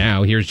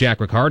Now here's Jack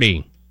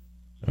Riccardi.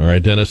 All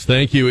right, Dennis,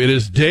 thank you. It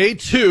is day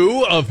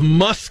 2 of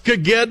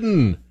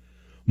Muskageddon.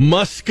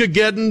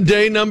 Muskageddon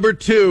day number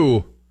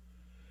 2.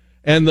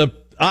 And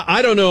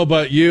I don't know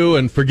about you,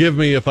 and forgive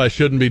me if I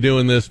shouldn't be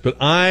doing this, but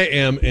I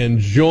am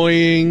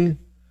enjoying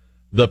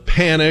the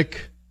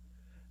panic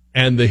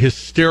and the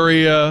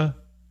hysteria.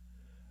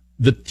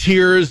 The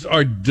tears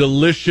are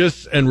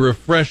delicious and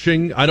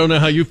refreshing. I don't know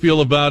how you feel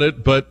about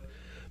it, but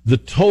the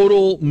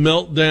total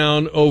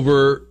meltdown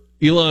over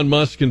Elon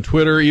Musk and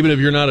Twitter, even if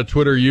you're not a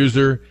Twitter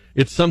user,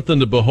 it's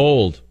something to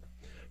behold.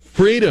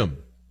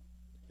 Freedom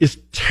is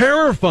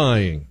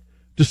terrifying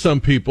to some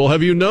people.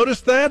 Have you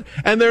noticed that?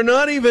 And they're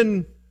not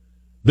even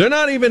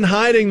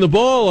hiding the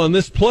ball on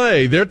this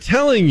play. They're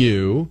telling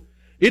you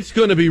it's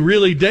going to be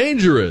really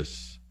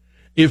dangerous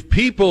if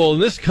people in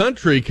this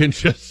country can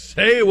just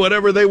say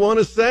whatever they want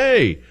to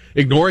say,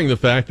 ignoring the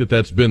fact that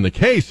that's been the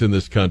case in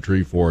this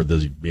country for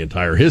the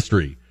entire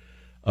history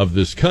of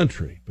this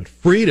country. But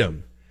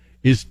freedom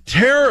is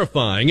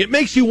terrifying. It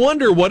makes you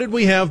wonder, what did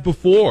we have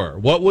before?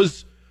 What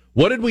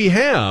did we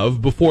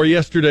have before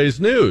yesterday's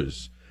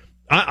news?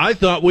 I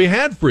thought we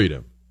had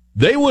freedom.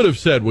 They would have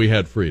said we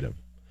had freedom.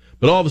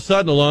 But all of a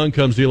sudden along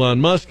comes Elon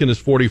Musk and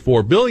his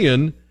 $44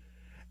 billion,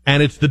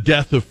 and it's the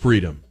death of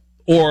freedom.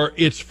 Or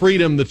it's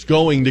freedom that's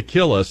going to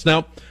kill us.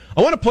 Now,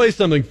 I want to play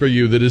something for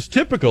you that is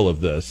typical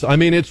of this. I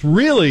mean, it's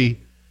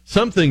really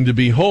something to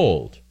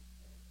behold.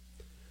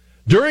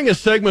 During a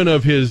segment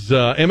of his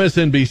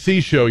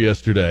MSNBC show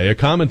yesterday, a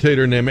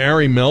commentator named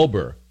Ari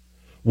Melber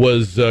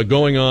was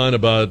going on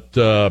about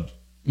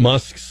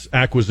Musk's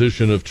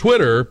acquisition of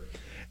Twitter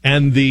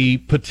and the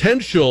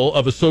potential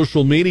of a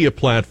social media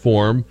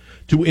platform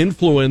to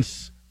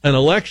influence an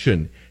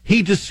election.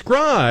 He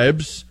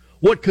describes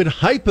what could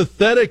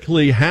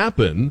hypothetically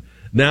happen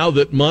now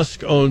that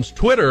Musk owns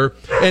Twitter,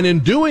 and in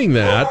doing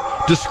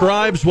that,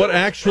 describes what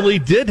actually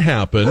did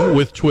happen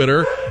with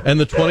Twitter and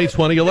the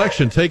 2020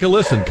 election. Take a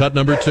listen, cut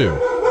number 2.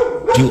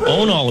 You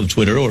own all of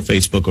Twitter or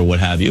Facebook or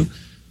what have you.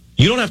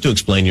 You don't have to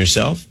explain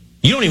yourself.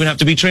 You don't even have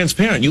to be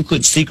transparent. You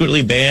could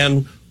secretly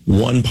ban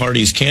one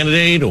party's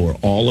candidate or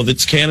all of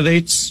its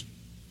candidates,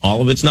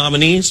 all of its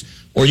nominees,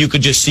 or you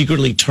could just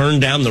secretly turn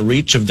down the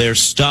reach of their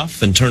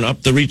stuff and turn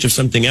up the reach of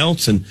something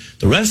else, and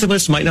the rest of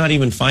us might not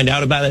even find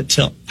out about it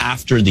till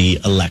after the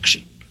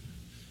election.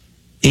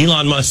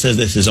 Elon Musk says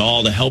this is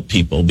all to help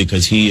people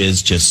because he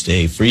is just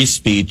a free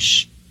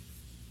speech,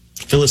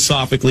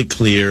 philosophically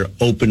clear,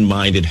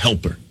 open-minded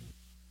helper.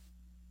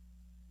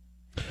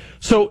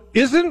 So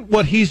isn't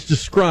what he's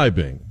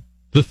describing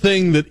the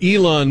thing that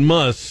Elon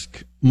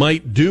Musk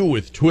might do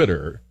with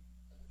Twitter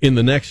in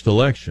the next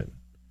election?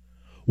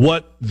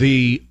 What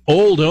the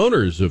old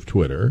owners of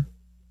Twitter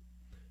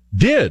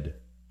did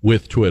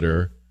with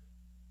Twitter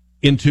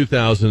in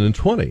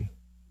 2020.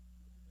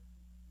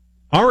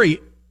 Ari,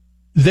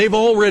 they've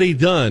already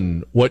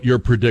done what you're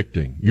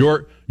predicting.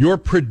 Your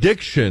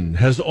prediction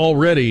has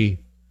already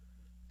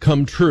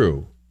come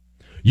true.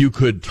 You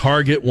could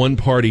target one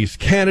party's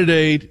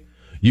candidate.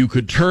 You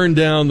could turn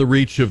down the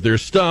reach of their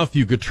stuff.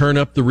 You could turn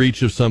up the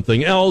reach of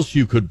something else.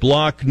 You could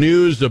block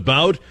news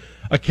about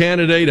a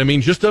candidate. I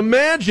mean, just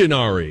imagine,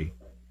 Ari.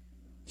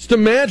 Just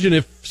imagine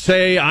if,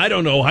 say, I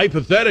don't know,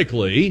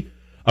 hypothetically,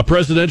 a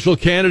presidential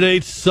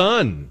candidate's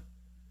son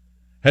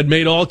had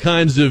made all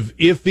kinds of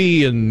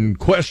iffy and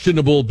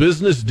questionable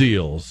business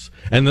deals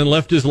and then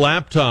left his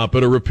laptop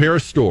at a repair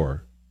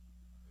store.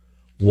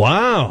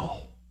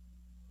 Wow.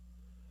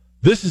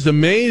 This is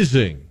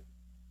amazing.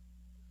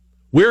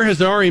 Where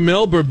has Ari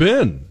Melber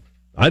been?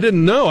 I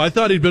didn't know. I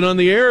thought he'd been on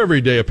the air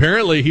every day.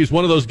 Apparently, he's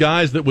one of those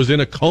guys that was in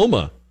a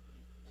coma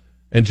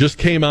and just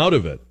came out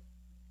of it.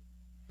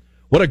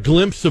 What a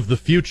glimpse of the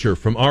future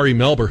from Ari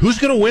Melber. Who's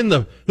going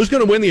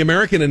to win the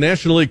American and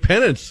National League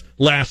pennants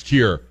last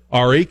year?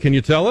 Ari, can you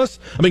tell us?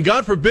 I mean,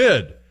 God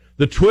forbid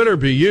that Twitter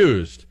be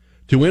used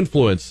to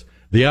influence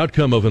the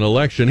outcome of an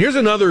election. Here's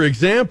another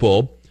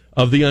example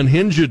of the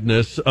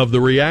unhingedness of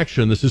the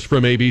reaction. This is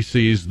from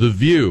ABC's The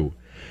View.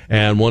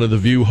 And one of The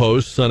View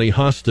hosts, Sunny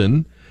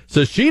Hostin,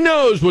 says she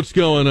knows what's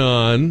going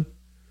on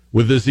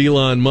with this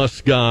Elon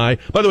Musk guy.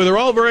 By the way, they're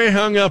all very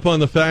hung up on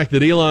the fact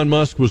that Elon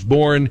Musk was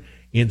born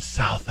in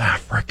South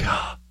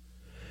Africa.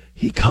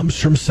 He comes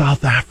from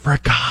South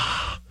Africa.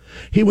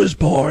 He was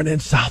born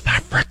in South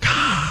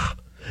Africa.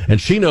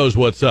 And she knows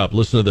what's up.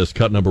 Listen to this,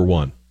 cut number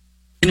 1.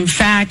 In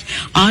fact,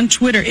 on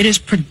Twitter, it is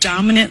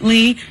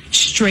predominantly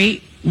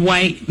straight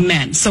white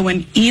men. So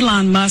when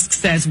Elon Musk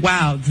says,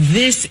 wow,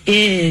 this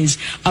is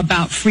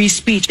about free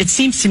speech, it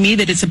seems to me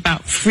that it's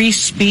about free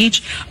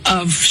speech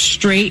of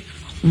straight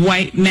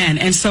white men.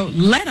 And so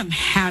let them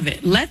have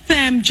it. Let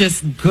them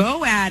just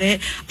go at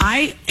it.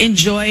 I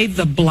enjoy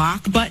the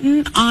block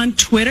button on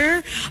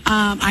Twitter.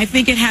 I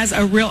think it has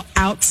a real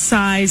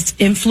outsized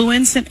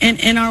influence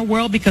in our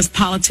world because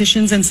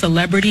politicians and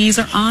celebrities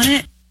are on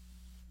it.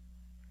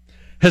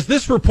 Has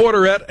this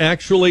reporterette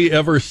actually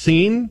ever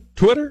seen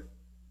Twitter?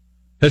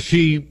 Has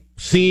she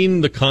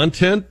seen the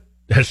content?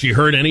 Has she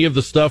heard any of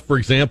the stuff, for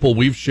example,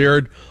 we've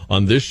shared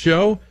on this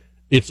show?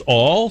 It's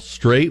all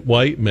straight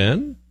white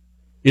men?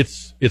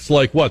 It's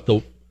like what?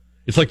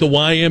 It's like the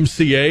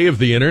YMCA of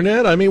the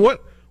internet? I mean,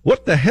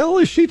 what the hell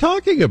is she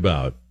talking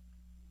about?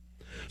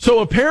 So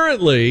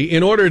apparently,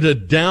 in order to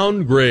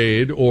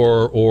downgrade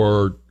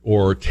or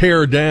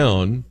tear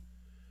down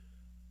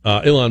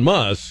Elon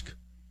Musk,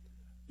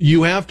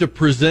 you have to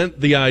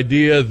present the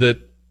idea that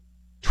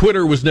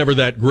Twitter was never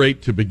that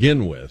great to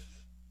begin with.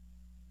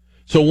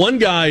 So one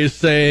guy is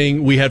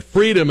saying we had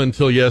freedom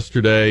until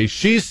yesterday.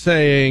 She's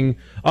saying,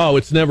 oh,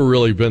 it's never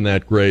really been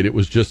that great. It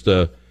was just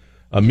a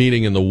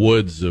meeting in the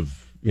woods of,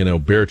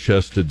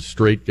 bare-chested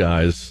straight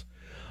guys.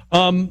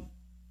 And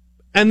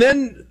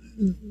then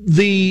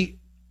the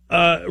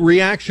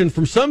reaction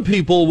from some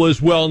people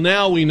was, well,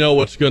 now we know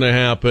what's going to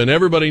happen.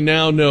 Everybody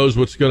now knows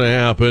what's going to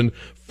happen.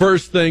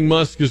 First thing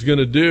Musk is going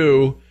to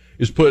do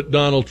is put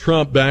Donald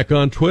Trump back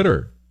on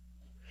Twitter.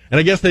 And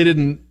I guess they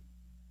didn't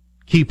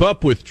keep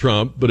up with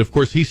Trump, but of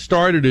course he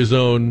started his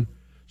own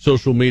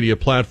social media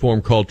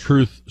platform called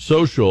Truth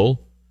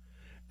Social,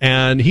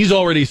 and he's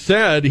already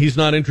said he's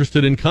not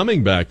interested in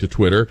coming back to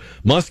Twitter.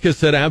 Musk has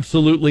said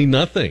absolutely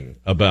nothing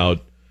about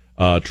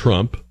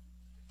Trump.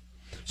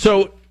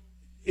 So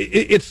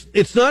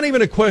it's not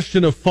even a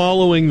question of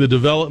following the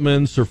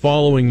developments or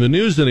following the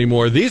news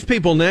anymore. These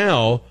people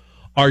now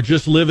are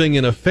just living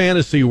in a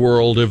fantasy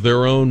world of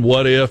their own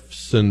what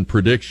ifs and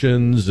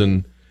predictions,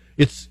 and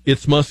it's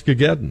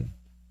Muskageddon.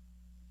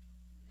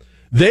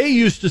 They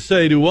used to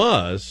say to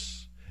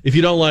us, if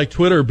you don't like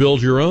Twitter,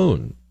 build your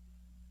own.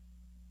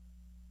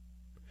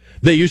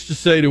 They used to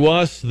say to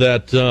us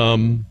that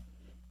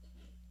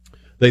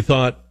they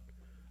thought,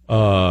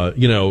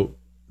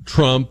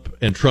 Trump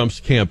and Trump's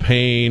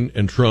campaign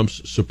and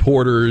Trump's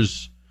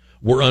supporters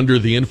were under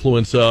the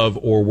influence of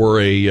or were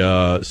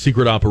a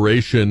secret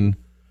operation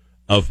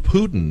of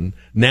Putin.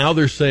 Now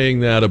they're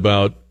saying that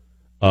about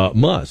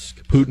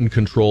Musk. Putin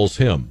controls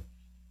him.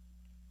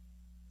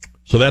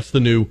 So that's the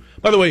new...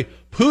 By the way,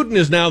 Putin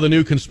is now the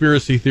new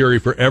conspiracy theory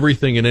for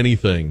everything and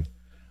anything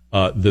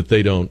that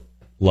they don't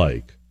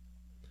like.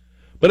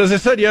 But as I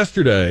said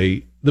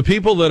yesterday, the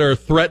people that are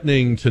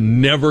threatening to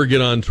never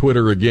get on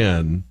Twitter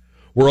again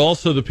were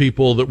also the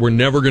people that were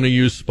never going to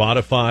use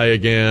Spotify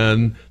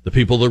again, the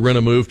people that were going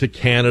to move to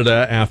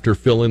Canada after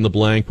fill in the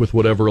blank with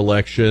whatever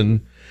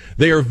election.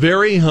 They are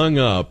very hung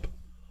up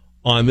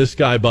on this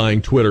guy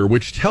buying Twitter,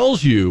 which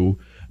tells you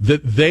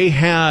that they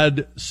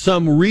had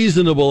some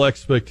reasonable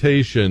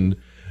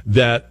expectation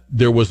that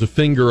there was a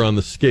finger on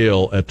the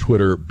scale at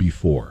Twitter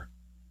before.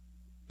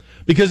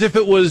 Because if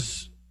it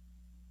was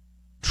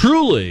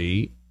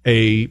truly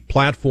a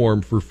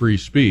platform for free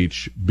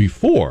speech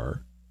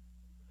before,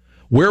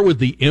 where would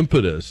the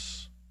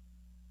impetus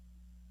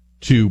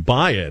to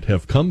buy it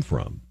have come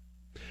from?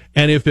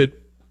 And if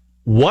it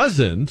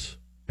wasn't,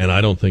 and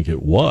I don't think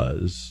it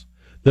was,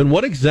 then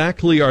what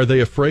exactly are they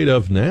afraid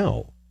of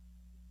now?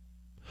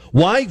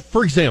 Why,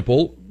 for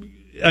example,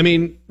 I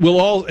mean, we'll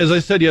all, as I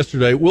said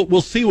yesterday,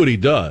 we'll see what he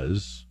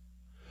does,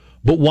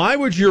 but why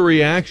would your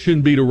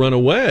reaction be to run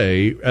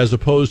away as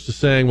opposed to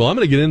saying, well, I'm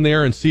going to get in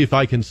there and see if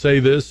I can say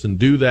this and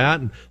do that,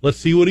 and let's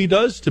see what he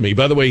does to me.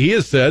 By the way, he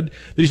has said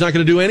that he's not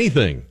going to do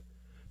anything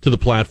to the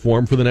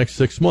platform for the next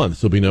 6 months.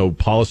 There'll be no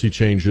policy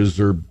changes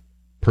or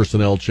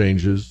personnel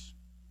changes.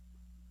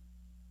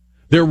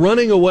 They're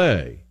running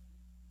away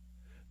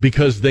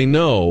because they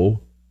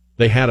know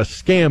they had a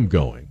scam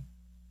going,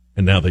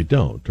 and now they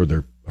don't, or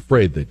they're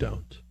afraid they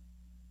don't.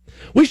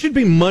 We should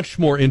be much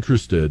more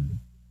interested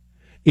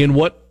in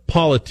what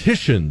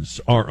politicians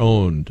are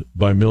owned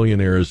by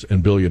millionaires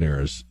and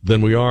billionaires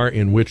than we are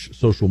in which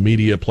social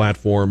media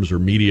platforms or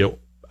media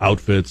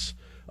outfits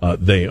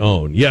they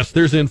own. Yes,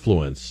 there's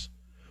influence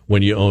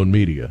when you own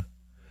media,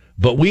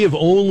 but we have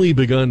only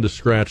begun to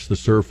scratch the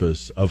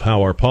surface of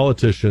how our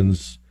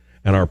politicians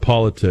and our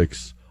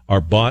politics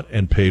are bought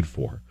and paid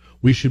for.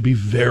 We should be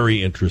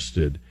very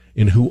interested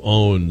in who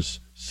owns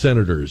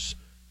senators,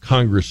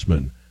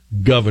 congressmen,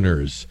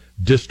 governors,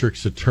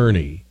 district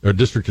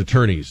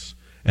attorneys,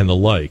 and the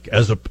like,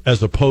 as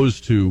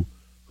opposed to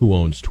who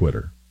owns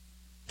Twitter.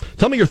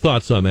 Tell me your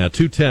thoughts on that.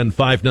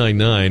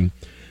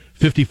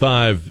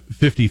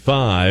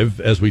 210-599-5555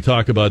 as we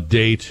talk about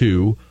day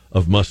 2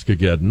 of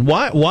Muskageddon.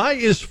 Why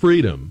is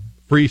freedom,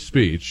 free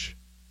speech,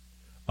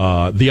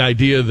 the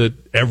idea that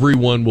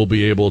everyone will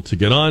be able to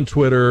get on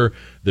Twitter,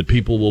 that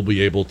people will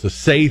be able to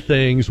say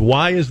things,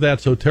 why is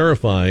that so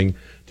terrifying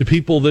to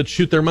people that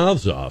shoot their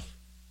mouths off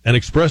and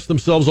express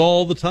themselves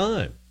all the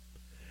time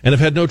and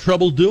have had no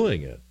trouble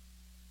doing it?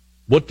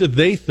 What do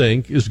they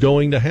think is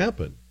going to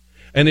happen?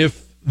 And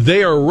if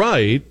they are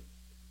right,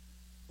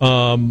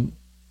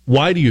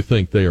 why do you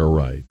think they are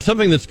right?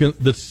 Something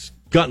that's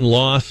gotten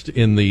lost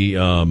in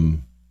the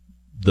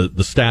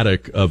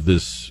static of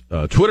this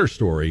Twitter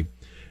story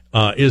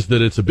is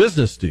that it's a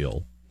business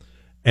deal,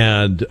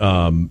 and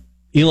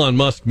Elon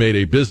Musk made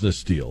a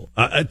business deal.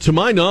 To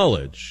my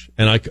knowledge,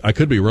 and I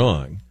could be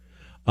wrong,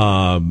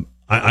 I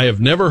have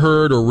never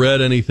heard or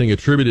read anything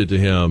attributed to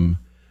him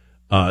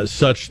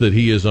such that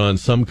he is on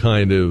some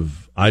kind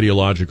of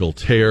ideological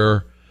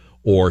tear,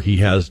 or he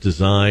has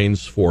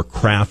designs for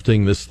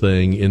crafting this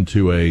thing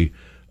into a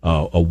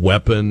a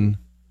weapon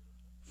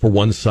for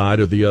one side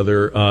or the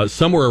other.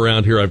 Somewhere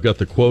around here, I've got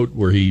the quote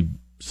where he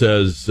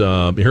says,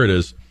 here it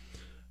is.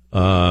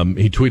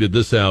 He tweeted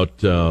this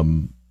out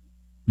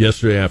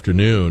yesterday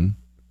afternoon.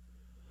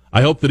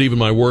 I hope that even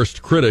my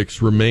worst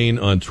critics remain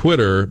on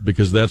Twitter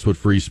because that's what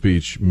free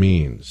speech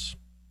means.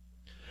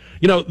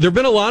 You know, there have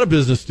been a lot of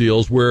business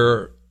deals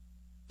where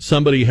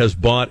somebody has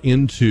bought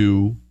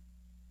into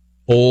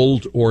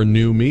old or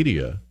new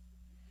media.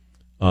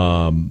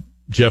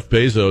 Jeff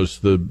Bezos,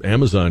 the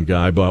Amazon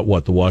guy,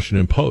 bought the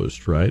Washington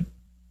Post, right?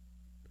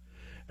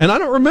 And I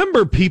don't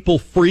remember people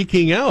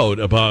freaking out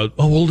about,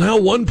 oh, well, now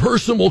one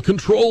person will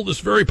control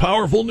this very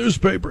powerful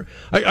newspaper.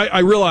 I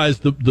realize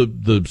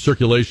the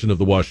circulation of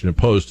the Washington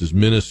Post is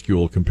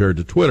minuscule compared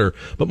to Twitter,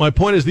 but my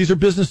point is these are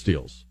business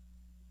deals.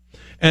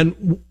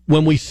 And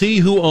when we see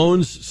who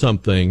owns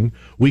something,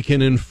 we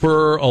can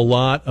infer a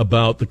lot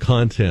about the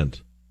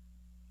content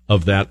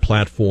of that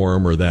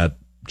platform or that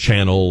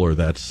channel or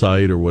that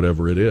site or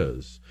whatever it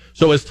is.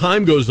 So as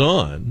time goes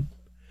on,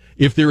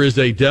 if there is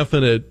a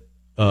definite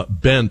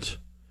bent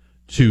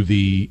to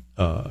the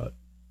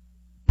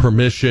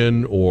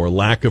permission or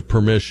lack of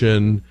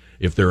permission,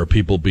 if there are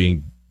people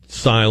being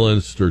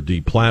silenced or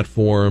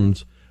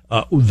deplatformed,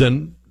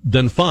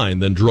 then fine.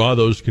 Then draw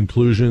those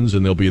conclusions,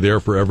 and they'll be there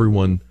for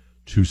everyone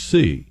to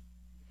see.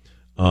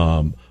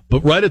 But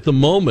right at the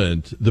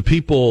moment, the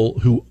people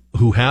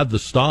who had the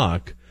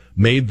stock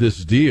made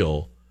this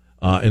deal,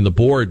 and the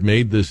board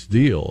made this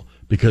deal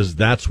because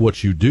that's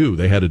what you do.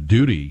 They had a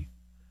duty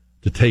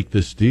to take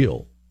this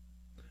deal.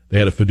 They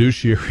had a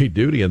fiduciary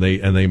duty, and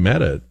they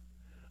met it.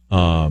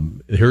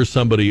 Here's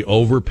somebody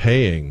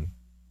overpaying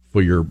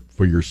for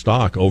your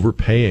stock,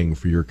 overpaying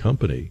for your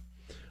company,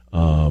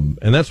 and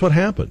that's what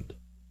happened.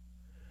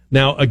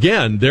 Now,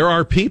 again, there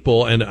are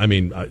people, and I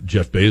mean,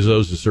 Jeff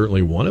Bezos is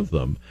certainly one of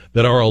them,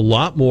 that are a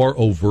lot more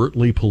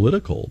overtly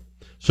political.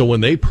 So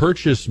when they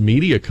purchase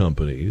media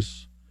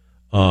companies,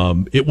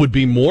 it would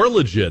be more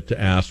legit to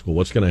ask, well,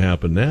 what's going to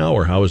happen now,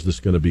 or how is this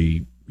going to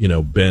be,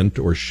 bent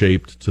or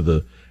shaped to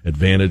the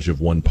advantage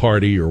of one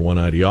party or one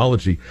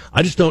ideology?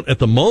 I just don't, at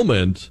the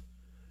moment,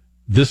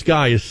 this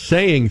guy is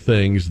saying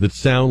things that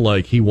sound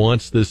like he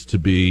wants this to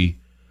be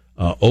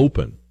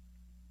open.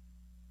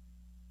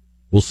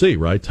 We'll see,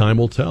 right? Time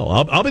will tell.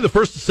 I'll be the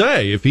first to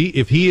say if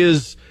he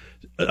is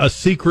a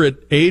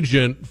secret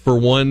agent for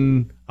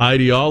one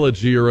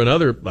ideology or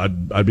another,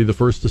 I'd be the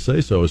first to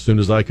say so as soon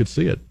as I could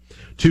see it.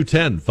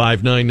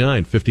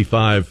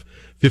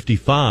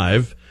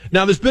 210-599-5555.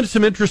 Now, there's been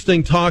some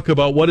interesting talk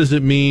about what does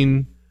it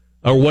mean,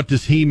 or what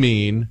does he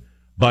mean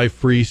by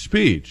free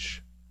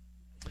speech?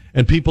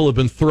 And people have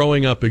been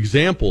throwing up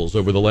examples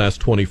over the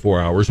last 24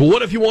 hours. Well,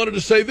 what if you wanted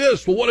to say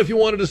this? Well, what if you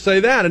wanted to say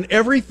that? And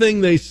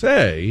everything they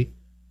say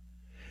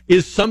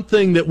is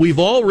something that we've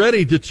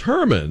already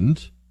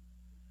determined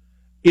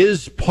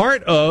is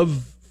part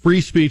of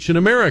free speech in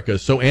America.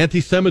 So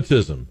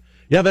anti-Semitism,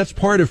 yeah, that's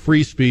part of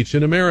free speech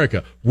in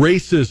America.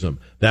 Racism,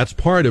 that's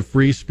part of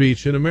free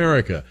speech in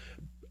America.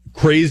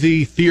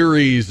 Crazy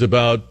theories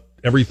about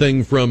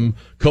everything from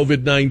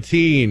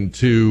COVID-19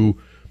 to,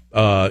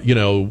 what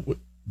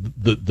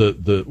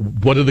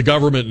did the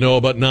government know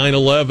about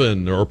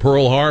 9/11 or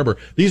Pearl Harbor?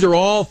 These are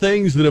all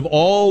things that have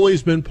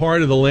always been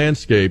part of the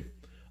landscape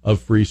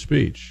of free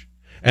speech.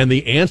 And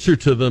the answer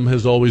to them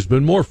has always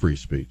been more free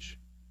speech.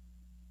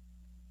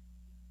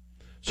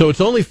 So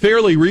it's only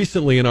fairly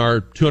recently in our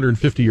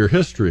 250-year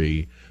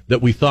history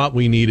that we thought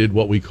we needed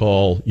what we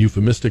call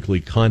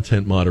euphemistically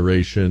content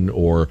moderation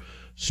or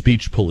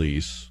speech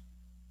police.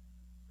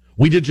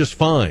 We did just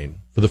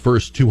fine for the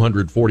first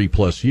 240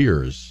 plus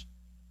years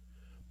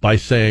by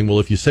saying, well,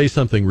 if you say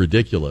something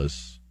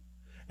ridiculous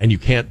and you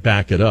can't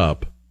back it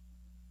up,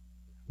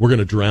 we're going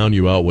to drown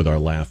you out with our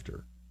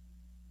laughter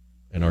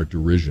and our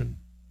derision.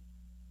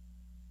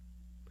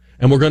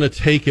 And we're going to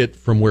take it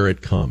from where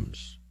it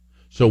comes.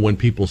 So when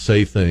people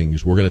say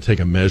things, we're going to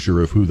take a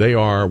measure of who they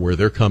are, where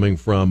they're coming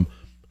from,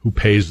 who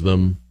pays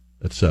them,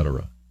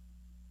 etc.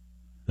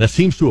 That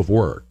seems to have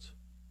worked.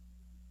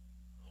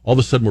 All of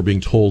a sudden we're being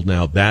told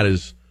now that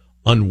is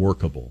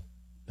unworkable.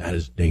 That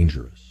is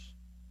dangerous.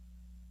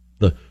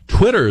 The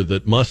Twitter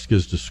that Musk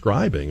is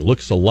describing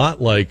looks a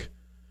lot like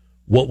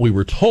what we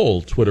were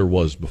told Twitter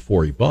was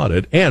before he bought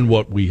it, and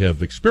what we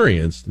have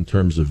experienced in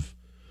terms of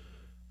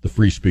the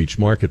free speech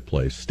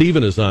marketplace.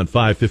 Stephen is on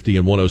 550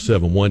 and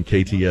 107.1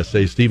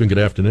 KTSA. Stephen, good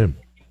afternoon.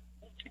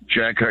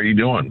 Jack, how are you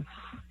doing?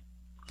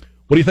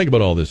 What do you think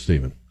about all this,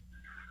 Stephen?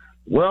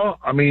 Well,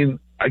 I mean,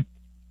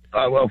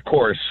 of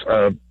course,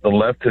 the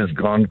left has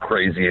gone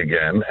crazy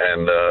again,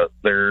 and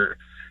they're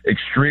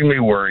extremely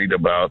worried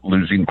about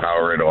losing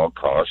power at all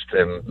costs,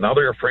 and now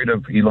they're afraid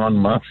of Elon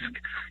Musk.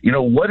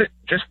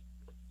 Just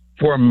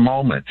for a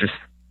moment, just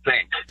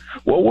think,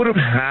 what would have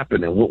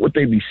happened and what would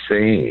they be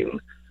saying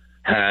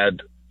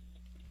had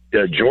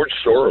George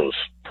Soros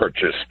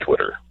purchased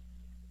Twitter?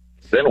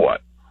 Then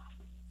what?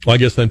 Well, I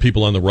guess then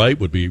people on the right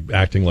would be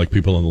acting like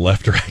people on the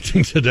left are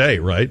acting today,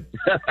 right?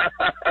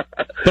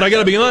 But I got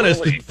to be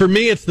honest, for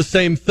me, it's the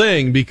same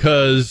thing,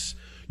 because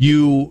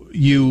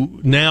you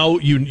know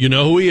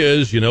who he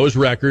is, you know his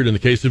record. In the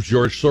case of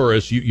George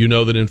Soros, you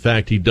know that in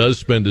fact he does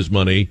spend his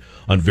money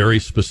on very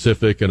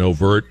specific and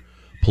overt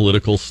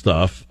political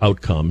stuff,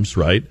 outcomes,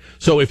 right?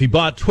 So if he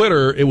bought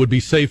Twitter, it would be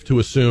safe to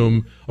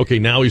assume, okay,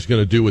 now he's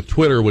going to do with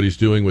Twitter what he's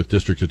doing with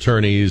district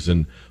attorneys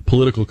and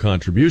political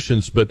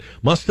contributions. But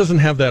Musk doesn't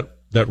have that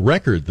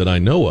record that I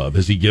know of.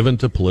 Has he given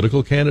to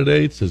political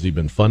candidates? Has he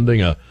been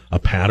funding a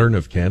pattern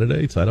of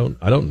candidates? I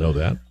don't know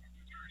that.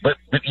 But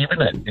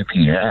even if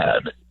he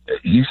had,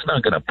 he's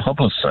not going to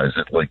publicize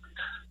it like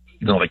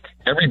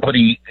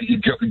everybody.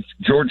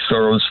 George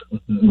Soros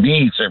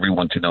needs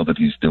everyone to know that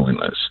he's doing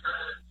this.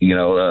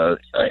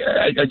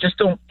 I just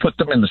don't put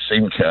them in the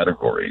same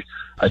category.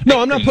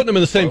 No, I'm not putting them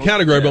in the same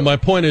category. Yeah. But my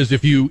point is,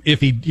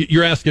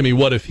 you're asking me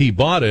what if he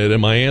bought it,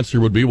 and my answer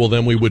would be, well,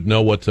 then we would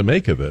know what to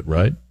make of it,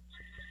 right?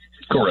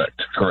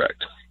 Correct.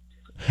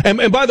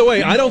 And by the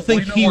way, I don't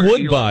think he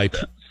would buy.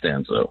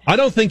 I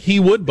don't think he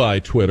would buy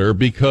Twitter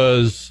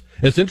because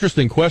it's an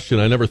interesting question.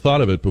 I never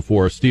thought of it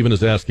before. Stephen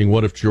is asking,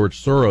 what if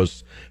George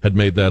Soros had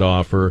made that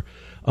offer?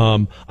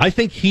 I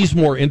think he's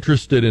more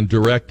interested in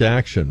direct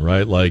action,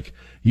 right? Like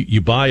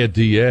you buy a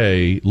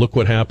DA, look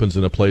what happens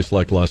in a place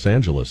like Los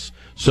Angeles.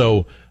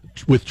 So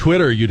with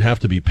Twitter, you'd have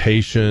to be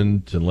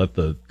patient and let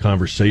the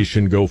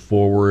conversation go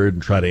forward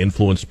and try to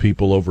influence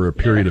people over a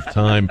period of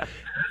time.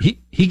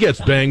 He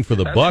gets bang for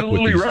the buck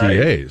with these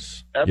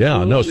DAs. Absolutely.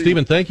 Yeah, no,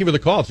 Stephen, thank you for the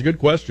call. It's a good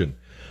question.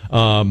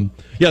 So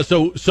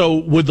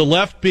would the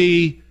left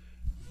be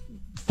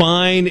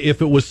fine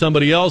if it was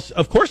somebody else?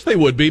 Of course they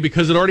would be,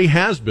 because it already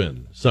has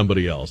been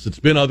somebody else. It's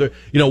been other,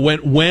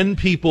 when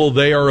people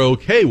they are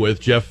okay with.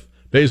 Jeff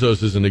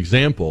Bezos is an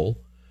example.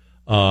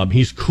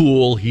 He's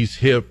cool, he's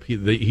hip,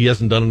 he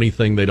hasn't done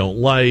anything they don't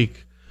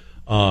like.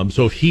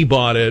 So if he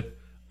bought it,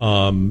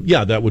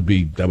 that would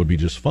be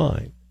just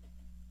fine.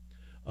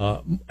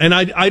 And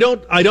I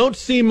don't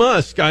see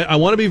Musk. I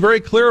want to be very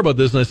clear about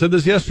this, and I said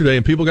this yesterday,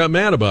 and people got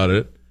mad about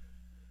it.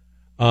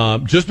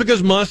 Just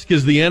because Musk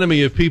is the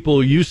enemy of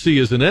people you see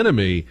as an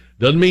enemy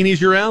doesn't mean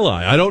he's your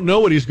ally. I don't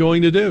know what he's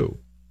going to do.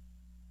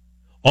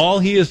 All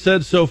he has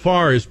said so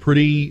far is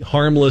pretty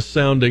harmless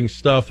sounding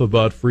stuff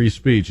about free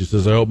speech. He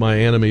says, I hope my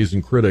enemies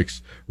and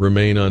critics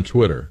remain on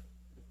Twitter.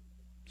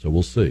 So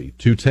we'll see.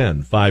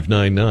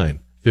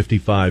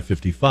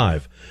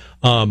 210-599-5555.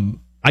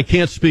 I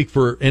can't speak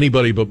for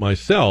anybody but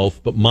myself,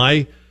 but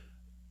my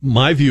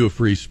view of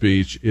free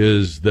speech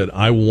is that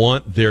I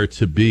want there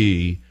to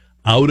be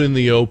out in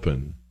the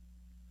open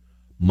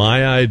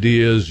my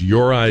ideas,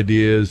 your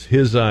ideas,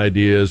 his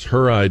ideas,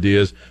 her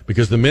ideas,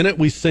 because the minute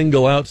we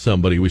single out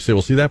somebody, we say,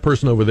 well, see that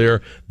person over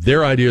there,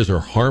 their ideas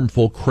are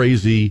harmful,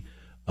 crazy,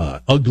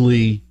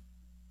 ugly,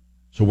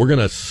 so we're going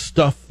to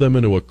stuff them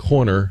into a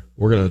corner,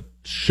 we're going to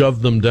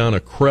shove them down a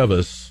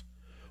crevice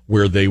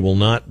where they will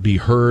not be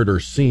heard or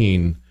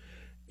seen.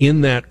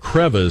 In that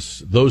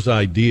crevice, those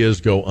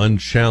ideas go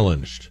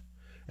unchallenged,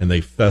 and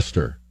they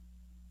fester.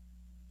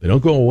 They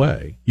don't go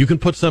away. You can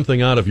put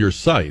something out of your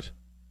sight.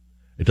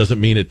 It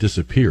doesn't mean it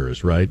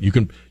disappears, right? You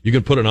can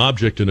put an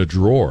object in a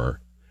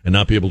drawer and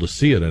not be able to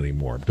see it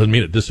anymore. It doesn't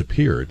mean it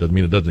disappeared. It doesn't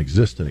mean it doesn't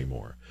exist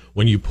anymore.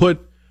 When you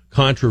put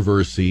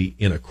controversy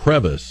in a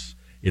crevice,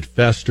 it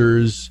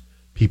festers,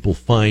 people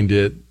find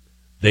it,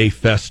 they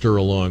fester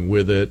along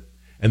with it,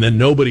 and then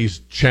nobody's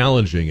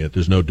challenging it.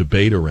 There's no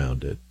debate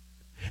around it.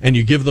 And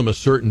you give them a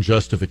certain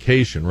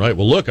justification, right?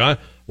 Well, look,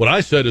 what I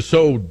said is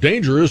so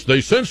dangerous,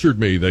 they censored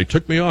me. They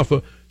took me off.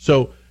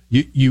 So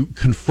you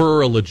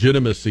confer a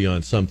legitimacy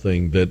on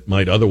something that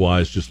might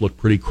otherwise just look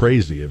pretty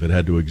crazy if it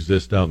had to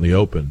exist out in the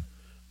open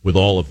with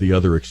all of the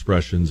other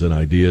expressions and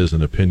ideas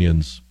and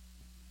opinions.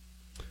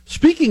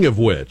 Speaking of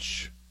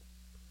which,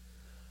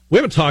 we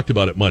haven't talked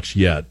about it much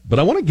yet, but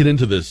I want to get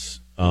into this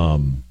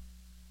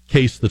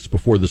case that's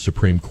before the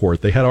Supreme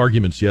Court. They had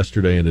arguments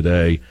yesterday and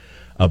today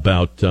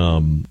about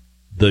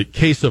the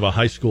case of a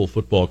high school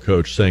football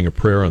coach saying a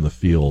prayer on the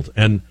field.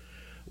 And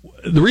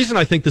the reason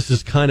I think this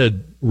is kind of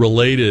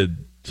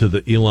related to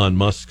the Elon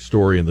Musk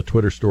story and the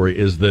Twitter story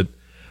is that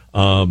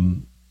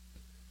the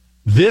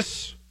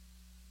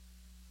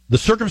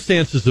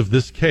circumstances of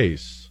this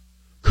case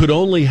could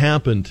only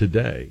happen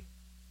today.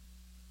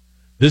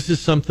 This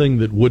is something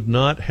that would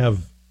not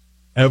have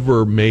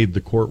ever made the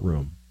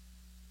courtroom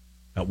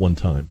at one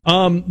time.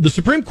 The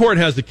Supreme Court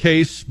has a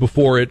case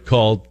before it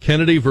called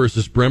Kennedy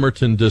versus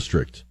Bremerton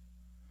District.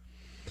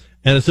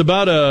 And it's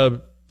about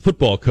a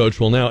football coach,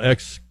 well, now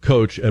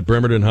ex-coach at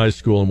Bremerton High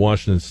School in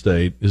Washington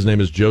State. His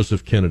name is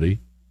Joseph Kennedy.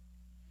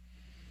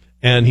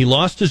 And he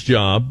lost his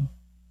job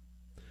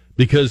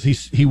because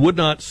he would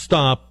not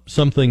stop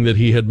something that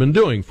he had been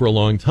doing for a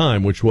long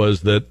time, which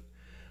was that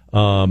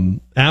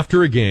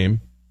after the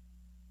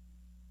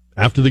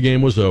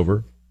game was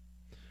over,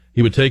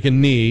 he would take a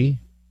knee.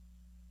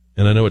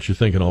 And I know what you're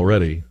thinking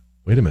already.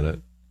 Wait a minute.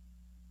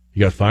 He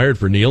got fired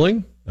for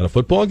kneeling at a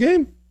football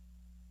game?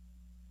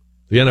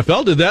 The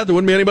NFL did that. There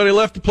wouldn't be anybody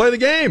left to play the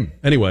game.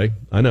 Anyway,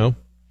 I know.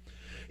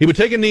 He would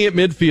take a knee at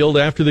midfield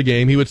after the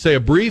game. He would say a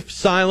brief,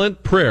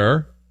 silent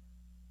prayer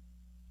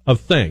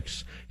of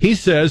thanks. He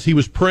says he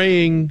was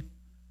praying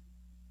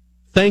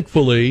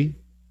thankfully,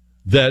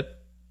 that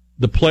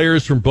the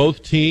players from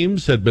both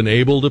teams had been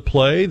able to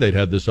play. They'd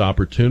had this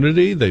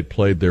opportunity. They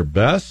played their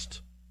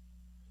best.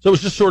 So it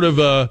was just sort of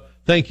a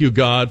thank you,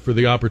 God, for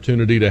the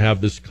opportunity to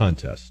have this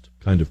contest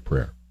kind of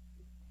prayer.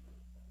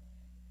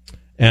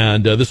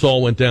 And this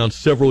all went down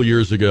several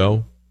years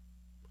ago.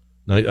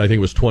 I think it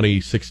was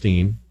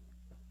 2016.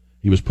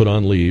 He was put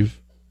on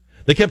leave.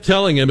 They kept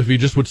telling him if he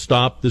just would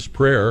stop this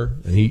prayer,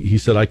 and he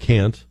said, I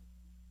can't.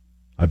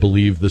 I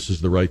believe this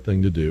is the right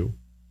thing to do.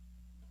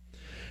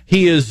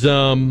 He is,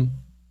 or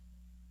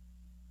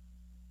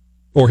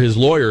his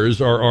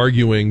lawyers are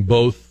arguing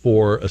both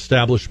for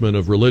establishment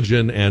of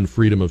religion and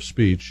freedom of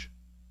speech.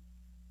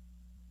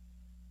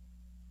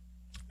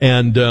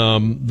 And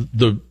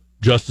the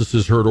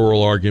justices heard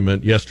oral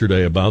argument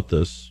yesterday about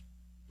this.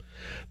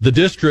 The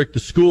district, the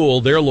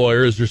school, their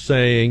lawyers are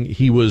saying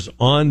he was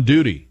on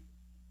duty.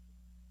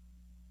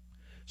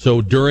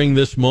 So during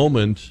this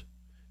moment,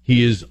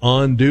 he is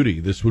on duty.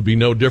 This would be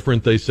no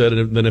different, they said,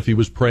 than if he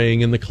was praying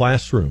in the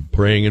classroom,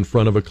 praying in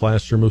front of a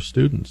classroom of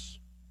students.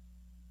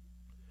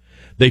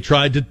 They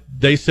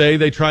say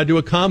they tried to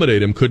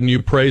accommodate him. Couldn't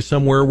you pray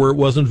somewhere where it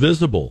wasn't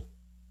visible?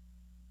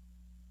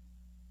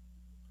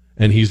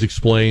 And he's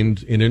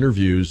explained in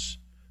interviews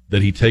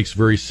that he takes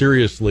very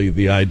seriously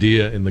the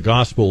idea in the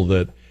gospel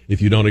that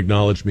if you don't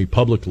acknowledge me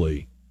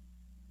publicly,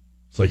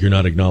 it's like you're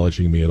not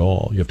acknowledging me at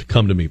all. You have to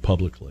come to me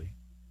publicly.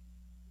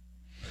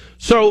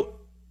 So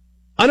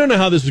I don't know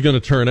how this is going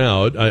to turn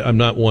out. I'm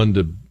not one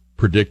to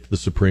predict the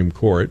Supreme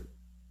Court.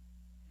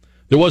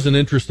 There was an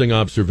interesting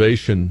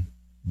observation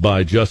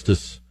by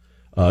Justice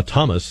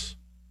Thomas.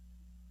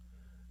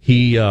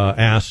 He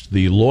asked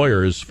the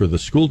lawyers for the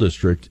school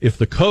district if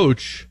the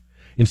coach,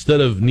 instead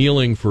of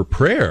kneeling for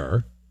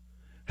prayer,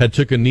 had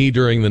took a knee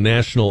during the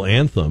national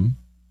anthem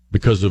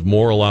because of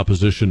moral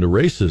opposition to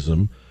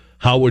racism,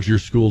 how would your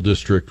school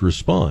district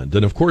respond?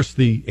 And, of course,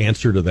 the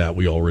answer to that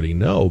we already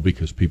know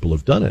because people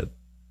have done it.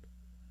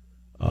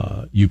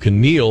 You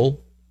can kneel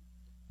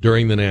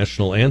during the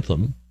national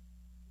anthem,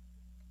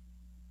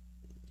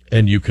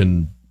 and you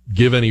can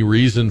give any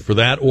reason for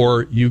that,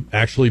 or you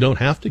actually don't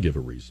have to give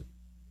a reason.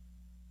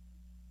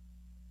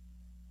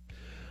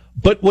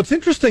 But what's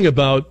interesting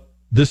about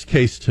this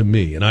case to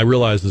me, and I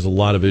realize there's a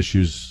lot of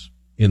issues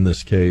in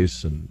this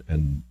case,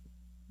 and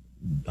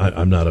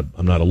I'm not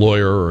a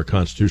lawyer or a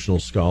constitutional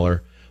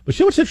scholar, but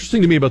you know what's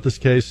interesting to me about this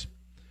case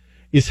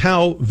is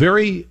how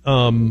very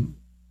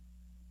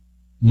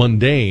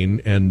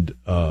mundane and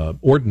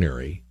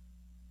ordinary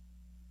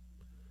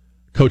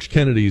Coach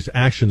Kennedy's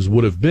actions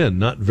would have been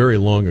not very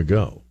long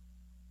ago.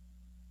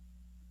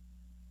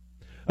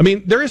 I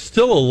mean, there is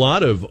still a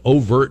lot of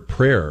overt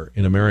prayer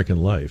in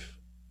American life.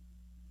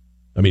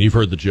 I mean, you've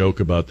heard the joke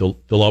about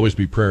there'll always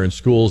be prayer in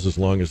schools as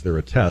long as there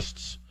are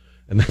tests,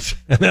 and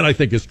that I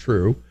think is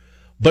true.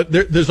 But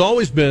there's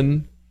always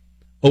been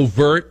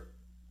overt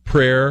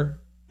prayer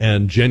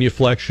and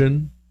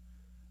genuflection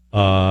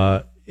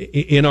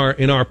in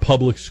our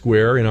public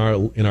square,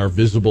 in our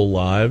visible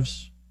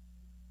lives.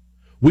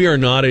 We are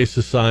not a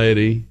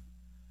society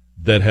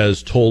that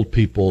has told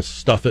people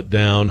stuff it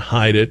down,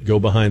 hide it, go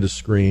behind a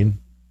screen.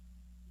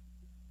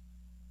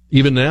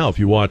 Even now, if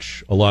you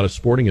watch a lot of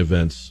sporting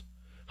events,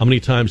 how many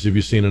times have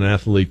you seen an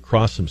athlete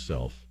cross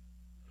himself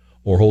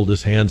or hold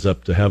his hands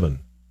up to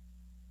heaven?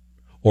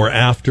 Or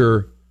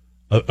after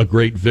a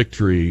great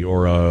victory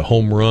or a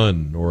home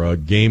run or a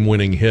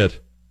game-winning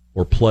hit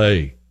or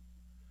play,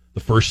 the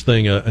first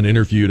thing an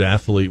interviewed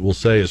athlete will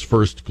say is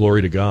first,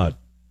 glory to God.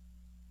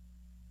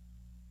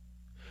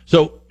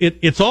 So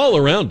it's all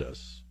around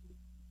us.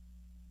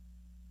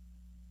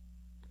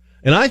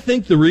 And I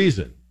think the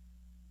reason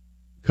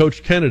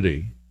Coach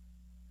Kennedy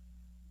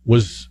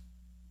was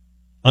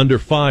under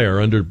fire,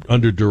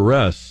 under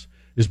duress,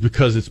 is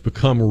because it's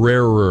become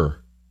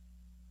rarer.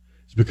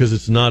 It's because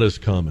it's not as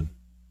common.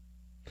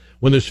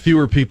 When there's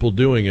fewer people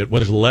doing it,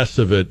 when there's less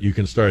of it, you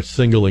can start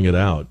singling it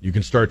out. You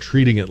can start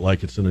treating it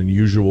like it's an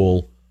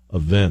unusual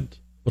event.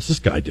 What's this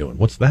guy doing?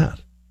 What's that?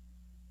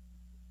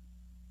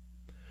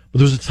 But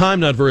there was a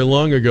time not very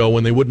long ago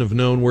when they wouldn't have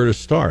known where to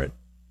start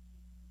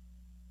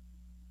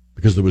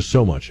because there was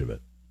so much of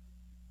it.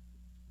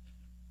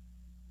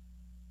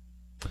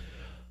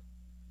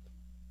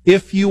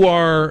 If you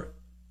are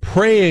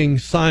praying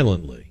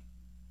silently,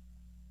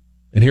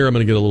 and here I'm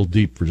going to get a little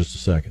deep for just a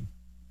second.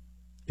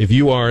 If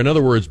you are, in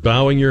other words,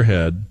 bowing your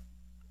head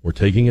or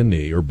taking a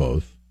knee or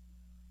both,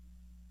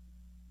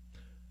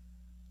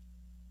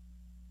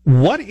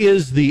 what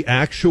is the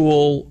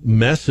actual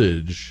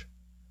message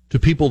to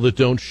people that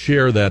don't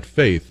share that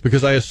faith?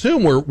 Because I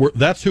assume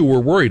that's who we're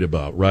worried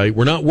about, right?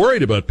 We're not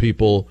worried about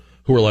people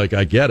who are like,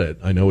 I get it,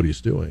 I know what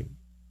he's doing.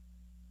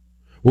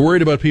 We're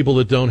worried about people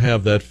that don't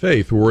have that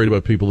faith. We're worried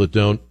about people that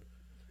don't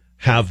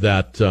have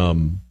that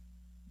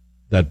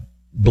that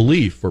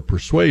belief or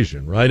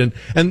persuasion, right?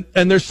 And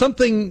there's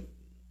something,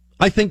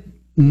 I think,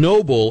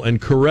 noble and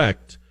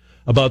correct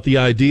about the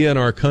idea in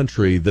our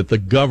country that the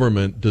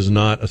government does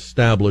not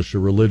establish a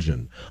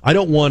religion. I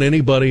don't want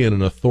anybody in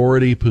an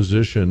authority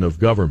position of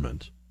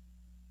government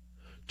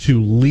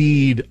to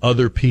lead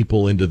other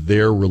people into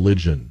their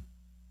religion,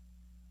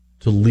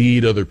 to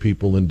lead other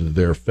people into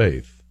their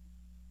faith.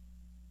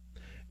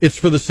 It's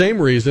for the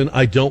same reason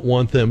I don't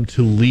want them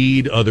to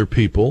lead other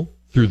people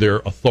through their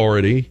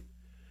authority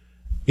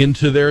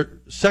into their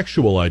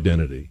sexual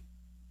identity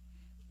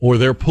or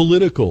their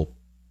political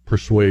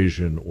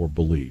persuasion or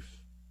belief.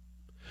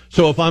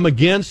 So if I'm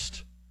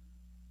against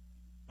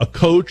a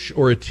coach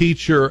or a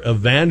teacher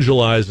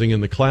evangelizing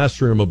in the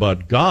classroom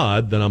about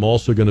God, then I'm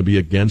also going to be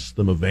against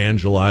them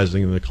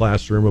evangelizing in the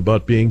classroom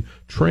about being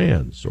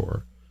trans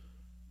or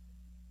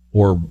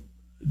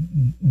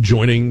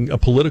joining a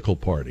political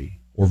party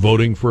or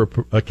voting for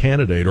a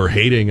candidate or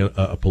hating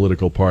a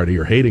political party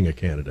or hating a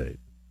candidate.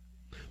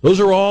 Those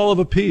are all of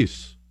a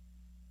piece.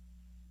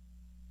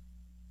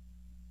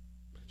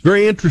 It's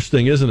very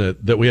interesting, isn't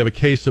it, that we have a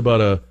case about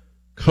a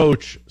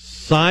coach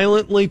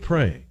silently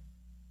praying,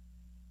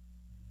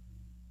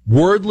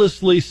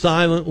 wordlessly,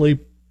 silently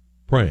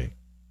praying,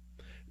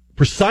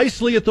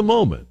 precisely at the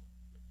moment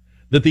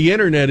that the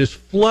internet is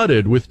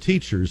flooded with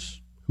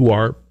teachers who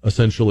are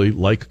essentially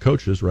like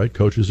coaches, right?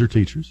 Coaches are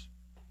teachers.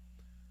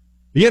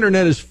 The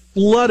internet is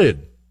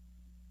flooded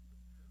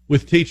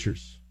with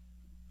teachers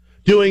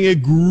doing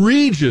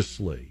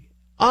egregiously,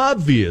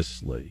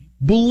 obviously,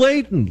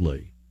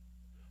 blatantly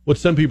what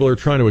some people are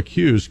trying to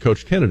accuse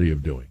Coach Kennedy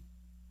of doing.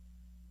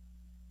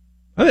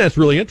 I think that's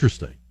really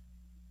interesting.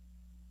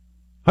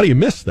 How do you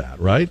miss that,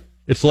 right?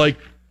 It's like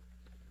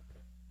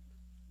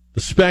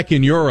the speck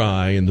in your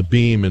eye and the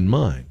beam in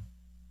mine.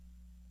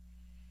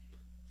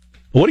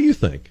 What do you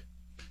think?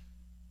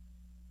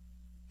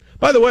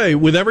 By the way,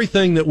 with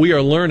everything that we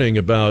are learning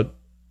about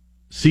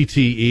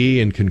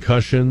CTE and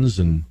concussions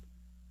and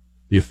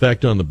the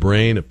effect on the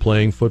brain of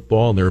playing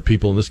football, and there are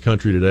people in this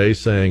country today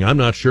saying, I'm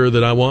not sure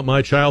that I want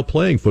my child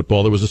playing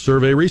football. There was a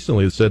survey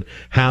recently that said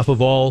half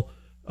of all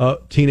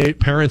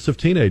parents of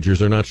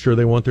teenagers are not sure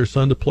they want their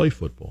son to play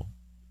football.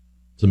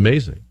 It's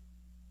amazing.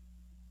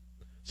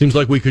 Seems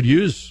like we could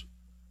use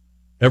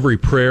every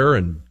prayer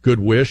and good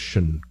wish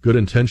and good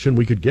intention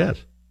we could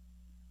get.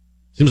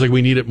 Seems like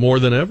we need it more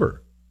than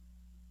ever.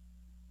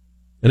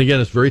 And again,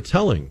 it's very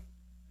telling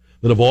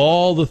that of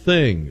all the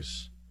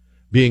things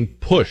being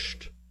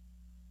pushed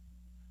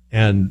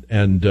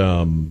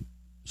and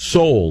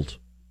sold,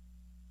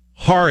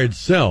 hard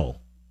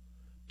sell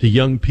to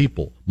young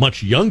people,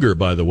 much younger,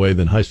 by the way,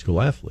 than high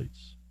school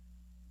athletes,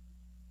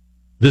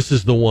 this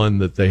is the one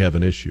that they have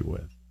an issue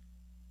with.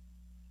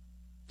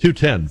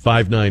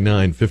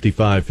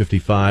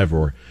 210-599-5555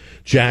 or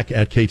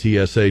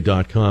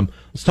jack@ktsa.com.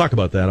 Let's talk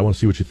about that. I want to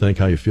see what you think,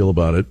 how you feel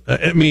about it.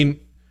 I mean,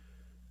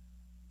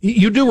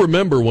 you do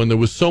remember when there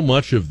was so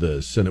much of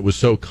this and it was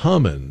so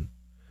common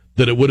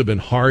that it would have been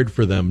hard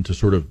for them to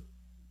sort of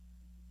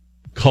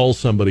cull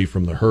somebody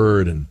from the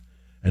herd and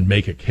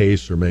make a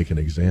case or make an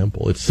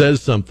example. It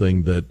says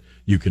something that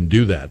you can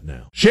do that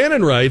now.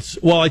 Shannon writes,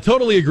 while I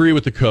totally agree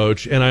with the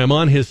coach and I am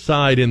on his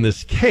side in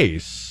this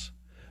case,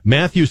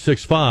 Matthew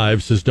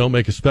 6:5 says, don't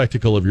make a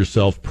spectacle of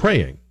yourself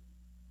praying.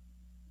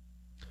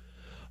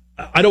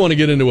 I don't want to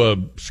get into a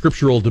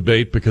scriptural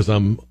debate because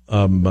I'm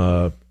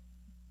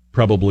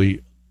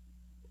probably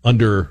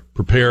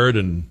underprepared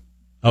and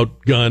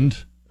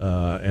outgunned,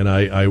 and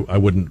I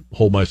wouldn't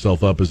hold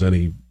myself up as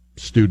any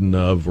student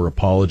of or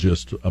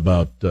apologist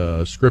about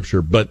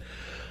Scripture. But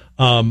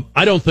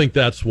I don't think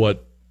that's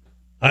what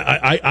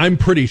I'm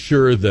pretty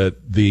sure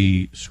that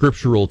the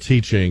scriptural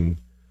teaching,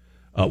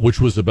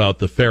 which was about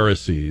the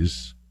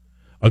Pharisees,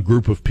 a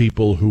group of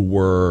people who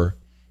were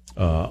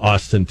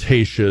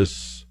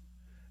ostentatious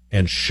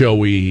and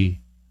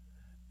showy,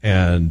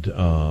 and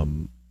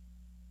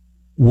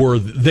were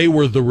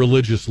the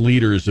religious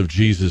leaders of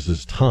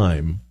Jesus'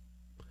 time.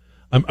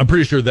 I'm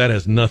pretty sure that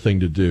has nothing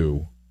to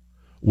do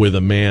with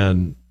a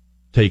man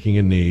taking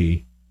a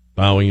knee,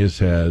 bowing his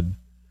head,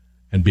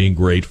 and being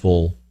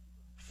grateful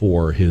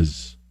for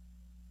his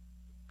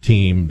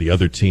team, the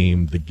other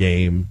team, the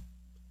game,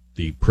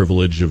 the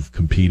privilege of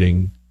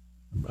competing.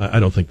 I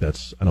don't think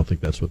that's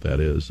what that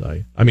is.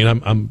 I mean,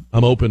 I'm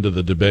open to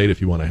the debate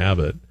if you want to have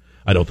it.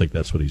 I don't think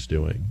that's what he's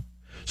doing.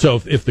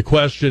 So if the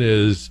question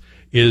is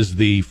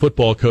the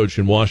football coach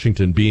in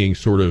Washington being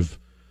sort of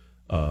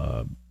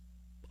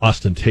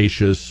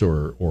ostentatious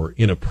or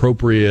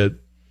inappropriate,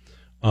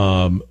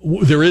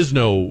 there is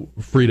no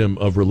freedom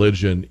of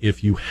religion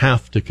if you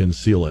have to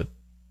conceal it,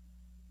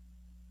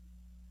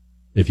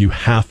 if you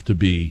have to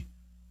be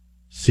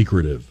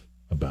secretive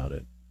about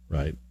it,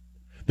 right?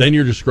 Then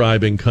you're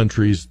describing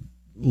countries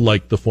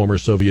like the former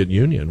Soviet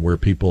Union, where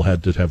people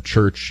had to have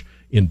church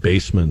in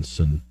basements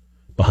and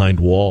behind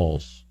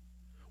walls,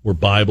 where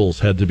Bibles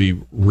had to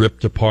be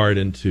ripped apart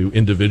into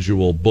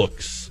individual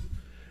books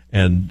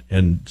and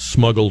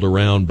smuggled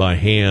around by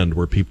hand,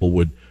 where people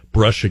would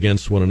brush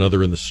against one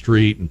another in the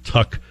street and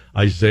tuck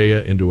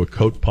Isaiah into a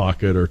coat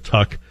pocket or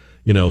tuck,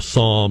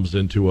 Psalms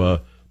into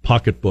a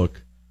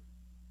pocketbook,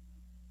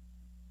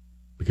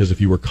 because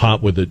if you were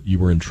caught with it, you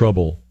were in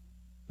trouble.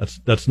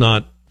 That's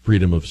not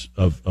freedom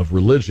of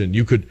religion.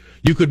 You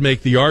could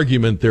make the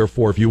argument,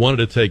 therefore, if you wanted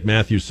to take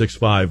Matthew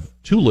 6:5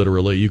 too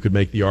literally, you could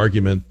make the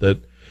argument that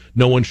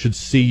no one should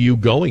see you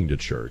going to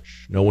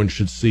church. No one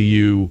should see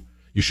you.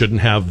 You shouldn't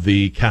have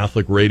the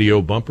Catholic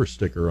radio bumper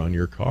sticker on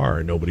your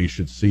car. Nobody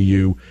should see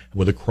you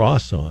with a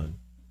cross on.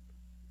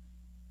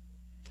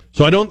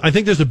 So I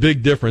think there's a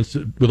big difference,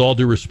 with all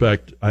due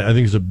respect, I think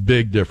there's a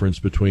big difference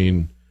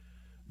between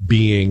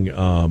being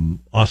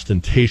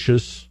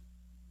ostentatious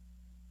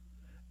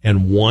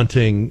and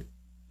wanting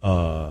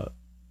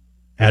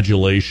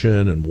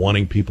adulation and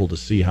wanting people to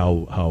see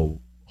how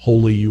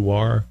holy you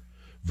are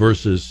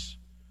versus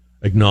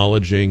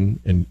acknowledging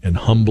and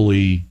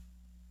humbly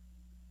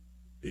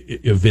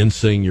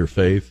evincing your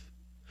faith.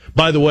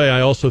 By the way,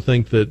 I also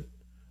think that,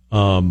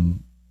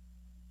 and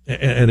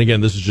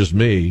again, this is just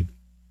me,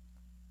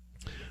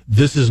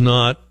 this is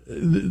not,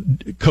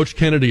 Coach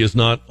Kennedy is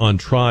not on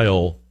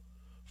trial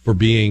for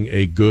being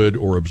a good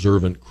or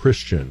observant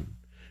Christian.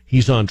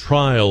 He's on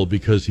trial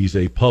because he's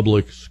a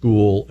public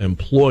school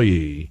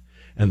employee,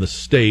 and the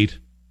state,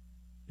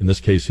 in this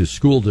case his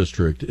school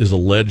district, is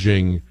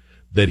alleging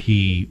that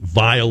he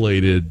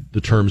violated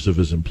the terms of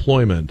his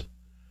employment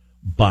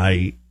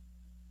by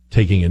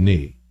taking a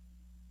knee.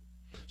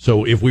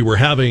 So if we were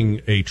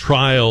having a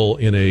trial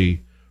in a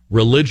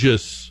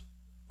religious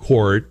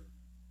court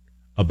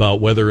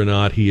about whether or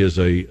not he is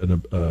a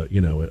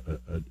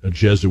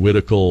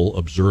Jesuitical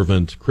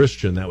observant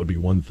Christian, that would be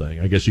one thing.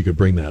 I guess you could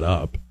bring that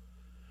up.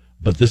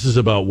 But this is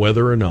about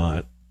whether or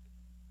not,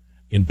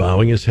 in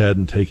bowing his head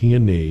and taking a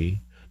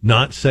knee,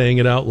 not saying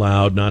it out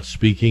loud, not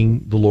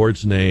speaking the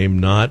Lord's name,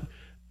 not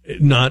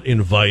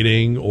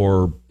inviting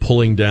or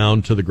pulling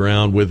down to the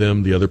ground with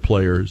him the other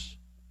players,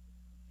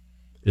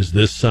 is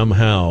this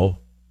somehow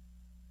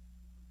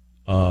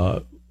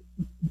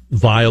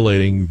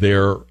violating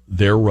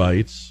their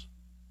rights?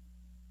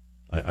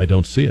 I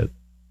don't see it.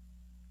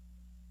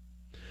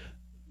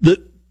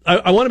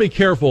 I want to be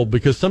careful,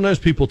 because sometimes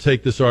people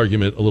take this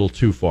argument a little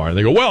too far, and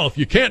they go, well, if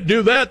you can't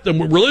do that, then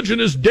religion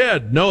is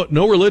dead. No,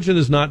 religion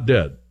is not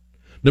dead.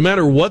 No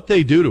matter what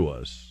they do to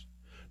us,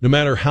 no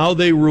matter how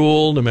they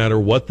rule, no matter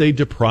what they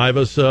deprive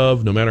us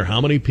of, no matter how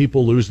many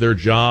people lose their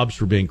jobs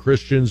for being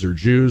Christians or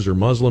Jews or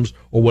Muslims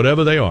or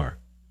whatever they are,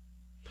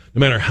 no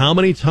matter how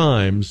many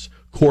times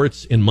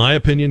courts, in my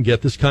opinion,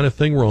 get this kind of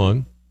thing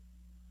wrong,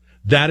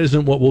 that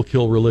isn't what will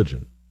kill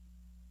religion.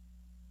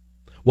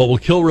 What will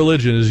kill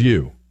religion is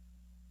you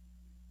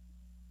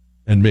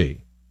and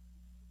me.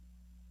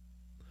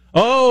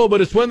 Oh,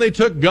 but it's when they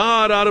took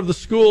God out of the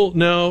school.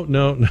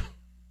 No.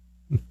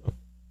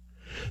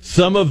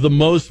 Some of the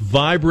most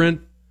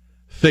vibrant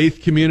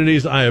faith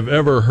communities I have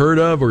ever heard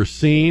of or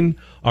seen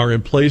are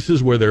in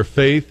places where their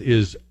faith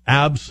is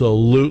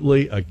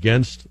absolutely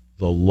against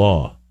the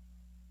law.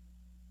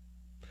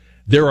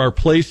 There are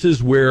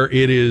places where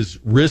it is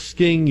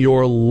risking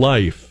your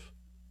life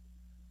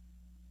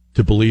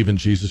to believe in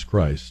Jesus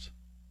Christ.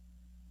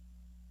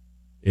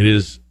 It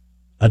is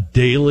a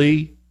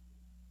daily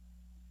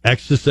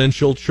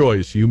existential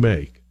choice you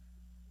make.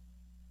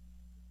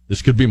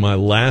 This could be my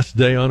last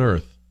day on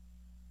earth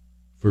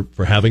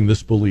for having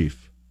this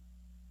belief.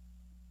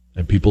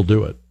 And people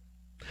do it.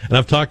 And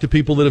I've talked to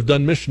people that have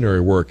done missionary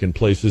work in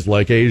places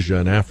like Asia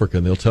and Africa,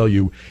 and they'll tell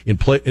you,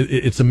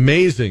 it's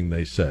amazing,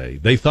 they say.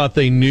 They thought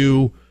they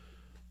knew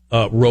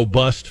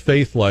robust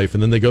faith life,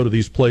 and then they go to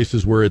these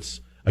places where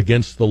it's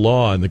against the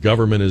law and the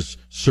government is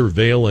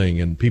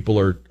surveilling and people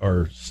are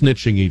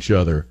snitching each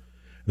other.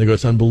 And they go,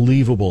 it's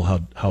unbelievable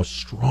how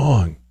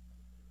strong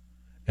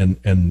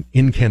and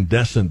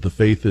incandescent the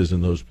faith is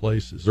in those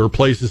places. There are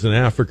places in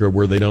Africa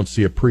where they don't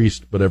see a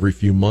priest but every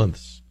few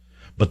months,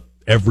 but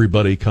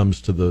everybody comes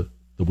to the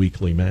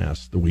weekly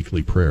mass, the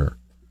weekly prayer.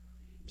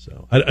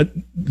 So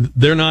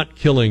they're not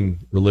killing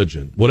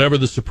religion. Whatever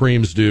the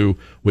Supremes do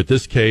with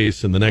this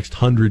case and the next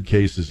 100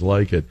 cases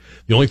like it,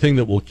 the only thing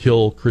that will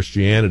kill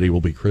Christianity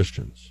will be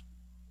Christians.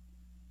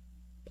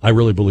 I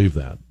really believe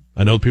that.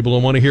 I know people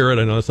don't want to hear it.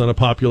 I know it's not a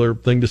popular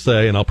thing to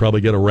say, and I'll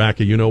probably get a rack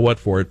of you-know-what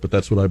for it, but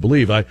that's what I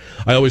believe. I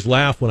always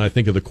laugh when I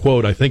think of the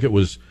quote. I think it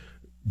was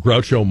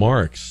Groucho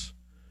Marx,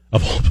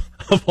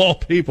 of all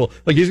people.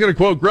 Like, he's going to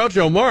quote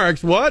Groucho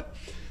Marx, what?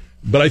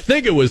 But I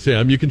think it was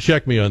him, you can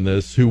check me on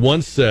this, who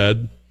once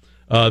said,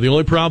 the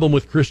only problem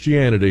with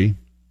Christianity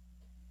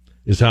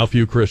is how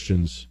few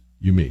Christians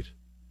you meet.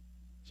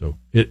 So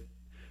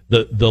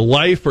the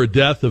life or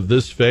death of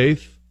this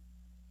faith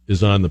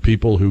is on the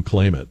people who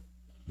claim it,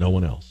 no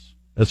one else.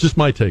 That's just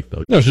my take,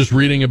 though. I was just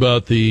reading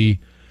about the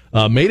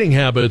mating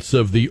habits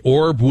of the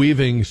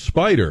orb-weaving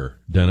spider,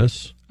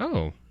 Dennis.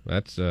 Oh,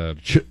 that's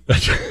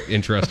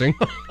interesting.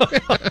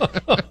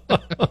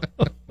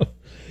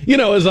 You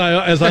know, as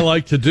I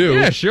like to do.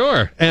 Yeah,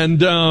 sure. And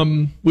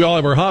we all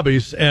have our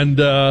hobbies. And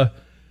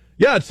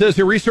it says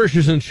here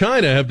researchers in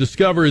China have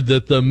discovered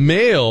that the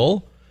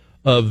male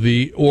of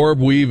the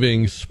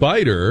orb-weaving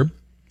spider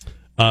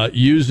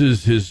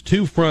uses his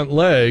two front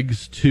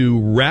legs to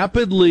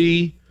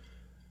rapidly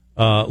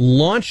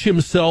launch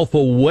himself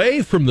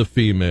away from the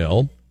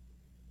female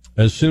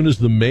as soon as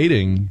the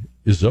mating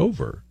is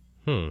over.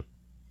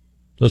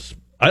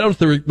 I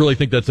don't really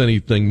think that's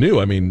anything new.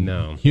 I mean,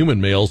 No.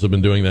 Human males have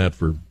been doing that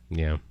for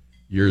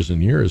years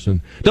and years,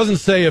 and it doesn't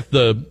say if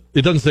the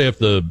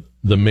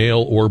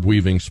male orb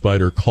weaving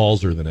spider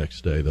calls her the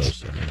next day, though.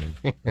 So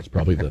that's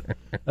probably the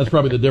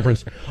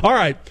difference. All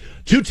right,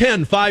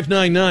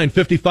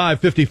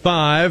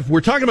 210-599-5555.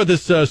 We're talking about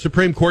this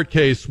Supreme Court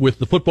case with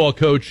the football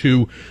coach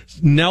who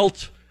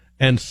knelt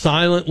and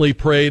silently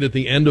prayed at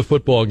the end of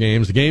football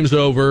games. The game's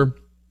over,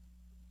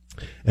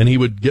 and he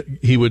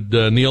would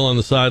kneel on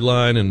the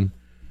sideline and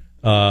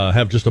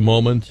have just a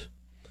moment.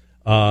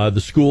 The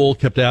school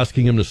kept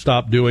asking him to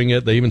stop doing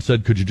it. They even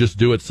said, could you just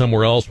do it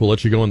somewhere else? We'll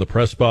let you go in the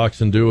press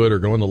box and do it, or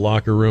go in the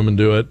locker room and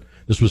do it.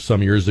 This was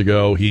some years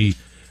ago. He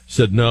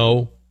said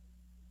no.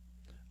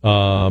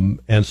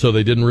 And so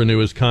they didn't renew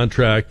his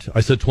contract.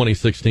 I said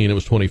 2016. It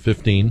was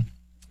 2015.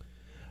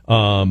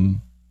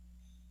 And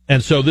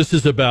so this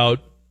is about,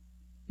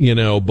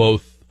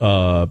 both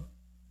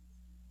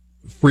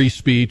free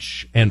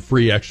speech and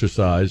free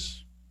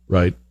exercise,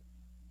 right?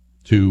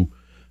 Two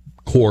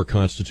core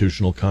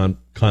constitutional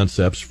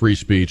concepts: free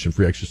speech and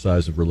free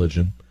exercise of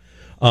religion.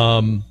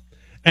 And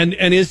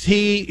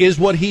is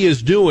what he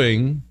is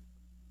doing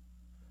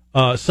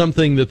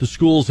something that the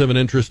schools have an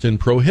interest in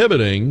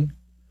prohibiting,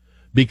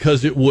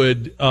 because it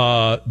would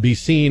be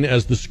seen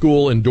as the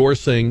school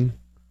endorsing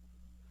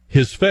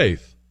his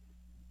faith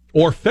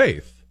or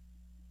faith?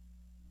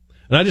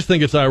 And I just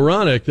think it's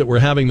ironic that we're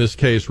having this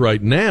case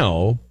right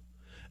now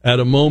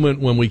at a moment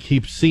when we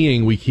keep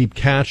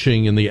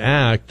catching in the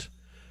act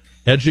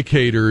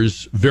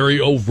educators very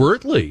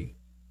overtly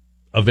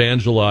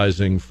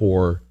evangelizing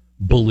for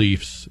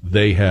beliefs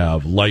they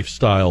have,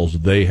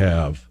 lifestyles they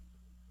have.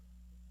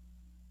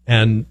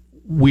 And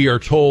we are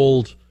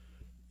told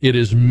it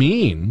is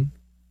mean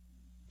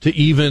to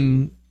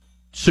even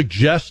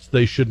suggest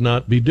they should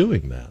not be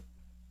doing that.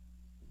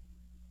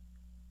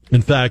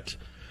 In fact,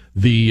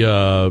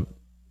 the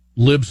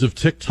Libs of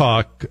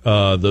TikTok,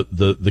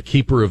 the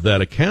keeper of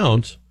that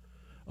account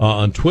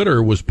on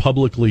Twitter, was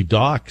publicly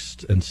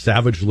doxxed and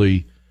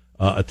savagely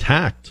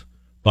attacked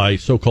by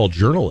so-called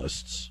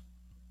journalists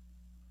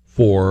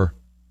for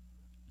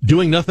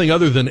doing nothing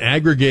other than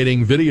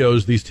aggregating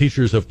videos these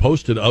teachers have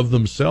posted of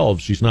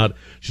themselves. She's not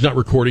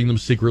recording them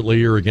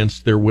secretly or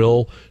against their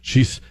will.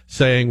 She's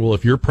saying, well,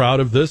 if you're proud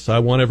of this, I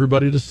want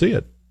everybody to see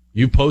it.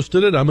 You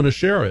posted it, I'm going to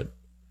share it.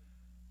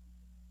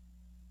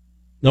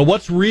 Now,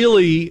 what's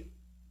really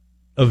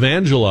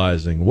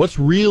evangelizing? What's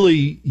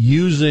really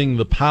using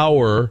the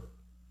power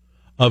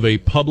of a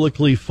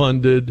publicly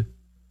funded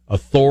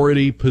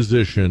authority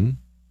position?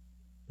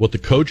 What the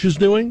coach is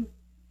doing,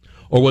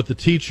 or what the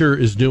teacher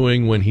is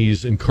doing when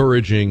he's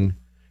encouraging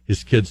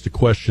his kids to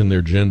question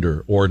their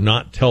gender or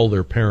not tell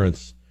their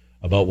parents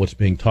about what's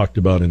being talked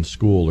about in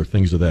school or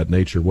things of that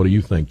nature? What do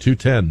you think?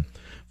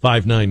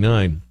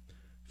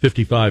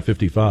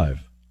 210-599-5555.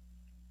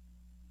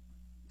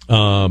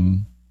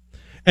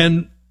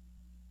 And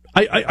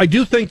I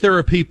do think there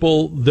are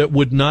people that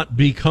would not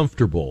be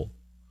comfortable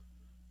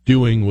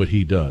doing what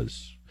he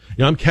does.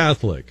 I'm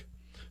Catholic.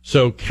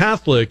 So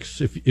Catholics,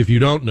 if you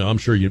don't know, I'm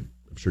sure you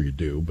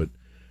do, but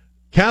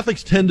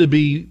Catholics tend to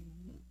be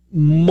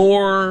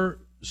more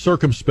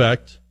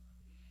circumspect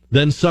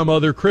than some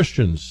other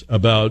Christians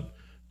about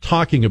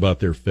talking about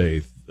their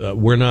faith.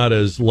 We're not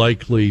as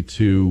likely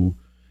to,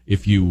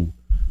 if you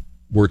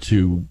were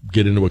to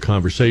get into a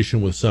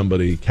conversation with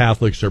somebody,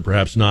 Catholics are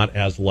perhaps not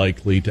as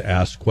likely to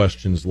ask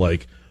questions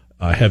like,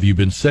 have you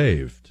been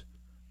saved?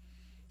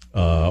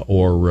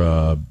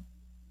 Or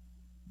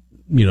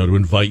to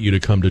invite you to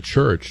come to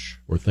church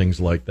or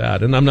things like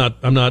that. And I'm not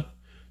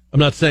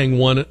saying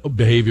one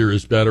behavior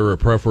is better or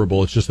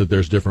preferable. It's just that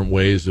there's different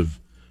ways of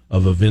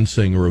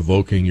evincing or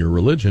evoking your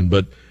religion.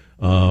 But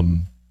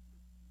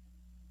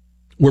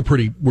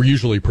we're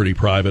usually pretty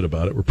private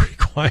about it. We're pretty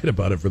quiet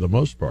about it for the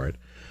most part.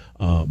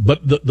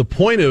 But the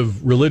point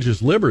of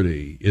religious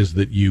liberty is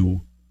that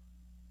you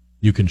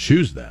can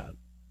choose that.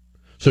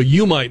 So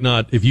you might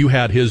not, if you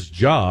had his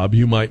job,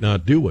 you might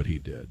not do what he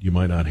did. You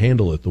might not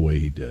handle it the way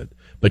he did.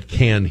 But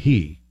can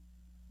he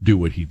do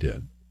what he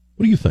did?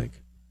 What do you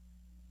think?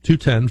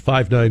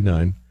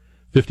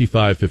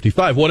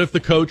 210-599-5555. What if the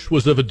coach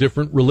was of a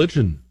different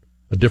religion,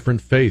 a different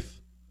faith,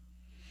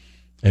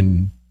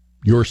 and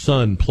your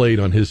son played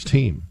on his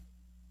team?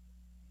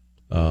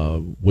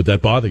 Would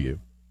that bother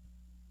you?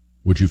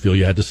 Would you feel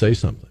you had to say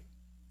something?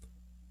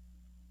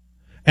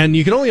 And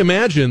you can only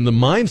imagine the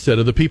mindset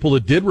of the people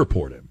that did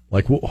report him.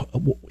 Like,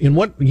 in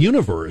what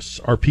universe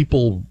are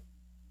people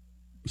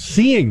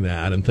seeing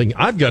that and thinking,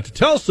 I've got to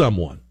tell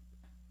someone?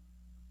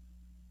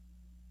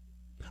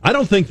 I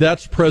don't think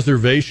that's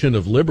preservation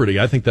of liberty.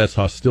 I think that's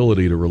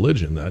hostility to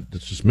religion.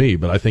 That's just me.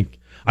 But I think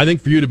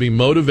for you to be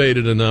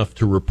motivated enough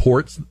to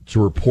report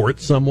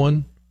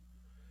someone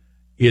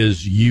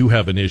is you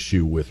have an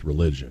issue with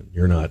religion.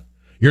 You're not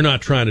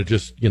trying to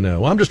just,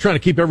 I'm just trying to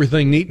keep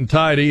everything neat and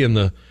tidy in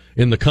the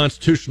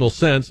constitutional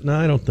sense. No,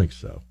 I don't think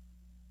so.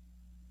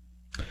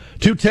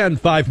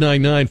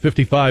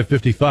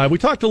 210-599-5555. We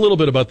talked a little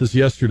bit about this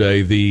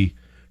yesterday. The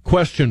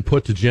question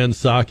put to Jen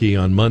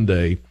Psaki on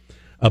Monday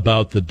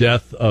about the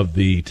death of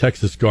the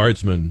Texas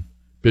Guardsman,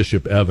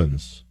 Bishop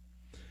Evans.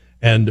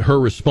 And her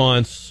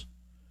response,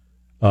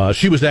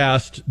 she was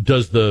asked,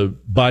 does the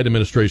Biden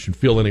administration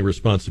feel any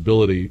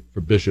responsibility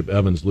for Bishop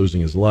Evans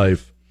losing his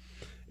life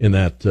in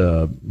that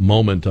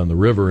moment on the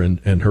river?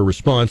 And her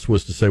response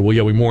was to say, well,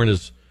 yeah, we mourn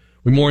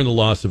the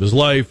loss of his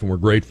life, and we're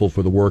grateful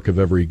for the work of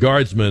every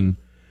guardsman.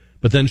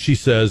 But then she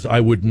says, I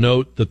would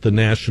note that the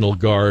National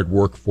Guard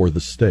work for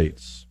the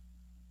states.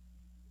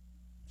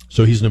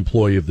 So he's an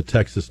employee of the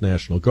Texas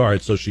National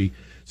Guard. So she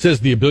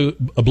says the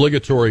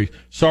obligatory,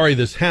 sorry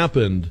this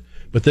happened,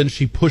 but then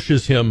she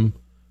pushes him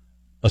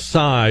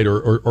aside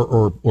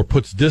or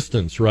puts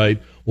distance,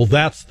 right? Well,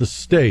 that's the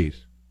state.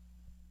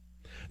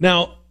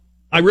 Now,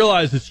 I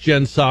realize it's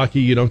Jen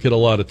Psaki. You don't get a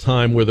lot of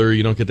time with her.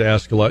 You don't get to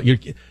ask a lot. You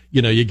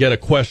get a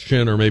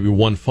question or maybe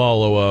one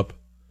follow-up.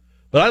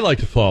 But I'd like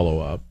to follow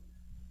up.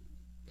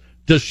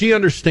 Does she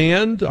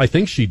understand? I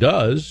think she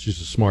does.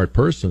 She's a smart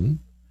person.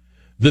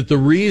 That the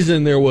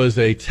reason there was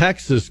a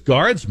Texas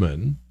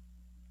guardsman,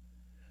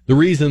 the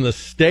reason the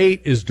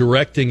state is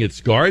directing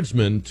its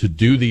guardsmen to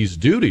do these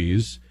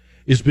duties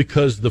is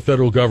because the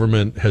federal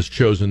government has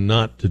chosen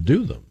not to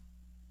do them.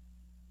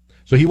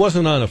 So he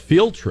wasn't on a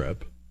field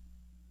trip.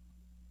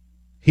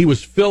 He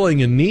was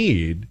filling a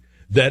need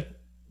that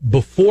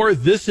before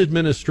this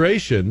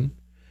administration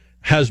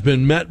has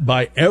been met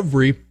by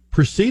every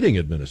preceding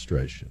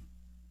administration.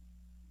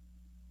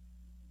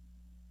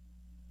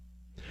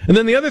 And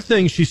then the other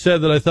thing she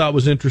said that I thought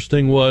was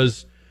interesting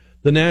was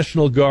the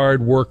National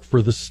Guard work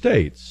for the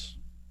states.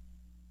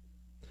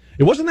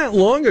 It wasn't that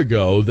long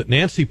ago that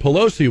Nancy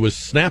Pelosi was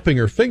snapping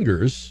her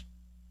fingers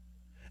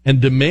and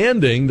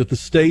demanding that the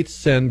states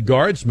send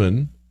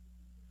guardsmen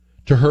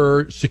to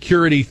her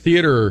security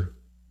theater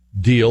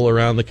deal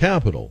around the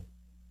Capitol.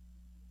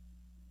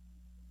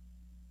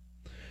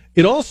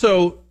 It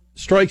also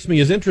strikes me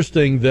as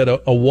interesting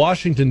that a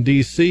Washington,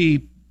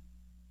 D.C.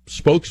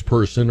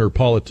 spokesperson or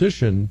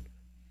politician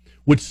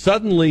would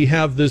suddenly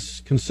have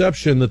this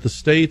conception that the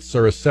states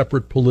are a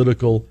separate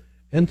political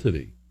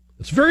entity.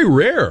 It's very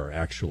rare,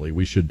 actually.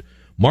 We should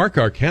mark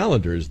our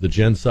calendars that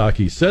Jen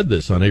Psaki said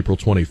this on April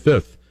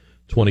 25th,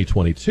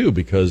 2022,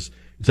 because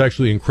it's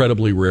actually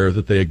incredibly rare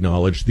that they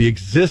acknowledge the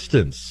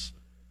existence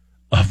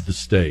of the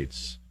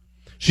states.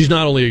 She's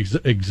not only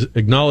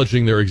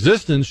acknowledging their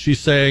existence,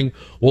 she's saying,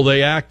 well,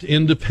 they act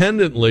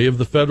independently of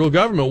the federal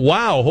government.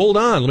 Wow, hold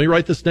on, let me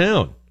write this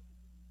down.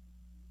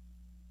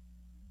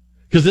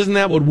 Because isn't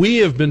that what we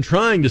have been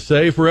trying to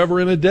say forever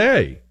and a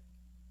day?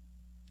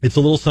 It's a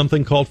little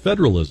something called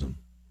federalism.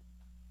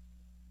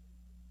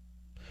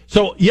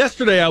 So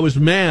yesterday I was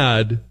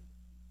mad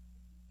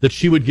that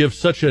she would give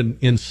such an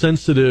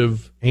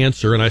insensitive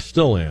answer, and I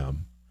still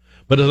am.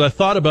 But as I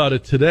thought about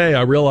it today,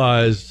 I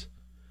realized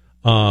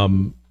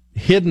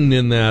hidden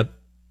in that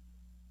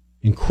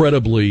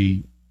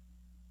incredibly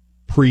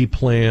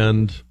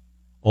pre-planned,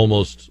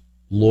 almost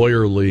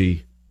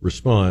lawyerly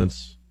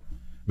response,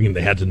 I mean,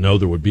 they had to know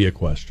there would be a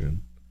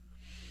question,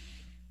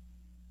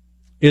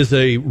 is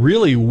a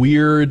really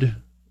weird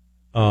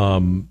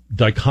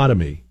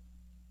dichotomy.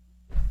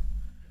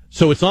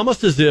 So it's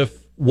almost as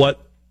if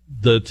what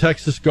the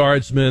Texas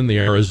Guardsmen, the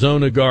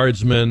Arizona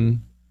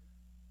Guardsmen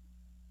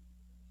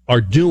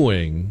are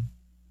doing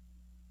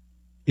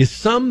is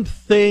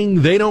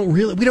something we don't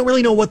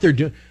really know what they're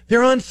doing.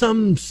 They're on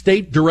some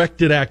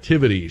state-directed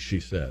activity,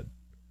 she said.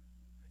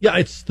 Yeah,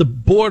 it's the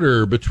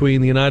border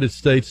between the United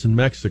States and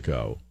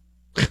Mexico.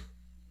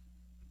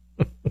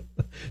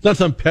 It's not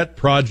some pet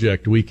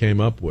project we came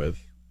up with.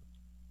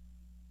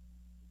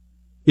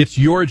 It's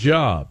your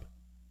job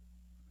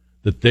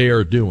that they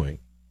are doing.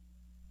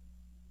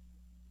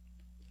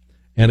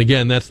 And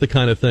again, that's the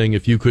kind of thing,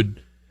 if you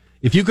could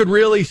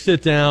really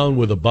sit down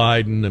with a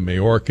Biden, a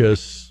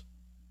Mayorkas,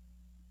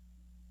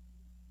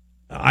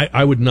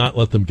 I would not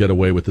let them get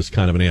away with this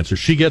kind of an answer.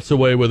 She gets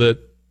away with it,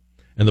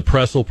 and the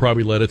press will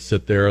probably let it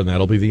sit there, and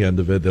that'll be the end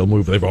of it.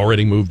 They've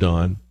already moved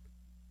on.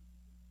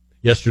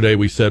 Yesterday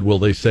we said, will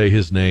they say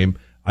his name?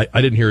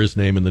 I didn't hear his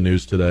name in the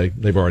news today.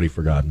 They've already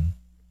forgotten.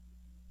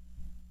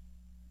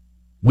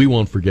 We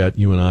won't forget,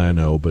 you and I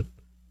know, but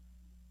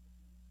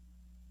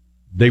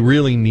they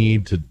really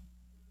need to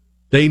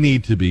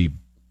be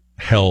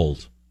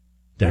held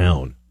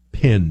down,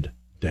 pinned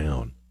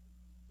down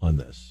on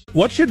this.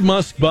 What should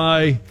Musk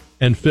buy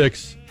and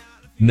fix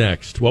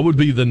next? What would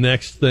be the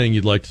next thing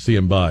you'd like to see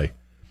him buy?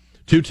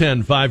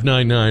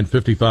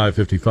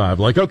 210-599-5555.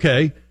 Like,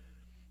 okay,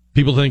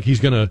 people think he's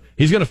gonna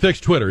fix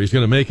Twitter. He's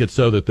gonna make it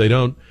so that they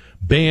don't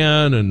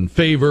ban and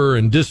favor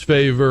and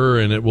disfavor,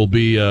 and it will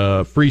be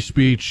free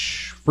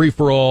speech, free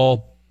for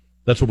all.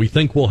 That's what we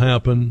think will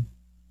happen.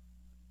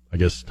 I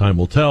guess time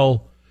will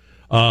tell.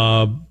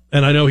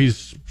 And I know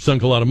he's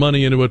sunk a lot of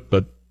money into it,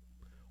 but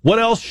what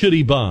else should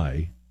he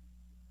buy?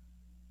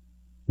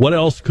 What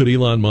else could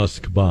Elon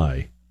Musk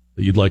buy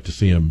that you'd like to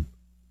see him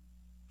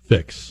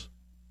fix?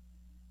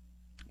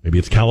 Maybe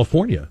it's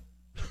California.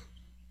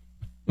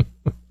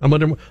 I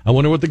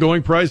wonder what the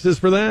going price is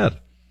for that.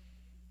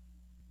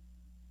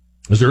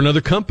 Is there another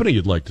company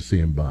you'd like to see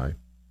him buy?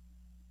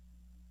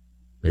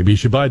 Maybe you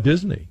should buy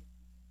Disney.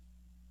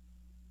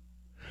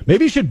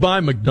 Maybe you should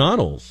buy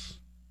McDonald's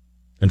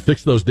and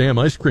fix those damn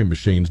ice cream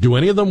machines. Do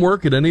any of them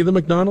work at any of the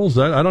McDonald's?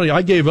 I don't.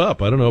 I gave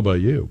up. I don't know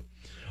about you.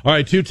 All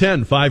right,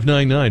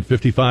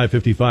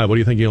 210-599-5555. What do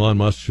you think Elon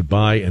Musk should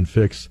buy and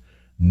fix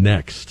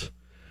next?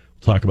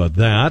 We'll talk about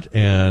that.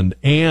 And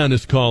Ann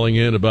is calling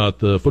in about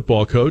the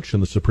football coach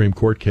and the Supreme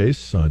Court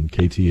case on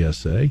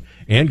KTSA.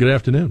 Ann, good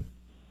afternoon.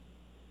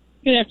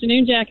 Good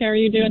afternoon, Jack. How are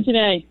you doing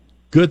today?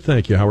 Good,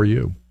 thank you. How are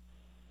you?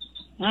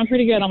 I'm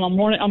pretty good. I'm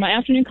on my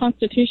afternoon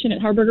constitution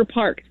at Harburger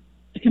Park,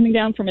 coming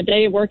down from a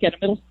day of work at a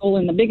middle school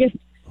in the biggest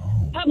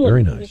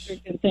public school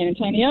district in San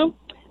Antonio.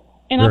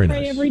 And I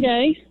pray every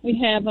day. We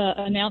have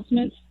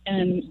announcements,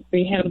 and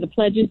we have the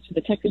pledges to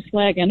the Texas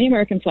flag and the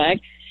American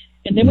flag,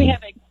 and then we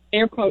have a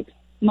air quotes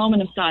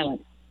moment of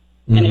silence.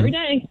 And every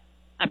day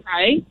I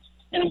pray,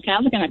 and I'm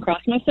Catholic, and I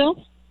cross myself.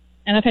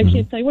 And I've had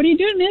kids say, "What are you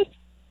doing, Miss?"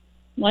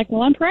 I'm like,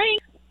 "Well, I'm praying."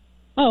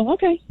 Oh,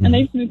 okay. And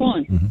they just move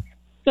on.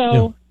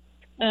 So,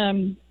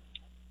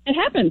 it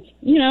happens,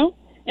 you know.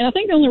 And I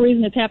think the only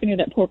reason it's happening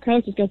to that poor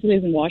coach is because he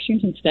lives in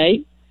Washington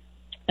State,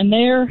 and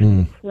they're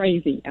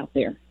crazy out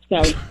there. So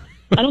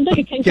I don't think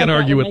a case can't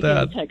like argue that with would make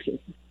that. it in Texas.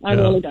 I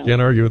really don't.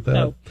 Can't argue with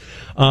that.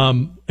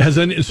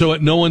 So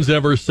no one's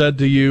ever said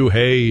to you,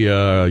 "Hey,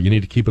 you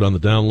need to keep it on the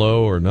down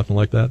low," or nothing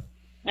like that?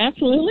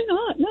 Absolutely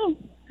not. No.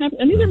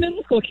 And these are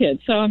middle school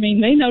kids, so I mean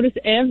they notice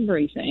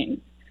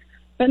everything.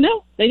 But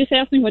no, they just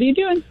ask me, "What are you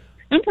doing?"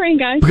 I'm praying,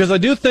 guys. Because I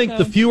do think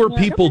the fewer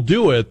people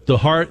do it,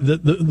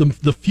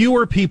 the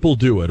fewer people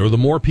do it, or the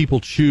more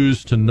people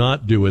choose to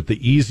not do it, the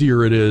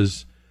easier it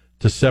is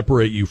to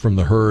separate you from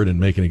the herd and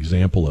make an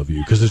example of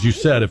you. Because as you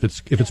said, if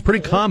it's pretty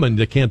common,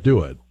 they can't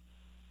do it.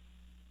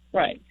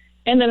 Right.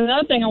 And then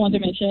another thing I want to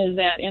mention is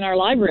that in our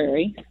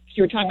library,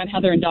 you were talking about how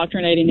they're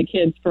indoctrinating the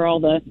kids for all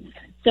the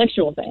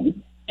sexual things.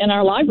 In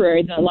our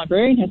library, the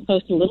librarian has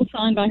posted a little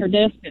sign by her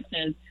desk that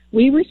says,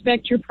 "We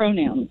respect your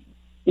pronouns.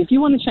 If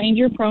you want to change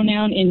your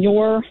pronoun in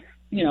your,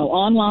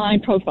 online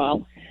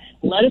profile,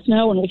 let us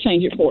know and we'll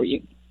change it for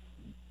you."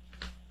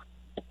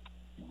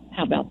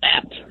 How about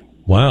that?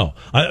 Wow.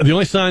 The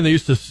only sign that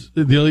used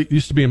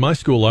to be in my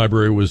school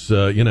library was,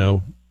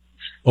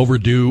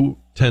 overdue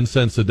 10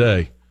 cents a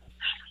day.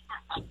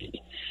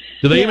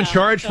 Do they even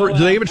charge for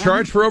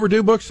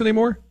overdue books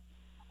anymore?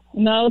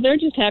 No, they're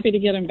just happy to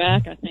get them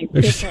back. I think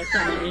they're just on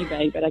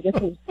eBay, but I guess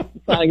it's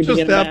probably just to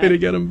get them happy back. to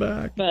get them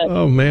back. But,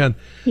 oh man.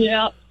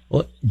 Yeah.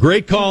 Well,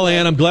 great call,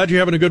 Ann. I'm glad you're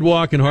having a good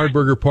walk in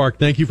Hardburger Park.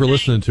 Thank you for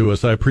listening to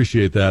us. I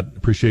appreciate that.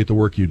 Appreciate the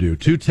work you do.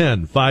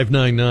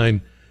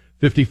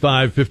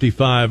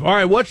 210-599-5555. All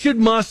right, what should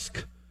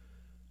Musk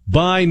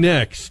buy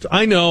next?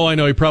 I know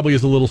he probably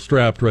is a little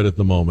strapped right at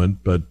the moment,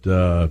 but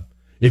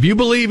if you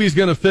believe he's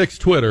going to fix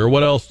Twitter,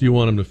 what else do you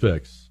want him to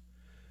fix?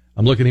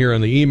 I'm looking here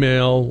on the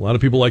email. A lot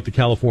of people like the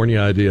California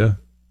idea.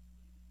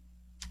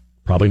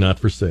 Probably not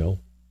for sale.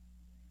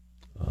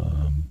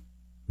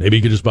 Maybe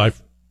you could just buy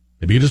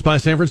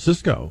San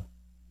Francisco.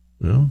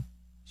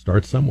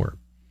 Start somewhere.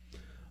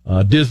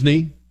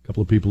 Disney. A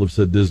couple of people have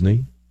said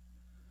Disney.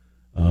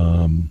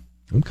 I'm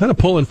kind of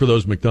pulling for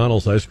those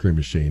McDonald's ice cream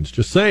machines.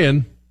 Just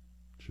saying.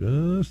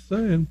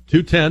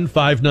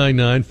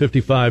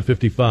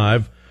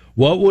 210-599-5555.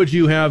 What would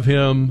you have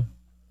him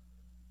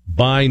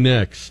buy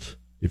next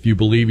if you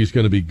believe he's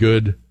going to be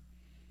good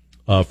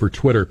for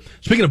Twitter?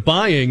 Speaking of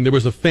buying, there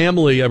was a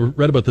family, I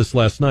read about this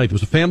last night. There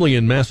was a family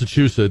in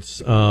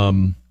Massachusetts.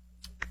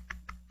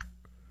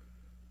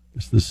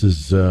 This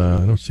is,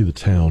 I don't see the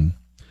town.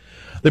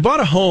 They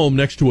bought a home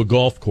next to a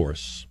golf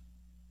course,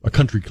 a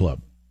country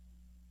club.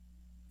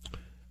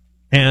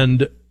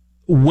 And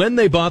when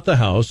they bought the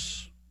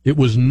house, it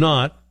was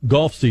not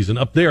golf season.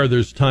 Up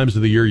there's times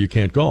of the year you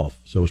can't golf.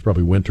 So it was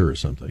probably winter or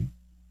something.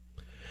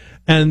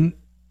 And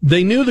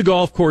they knew the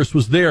golf course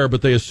was there,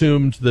 but they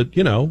assumed that,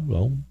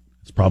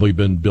 it's probably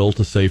been built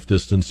a safe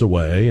distance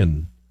away,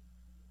 and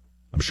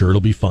I'm sure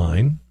it'll be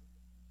fine.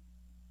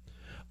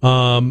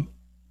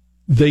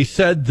 They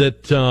said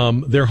that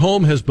their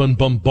home has been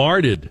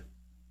bombarded.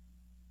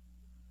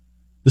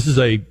 This is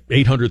a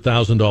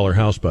 $800,000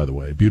 house, by the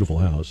way, beautiful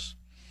house.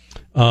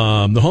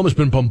 The home has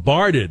been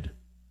bombarded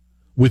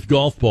with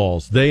golf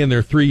balls. They and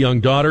their 3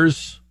 young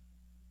daughters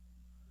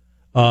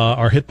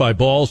are hit by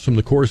balls from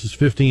the course's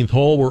 15th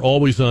hole. We're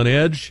always on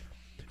edge.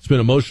 It's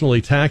been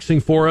emotionally taxing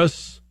for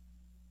us.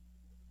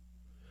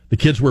 The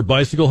kids wear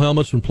bicycle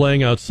helmets when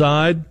playing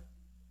outside.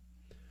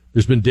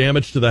 There's been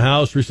damage to the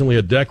house. Recently,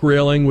 a deck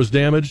railing was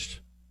damaged.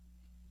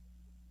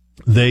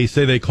 They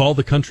say they called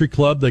the country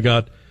club. They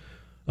got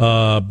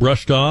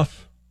brushed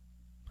off.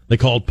 They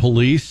called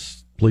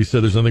police. Police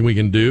said there's nothing we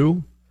can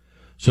do.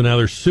 So now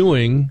they're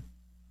suing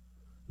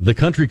the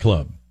country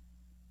club.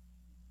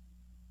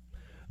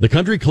 The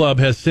country club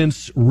has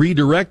since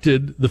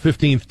redirected the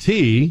 15th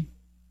tee,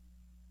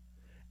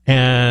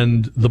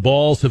 and the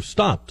balls have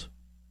stopped.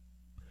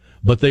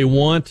 But they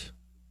want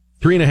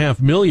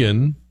 $3.5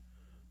 million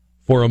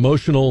for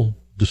emotional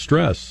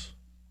distress.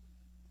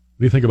 What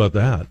do you think about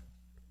that?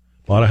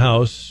 Bought a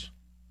house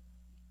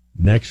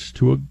next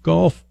to a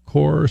golf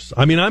course.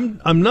 I mean,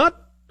 I'm not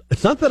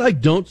It's not that I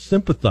don't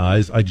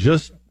sympathize. I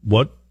just,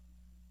 what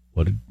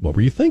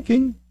were you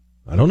thinking?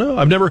 I don't know.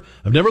 I've never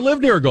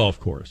lived near a golf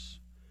course.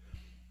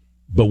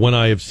 But when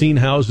I have seen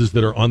houses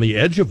that are on the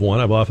edge of one,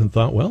 I've often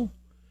thought, well,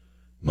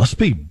 must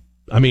be.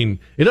 I mean,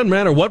 it doesn't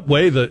matter what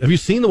way have you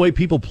seen the way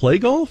people play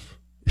golf?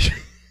 It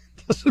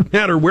doesn't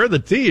matter where the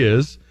tee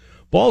is.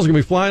 Balls are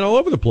going to be flying all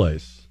over the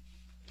place.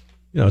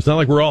 It's not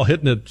like we're all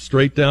hitting it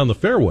straight down the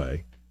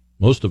fairway.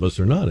 Most of us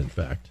are not, in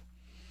fact.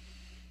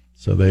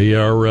 So they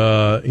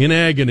are in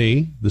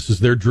agony. This is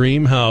their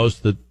dream house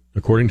that,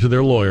 according to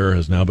their lawyer,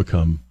 has now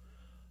become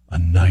a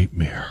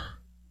nightmare.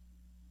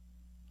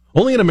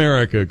 Only in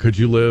America could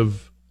you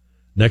live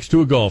next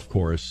to a golf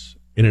course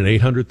in an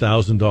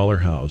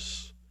 $800,000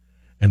 house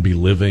and be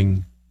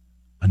living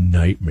a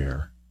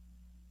nightmare.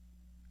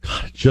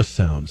 God, it just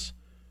sounds...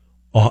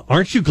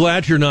 aren't you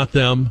glad you're not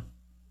them?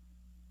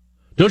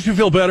 Don't you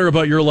feel better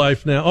about your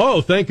life now?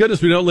 Oh, thank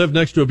goodness we don't live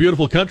next to a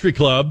beautiful country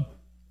club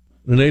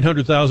in an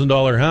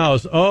 $800,000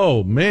 house.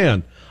 Oh,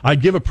 man.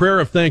 I'd give a prayer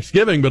of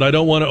thanksgiving, but I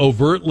don't want to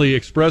overtly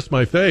express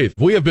my faith.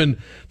 We have been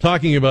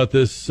talking about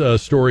this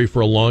story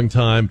for a long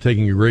time,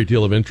 taking a great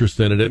deal of interest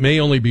in it. It may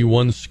only be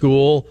one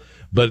school,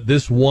 but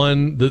this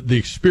one, the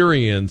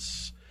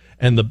experience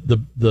and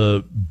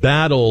the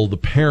battle the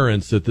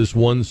parents at this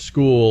one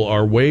school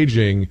are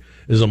waging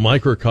is a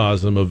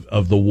microcosm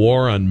of the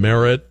war on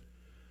merit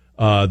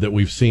that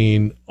we've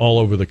seen all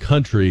over the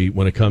country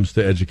when it comes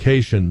to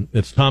education.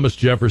 It's Thomas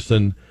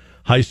Jefferson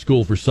High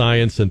School for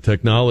Science and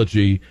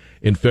Technology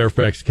in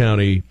Fairfax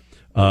County,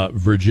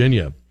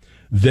 Virginia.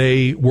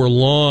 They were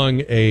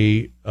long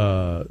a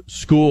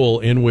school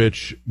in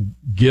which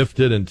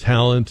gifted and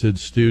talented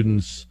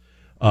students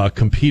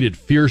competed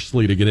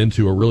fiercely to get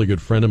into. A really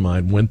good friend of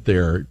mine went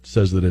there,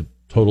 says that it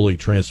totally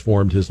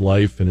transformed his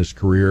life and his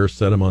career,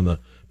 set him on the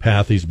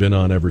path he's been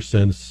on ever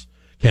since.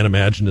 Can't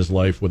imagine his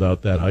life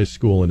without that high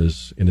school in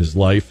his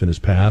life and his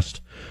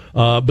past.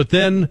 But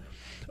then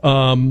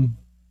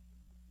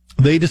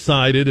they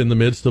decided, in the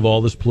midst of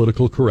all this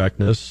political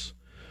correctness,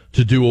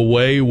 to do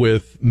away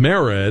with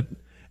merit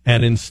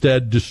and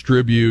instead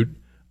distribute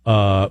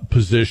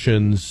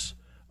positions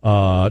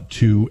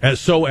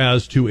so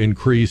as to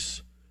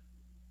increase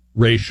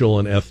racial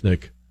and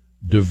ethnic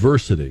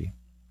diversity.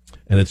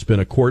 And it's been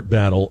a court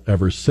battle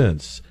ever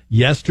since.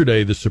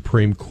 Yesterday, the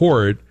Supreme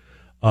Court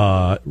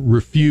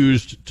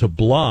refused to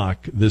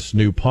block this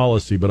new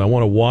policy, but I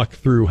want to walk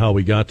through how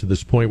we got to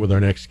this point with our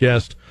next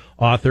guest,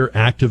 author,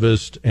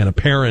 activist, and a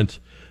parent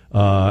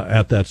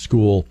at that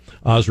school,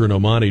 Azra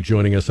Nomani,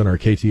 joining us on our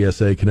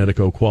KTSA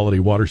Connecticut Quality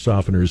Water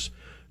Softeners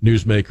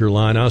Newsmaker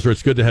line. Azra,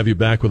 it's good to have you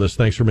back with us.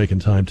 Thanks for making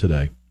time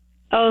today.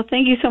 Oh,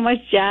 thank you so much,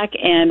 Jack.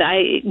 And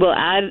I will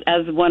add,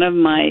 as one of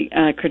my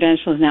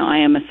credentials now, I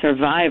am a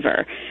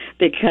survivor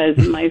because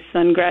my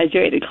son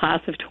graduated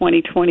class of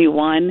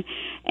 2021,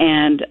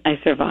 and I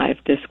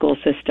survived the school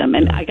system.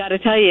 And I got to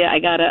tell you, I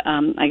got a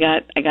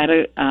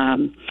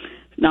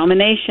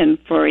nomination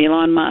for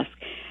Elon Musk.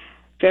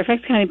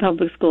 Fairfax County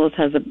Public Schools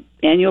has an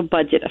annual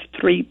budget of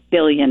 $3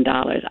 billion.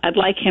 I'd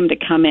like him to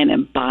come in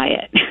and buy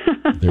it.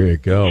 There you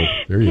go.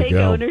 Take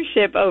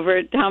ownership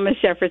over Thomas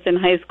Jefferson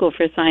High School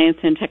for Science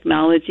and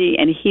Technology,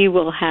 and he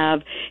will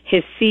have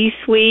his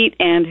C-suite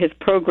and his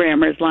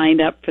programmers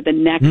lined up for the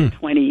next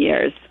 20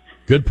 years.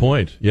 Good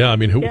point. Yeah, I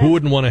mean, who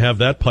wouldn't want to have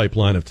that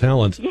pipeline of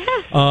talent?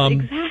 Yes,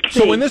 exactly.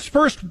 So when this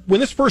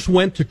first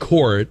went to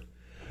court,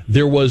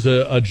 there was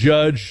a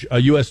judge, a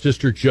U.S.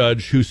 district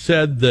judge, who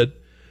said that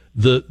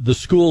the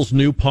school's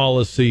new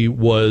policy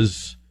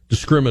was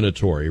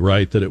discriminatory,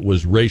 right? That it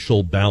was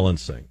racial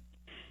balancing.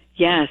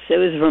 Yes, it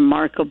was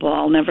remarkable.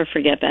 I'll never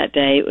forget that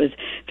day. It was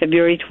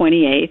February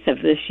 28th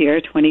of this year,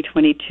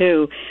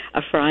 2022,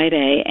 a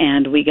Friday,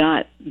 and we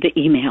got the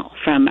email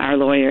from our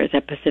lawyers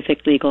at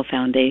Pacific Legal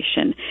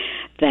Foundation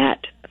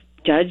that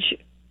Judge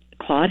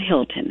Claude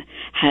Hilton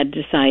had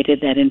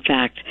decided that, in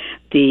fact,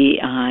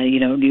 the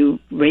new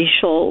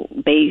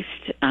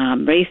race-based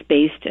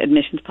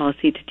admissions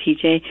policy to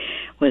TJ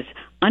was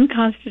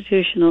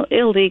unconstitutional,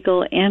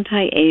 illegal,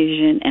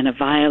 anti-Asian, and a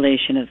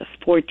violation of the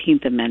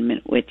 14th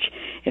Amendment, which,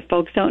 if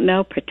folks don't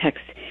know, protects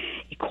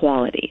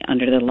equality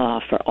under the law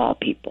for all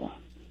people.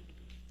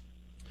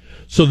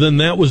 So then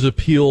that was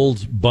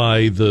appealed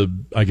by the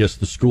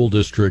school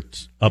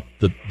district up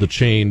the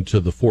chain to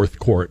the fourth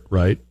court,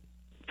 right?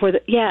 This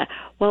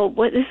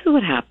is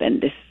what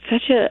happened.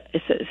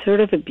 It's a sort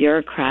of a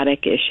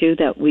bureaucratic issue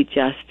that we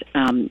just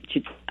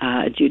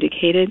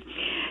adjudicated.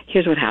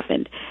 Here's what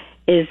happened: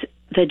 is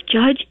the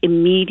judge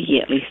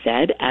immediately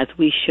said, as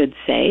we should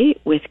say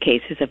with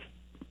cases of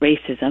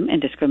racism and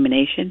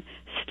discrimination,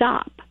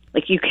 stop.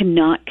 Like, you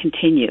cannot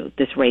continue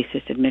this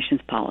racist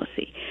admissions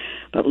policy.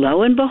 But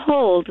lo and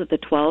behold, the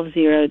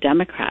 12-0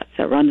 Democrats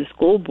that run the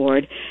school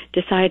board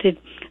decided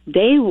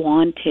they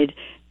wanted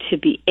to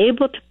be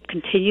able to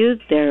continue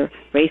their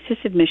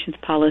racist admissions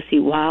policy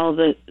while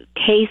the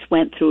case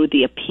went through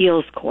the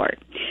appeals court.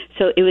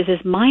 So it was this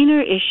minor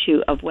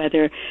issue of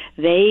whether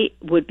they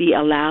would be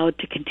allowed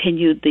to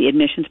continue the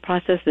admissions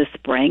process this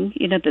spring.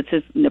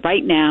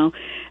 Right now,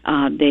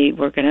 they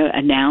were going to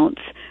announce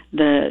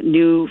the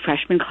new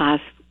freshman class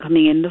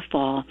coming in the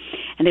fall,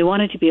 and they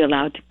wanted to be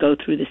allowed to go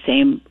through the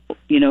same,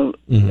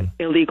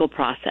 illegal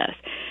process.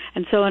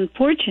 And so,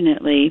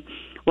 unfortunately,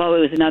 while it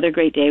was another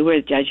great day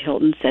where Judge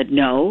Hilton said,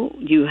 no,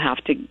 you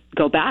have to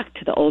go back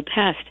to the old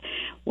test.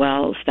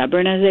 Well,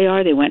 stubborn as they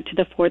are, they went to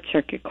the Fourth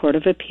Circuit Court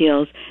of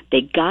Appeals.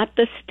 They got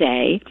the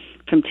stay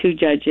from two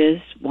judges,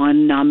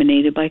 one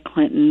nominated by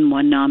Clinton,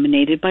 one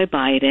nominated by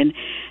Biden,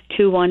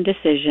 2-1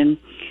 decision.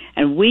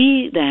 And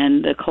we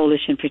then, the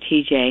Coalition for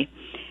TJ,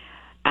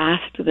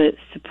 asked the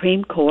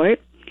Supreme Court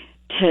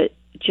to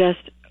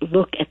just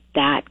look at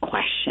that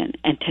question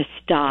and to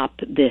stop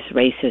this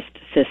racist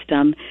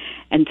system.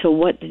 And so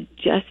what the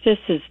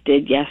justices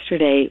did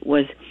yesterday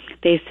was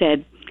they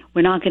said,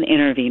 we're not going to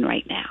intervene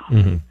right now.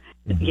 Mm-hmm.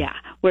 Mm-hmm. Yeah,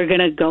 we're going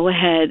to go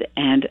ahead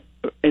and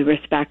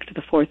respect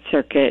the Fourth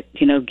Circuit,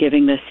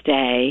 giving the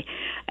stay.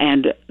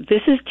 And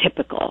this is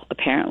typical,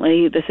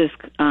 apparently. This is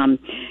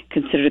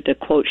considered the,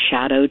 quote,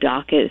 shadow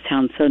docket. It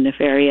sounds so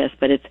nefarious,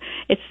 but it's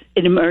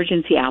in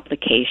emergency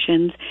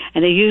applications,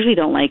 and they usually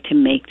don't like to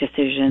make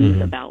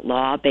decisions about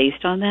law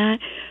based on that.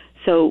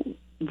 So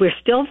we're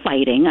still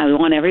fighting. I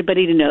want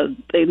everybody to know.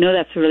 They know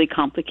that's really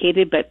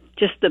complicated, but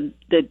just the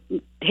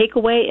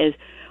takeaway is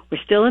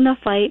we're still in the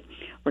fight.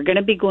 We're going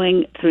to be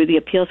going through the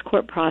appeals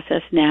court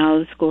process now.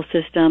 The school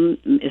system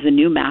is a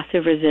new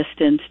massive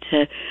resistance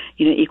to,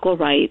 equal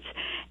rights,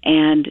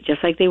 and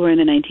just like they were in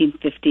the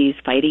 1950s,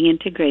 fighting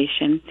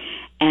integration.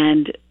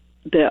 And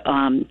the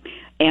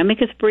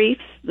amicus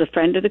briefs, the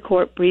friend of the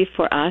court brief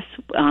for us,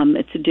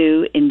 it's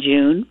due in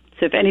June.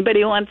 So if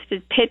anybody wants to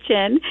pitch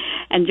in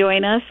and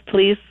join us,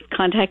 please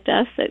contact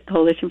us at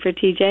Coalition for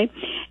TJ.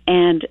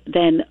 And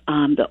then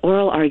the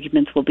oral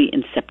arguments will be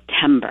in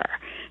September.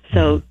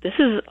 So this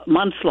is a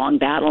months-long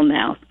battle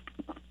now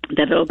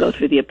that it'll go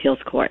through the appeals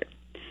court.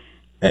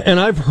 And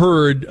I've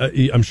heard,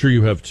 I'm sure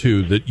you have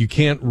too, that you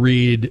can't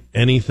read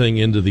anything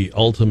into the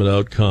ultimate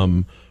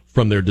outcome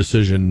from their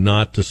decision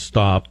not to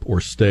stop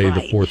or stay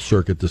the Fourth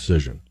Circuit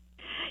decision.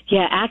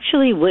 Yeah,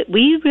 actually, what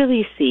we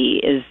really see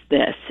is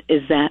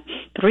that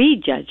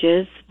 3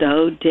 judges,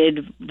 though,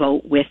 did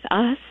vote with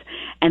us,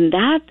 and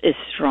that is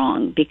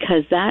strong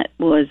because that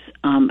was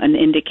an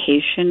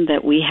indication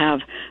that we have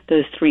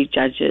those 3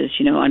 judges,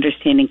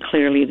 understanding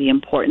clearly the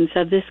importance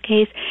of this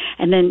case.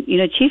 And then,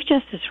 Chief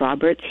Justice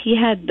Roberts, he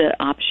had the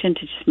option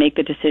to just make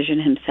a decision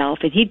himself,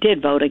 and he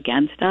did vote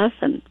against us,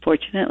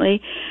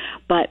 unfortunately,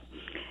 but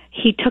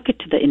he took it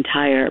to the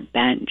entire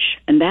bench,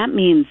 and that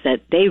means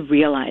that they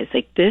realize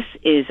this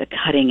is a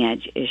cutting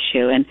edge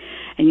issue. And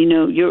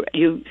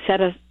you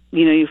said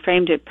you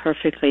framed it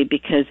perfectly,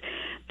 because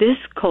this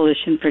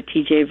Coalition for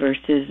TJ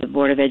versus the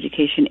Board of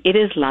Education, it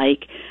is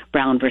like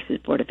Brown versus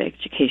Board of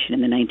Education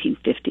in the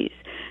 1950s.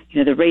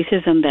 The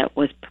racism that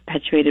was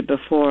perpetuated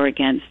before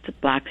against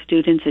black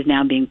students is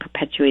now being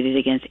perpetuated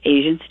against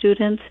Asian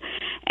students.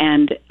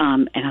 And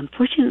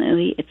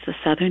unfortunately, it's the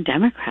Southern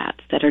Democrats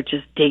that are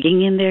just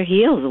digging in their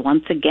heels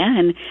once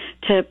again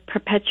to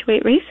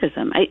perpetuate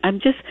racism.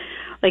 I'm just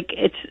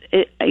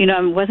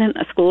I wasn't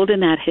schooled in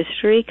that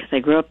history because I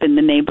grew up in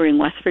the neighboring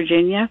West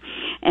Virginia,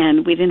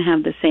 and we didn't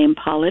have the same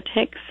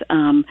politics.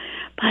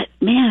 But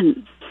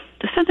man,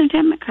 the Southern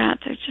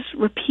Democrats are just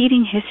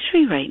repeating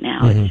history right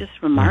now. It's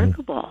just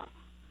remarkable.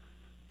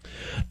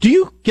 Do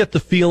you get the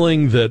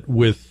feeling that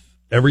with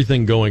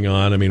everything going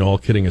on, all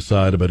kidding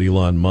aside about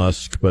Elon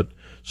Musk, but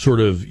sort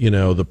of,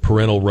 the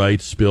parental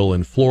rights bill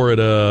in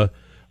Florida,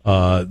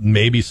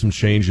 maybe some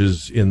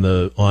changes in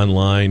the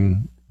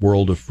online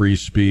world of free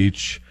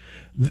speech,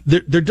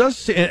 there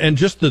does, and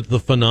just the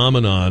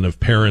phenomenon of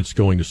parents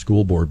going to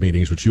school board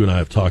meetings, which you and I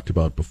have talked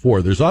about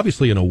before, there's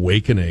obviously an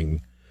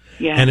awakening.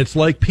 Yeah. And it's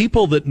like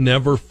people that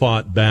never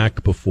fought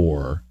back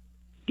before,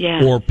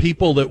 or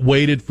people that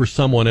waited for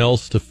someone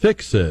else to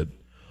fix it,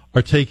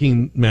 are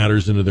taking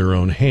matters into their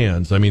own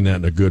hands. I mean that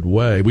in a good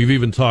way. We've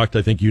even talked,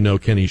 I think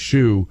Kenny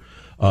Xu,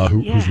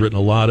 who's written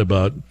a lot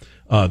about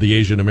the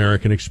Asian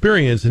American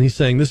experience, and he's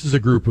saying this is a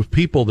group of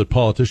people that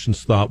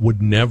politicians thought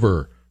would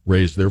never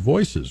raise their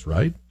voices,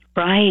 right?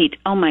 Right.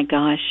 Oh my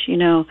gosh.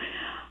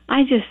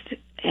 I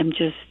am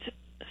just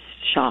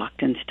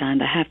shocked and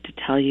stunned. I have to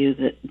tell you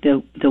that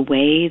the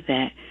way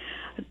that,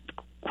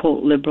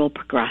 quote, liberal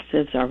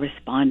progressives are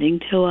responding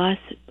to us,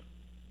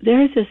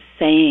 there is a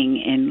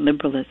saying in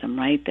liberalism,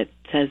 right, that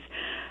says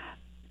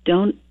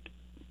don't,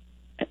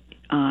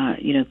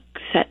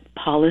 set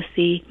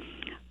policy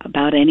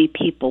about any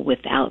people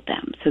without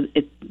them. So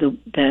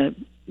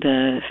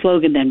the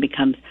slogan then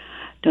becomes,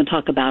 don't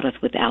talk about us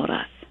without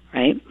us,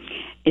 right?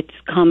 It's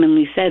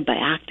commonly said by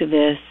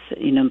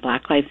activists,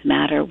 Black Lives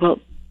Matter. Well,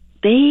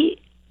 the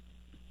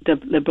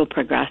liberal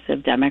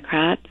progressive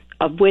Democrats,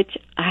 of which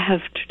I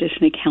have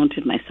traditionally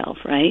counted myself,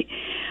 right?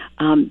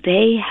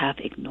 They have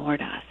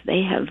ignored us.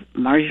 They have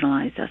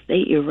marginalized us.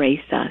 They erase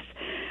us.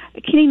 I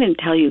can't even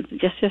tell you,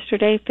 just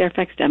yesterday,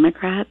 Fairfax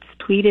Democrats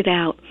tweeted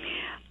out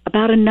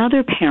about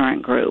another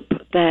parent group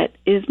that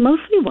is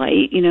mostly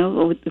white,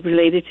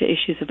 related to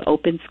issues of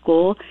open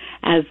school,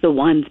 as the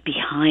ones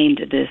behind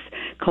this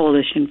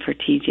Coalition for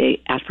TJ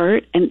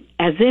effort, and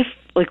as if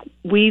like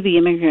we, the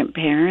immigrant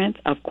parents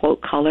of,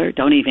 quote, color,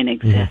 don't even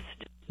exist,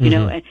 you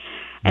know,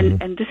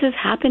 and this has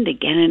happened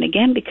again and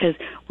again because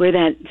we're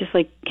that, just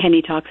like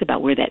Kenny talks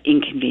about, we're that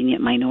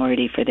inconvenient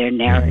minority for their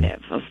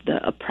narrative of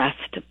the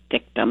oppressed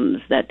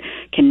victims that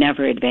can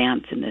never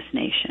advance in this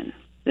nation,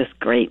 this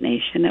great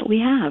nation that we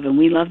have. And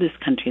we love this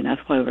country, and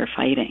that's why we're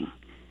fighting.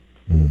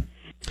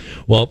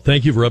 Well,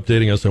 thank you for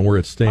updating us on where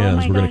it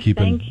stands. We're going to keep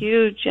thank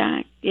you,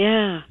 Jack.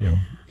 Yeah.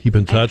 Keep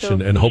in touch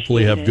and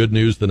hopefully have good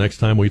news the next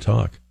time we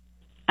talk.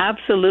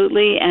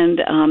 Absolutely.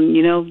 And,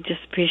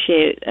 just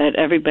appreciate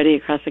everybody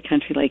across the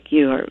country like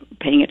you are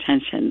paying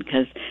attention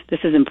because this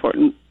is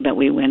important that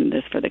we win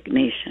this for the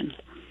nation.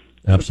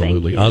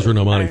 Absolutely. So Azra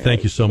Nomani,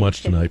 thank you so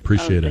much tonight.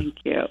 Appreciate it. Thank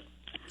you.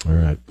 All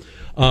right.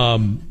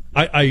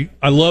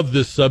 I love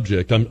this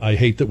subject. I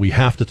hate that we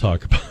have to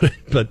talk about it,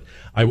 but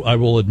I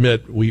will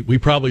admit we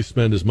probably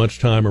spend as much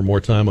time or more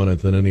time on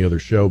it than any other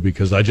show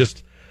because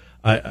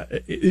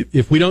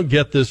if we don't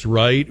get this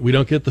right, we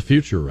don't get the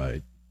future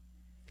right.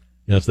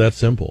 It's that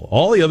simple.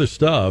 All the other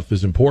stuff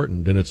is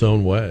important in its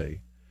own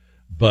way,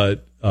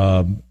 but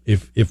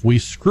if we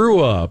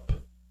screw up,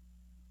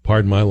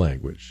 pardon my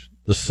language,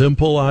 the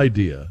simple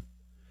idea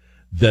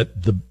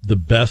that the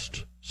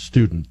best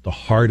student, the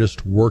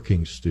hardest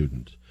working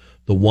student,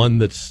 the one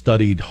that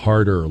studied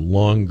harder,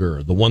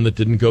 longer, the one that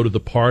didn't go to the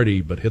party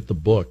but hit the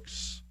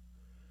books.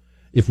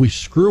 If we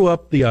screw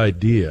up the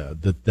idea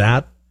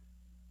that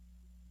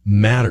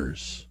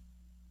matters,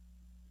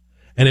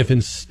 and if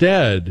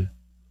instead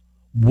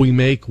we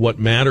make what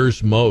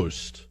matters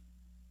most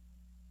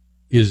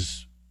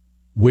is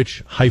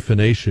which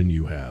hyphenation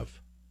you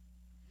have,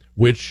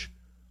 which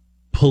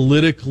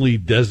politically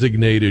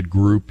designated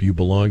group you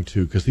belong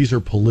to, because these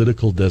are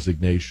political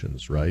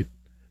designations, right?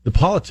 The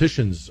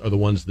politicians are the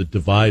ones that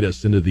divide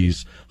us into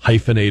these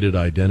hyphenated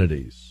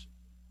identities.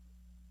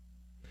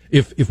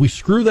 If we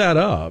screw that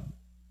up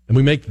and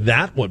we make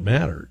that what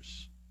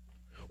matters,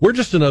 we're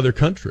just another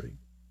country.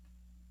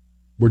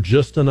 We're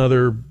just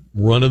another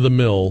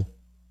run-of-the-mill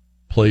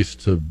place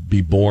to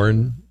be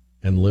born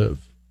and live.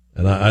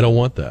 And I don't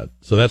want that.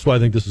 So that's why I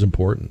think this is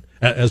important,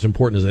 as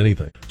important as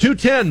anything.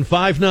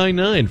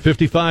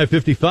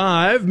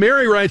 210-599-5555.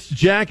 Mary writes to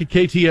Jack at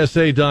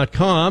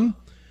KTSA.com.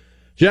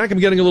 Jack, I'm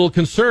getting a little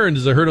concerned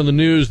as I heard on the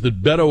news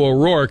that Beto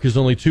O'Rourke is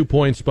only 2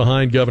 points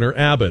behind Governor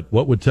Abbott.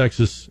 What would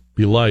Texas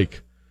be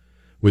like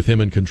with him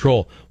in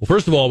control? Well,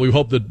 first of all, we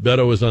hope that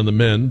Beto is on the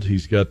mend.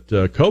 He's got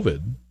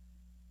COVID.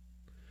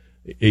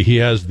 He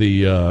has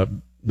the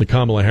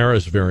Kamala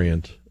Harris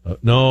variant.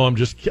 No,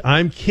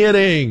 I'm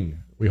kidding.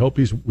 We hope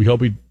he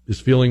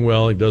is feeling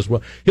well. He does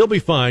well. He'll be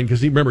fine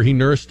because he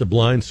nursed a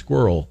blind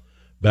squirrel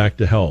back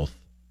to health.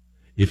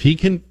 If he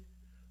can,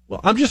 well,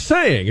 I'm just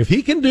saying, if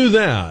he can do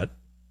that,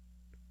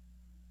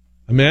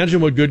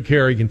 imagine what good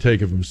care he can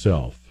take of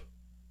himself.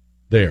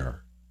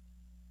 There.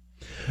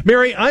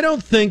 Mary, I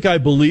don't think I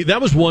believe,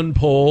 that was one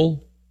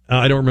poll.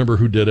 I don't remember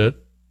who did it,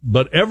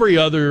 but every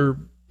other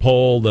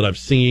poll that I've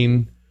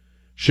seen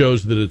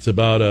shows that it's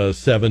about a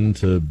 7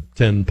 to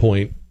 10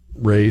 point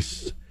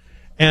race.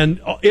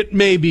 And it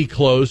may be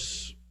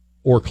close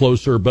or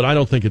closer, but I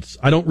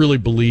don't really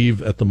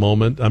believe at the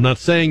moment. I'm not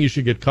saying you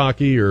should get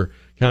cocky or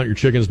count your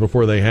chickens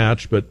before they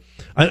hatch, but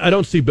I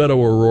don't see Beto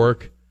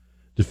O'Rourke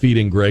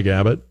defeating Greg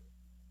Abbott.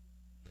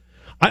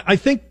 I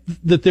think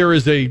that there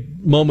is a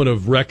moment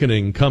of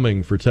reckoning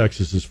coming for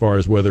Texas as far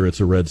as whether it's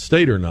a red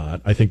state or not.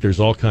 I think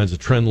there's all kinds of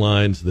trend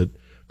lines that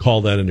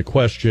call that into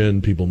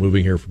question, people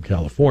moving here from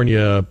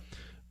California,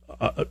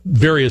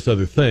 various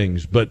other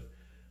things, but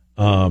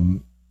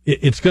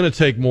it's going to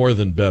take more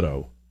than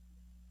Beto.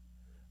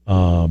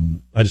 I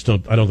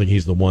don't think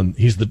he's the one.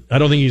 I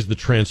don't think he's the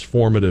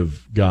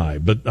transformative guy,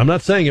 but I'm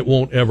not saying it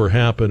won't ever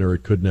happen or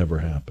it could never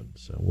happen.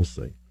 So we'll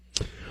see.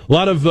 A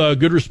lot of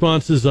good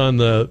responses on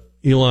the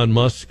Elon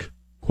Musk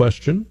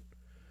question.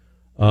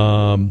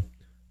 A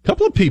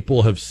couple of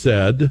people have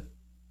said,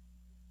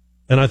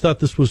 and I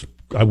thought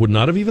I would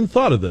not have even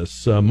thought of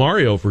this.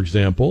 Mario, for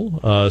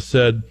example,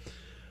 said,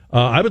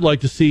 I would like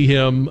to see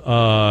him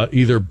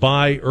either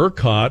buy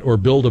ERCOT or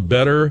build a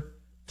better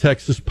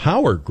Texas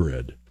power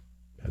grid.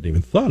 I hadn't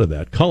even thought of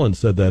that. Cullen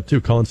said that, too.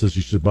 Cullen says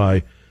you should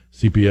buy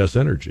CPS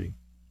Energy.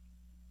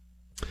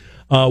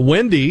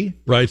 Wendy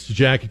writes to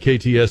Jack at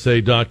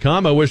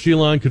KTSA.com, I wish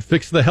Elon could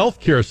fix the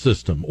healthcare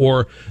system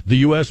or the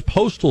U.S.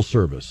 Postal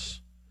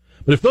Service.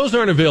 But if those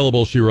aren't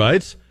available, she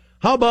writes,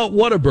 how about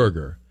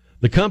Whataburger?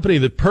 The company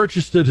that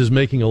purchased it is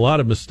making a lot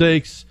of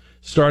mistakes,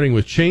 starting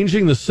with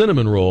changing the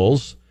cinnamon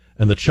rolls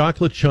and the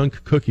chocolate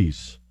chunk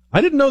cookies.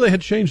 I didn't know they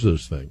had changed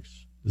those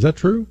things. Is that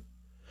true?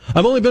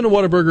 I've only been to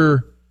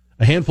Whataburger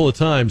a handful of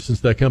times since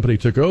that company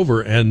took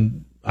over,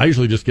 and I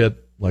usually just get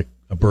like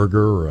a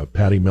burger or a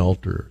patty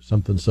melt or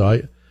something. So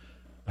I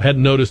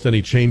hadn't noticed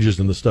any changes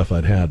in the stuff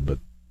I'd had, but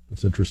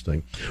it's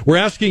interesting. We're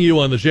asking you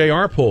on the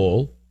JR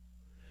poll,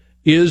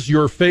 is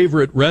your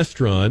favorite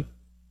restaurant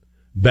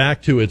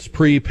back to its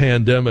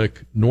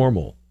pre-pandemic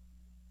normal?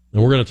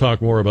 And we're going to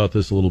talk more about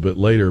this a little bit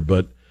later,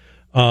 but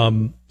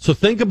so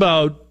think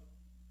about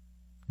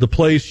the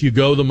place you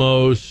go the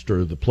most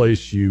or the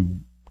place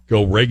you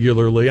go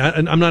regularly?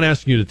 I'm not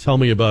asking you to tell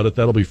me about it.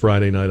 That'll be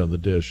Friday night on the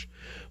Dish.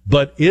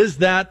 But is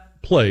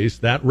that place,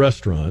 that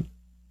restaurant,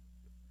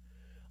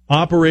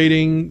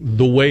 operating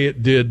the way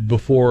it did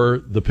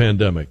before the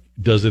pandemic?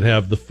 Does it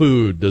have the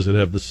food? Does it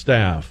have the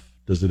staff?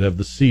 Does it have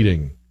the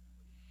seating?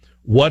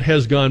 What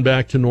has gone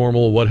back to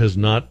normal? What has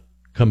not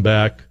come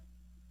back?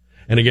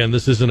 And again,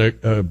 this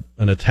isn't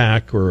an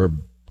attack or a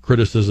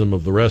criticism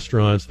of the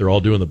restaurants. They're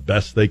all doing the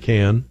best they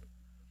can.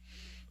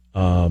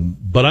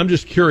 But I'm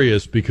just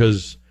curious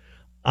because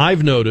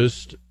I've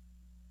noticed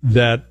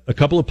that a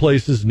couple of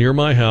places near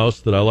my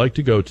house that I like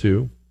to go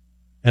to,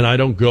 and I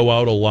don't go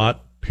out a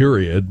lot,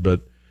 period,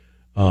 but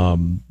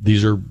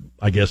these are,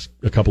 I guess,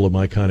 a couple of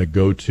my kind of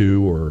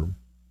go-to or,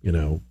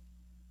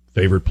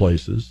 favorite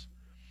places.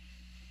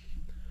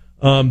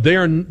 They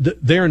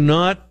are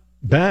not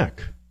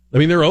back. I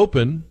mean, they're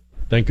open.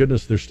 Thank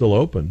goodness they're still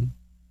open.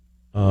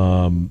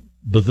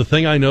 But the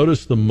thing I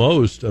notice the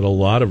most at a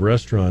lot of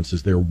restaurants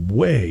is they're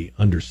way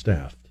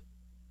understaffed.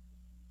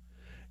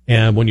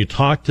 And when you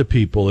talk to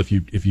people, if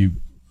you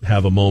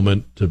have a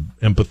moment to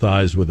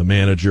empathize with a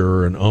manager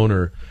or an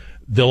owner,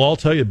 they'll all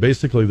tell you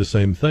basically the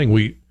same thing.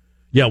 We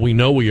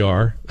know we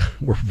are.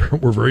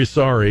 We're very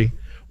sorry.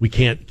 We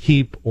can't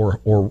keep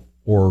or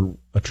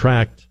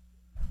attract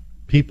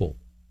people.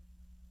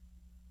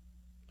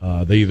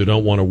 They either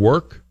don't want to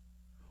work,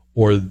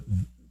 or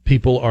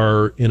people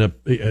are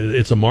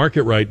it's a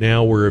market right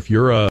now where if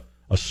you're a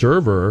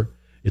server,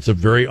 it's a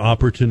very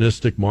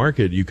opportunistic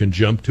market. You can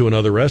jump to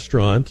another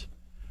restaurant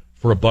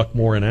for $1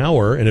 more an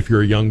hour. And if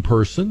you're a young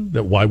person,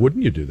 why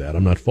wouldn't you do that?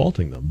 I'm not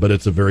faulting them, but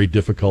it's a very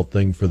difficult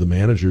thing for the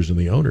managers and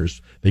the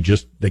owners. They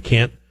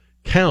can't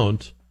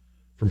count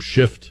from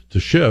shift to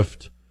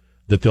shift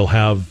that they'll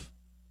have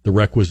the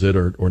requisite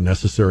or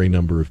necessary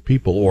number of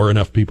people or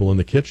enough people in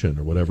the kitchen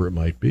or whatever it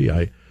might be.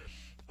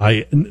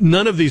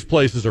 None of these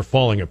places are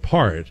falling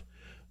apart,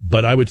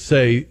 but I would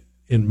say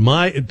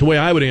the way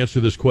I would answer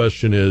this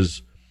question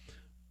is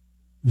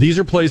these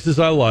are places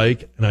I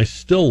like and I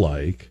still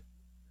like,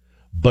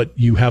 but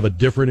you have a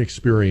different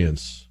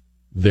experience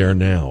there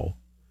now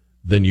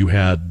than you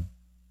had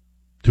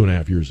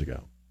 2.5 years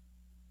ago.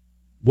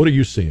 What are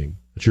you seeing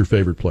at your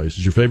favorite place?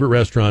 Is your favorite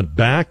restaurant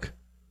back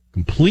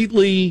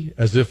completely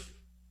as if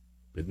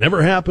it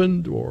never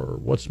happened, or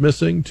what's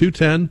missing?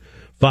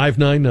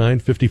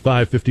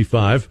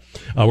 210-599-5555.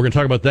 We're going to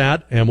talk about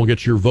that, and we'll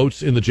get your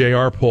votes in the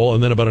JR poll.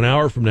 And then about an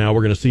hour from now,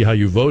 we're going to see how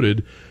you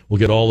voted. We'll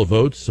get all the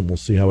votes, and we'll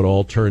see how it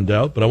all turned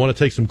out. But I want to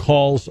take some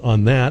calls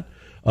on that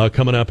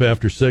coming up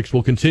after 6.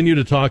 We'll continue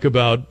to talk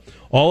about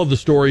all of the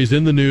stories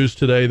in the news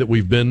today that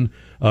we've been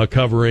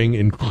covering,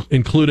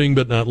 including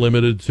but not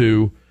limited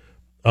to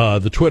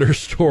the Twitter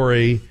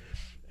story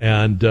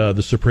and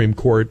the Supreme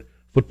Court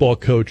football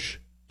coach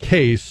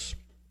case.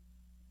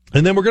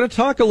 And then we're going to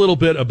talk a little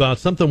bit about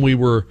something we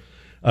were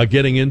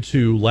getting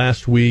into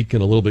last week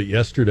and a little bit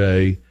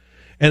yesterday.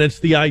 And it's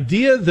the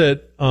idea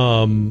that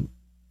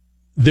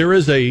there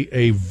is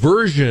a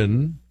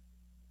version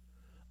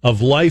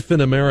of life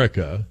in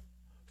America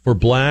for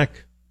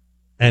Black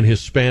and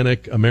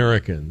Hispanic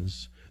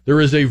Americans. There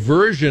is a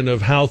version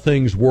of how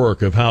things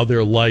work, of how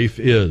their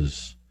life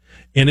is.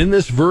 And in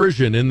this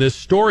version, in this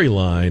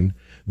storyline,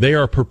 they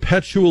are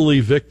perpetually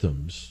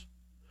victims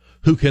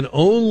who can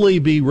only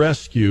be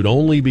rescued,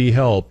 only be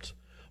helped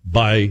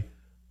by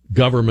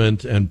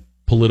government and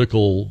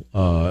political,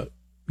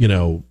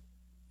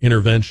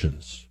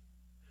 interventions.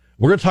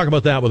 We're going to talk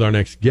about that with our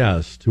next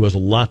guest, who has a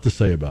lot to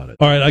say about it.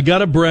 All right, I got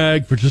to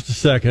brag for just a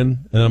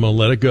second, and I'm going to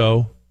let it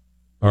go,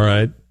 all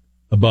right,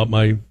 about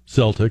my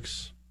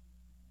Celtics.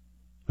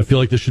 I feel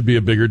like this should be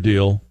a bigger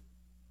deal.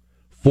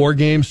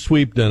 4-game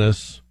sweep,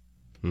 Dennis,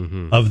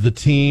 of the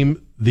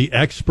team the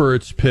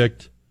experts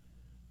picked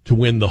to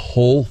win the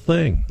whole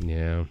thing.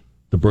 Yeah.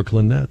 The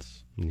Brooklyn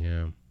Nets.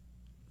 Yeah.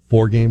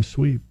 4-game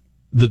sweep.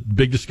 The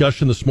big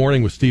discussion this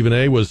morning with Stephen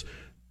A. was,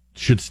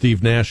 should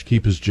Steve Nash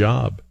keep his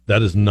job?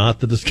 That is not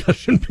the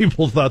discussion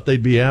people thought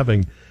they'd be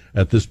having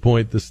at this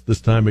point,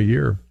 this time of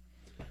year.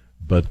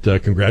 But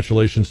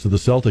congratulations to the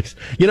Celtics.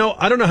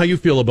 I don't know how you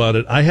feel about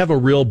it. I have a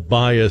real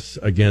bias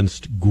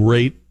against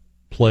great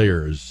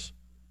players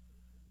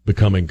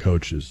becoming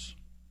coaches.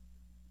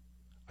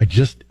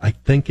 I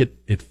think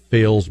it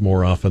fails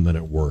more often than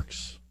it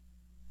works.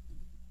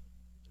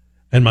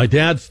 And my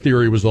dad's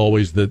theory was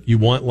always that you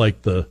want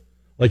like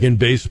in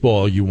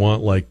baseball, you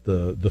want like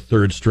the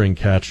third string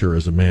catcher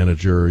as a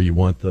manager. You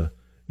want the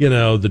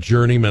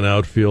journeyman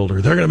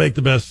outfielder. They're going to make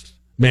the best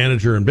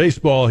manager in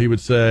baseball, he would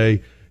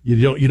say.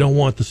 You don't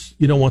want the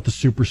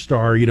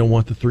superstar. You don't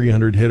want the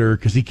 300 hitter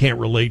because he can't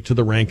relate to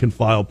the rank and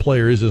file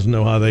players. Doesn't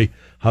know how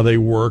they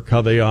work,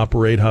 how they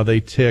operate, how they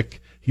tick.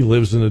 He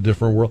lives in a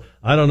different world.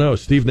 I don't know.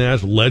 Steve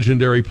Nash,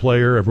 legendary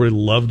player. Everybody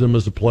loved him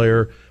as a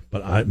player.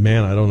 But I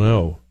don't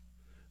know.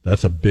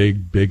 That's a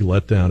big, big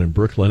letdown in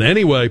Brooklyn.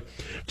 Anyway,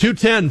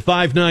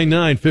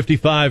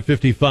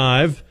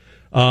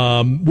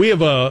 210-599-5555. We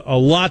have a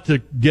lot to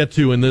get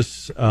to in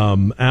this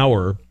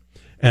hour.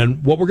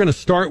 And what we're going to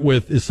start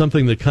with is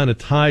something that kind of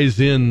ties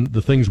in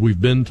the things we've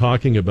been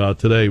talking about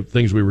today,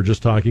 things we were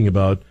just talking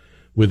about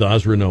with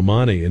Azra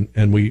Nomani,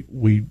 and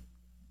we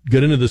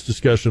get into this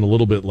discussion a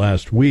little bit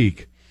last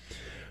week.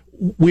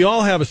 We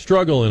all have a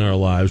struggle in our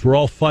lives. We're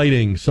all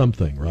fighting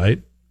something,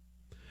 right?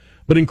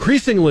 But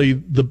increasingly,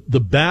 the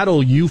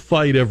battle you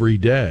fight every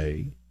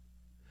day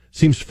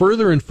seems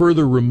further and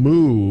further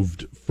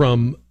removed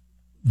from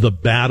the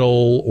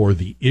battle or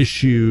the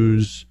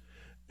issues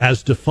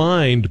as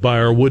defined by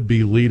our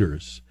would-be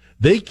leaders.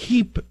 They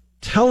keep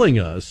telling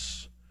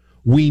us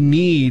we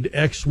need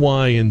X,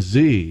 Y, and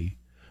Z,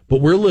 but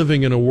we're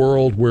living in a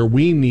world where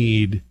we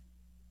need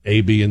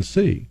A, B, and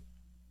C.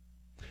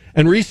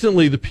 And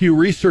recently, the Pew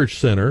Research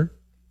Center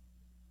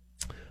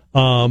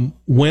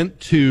went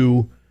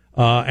to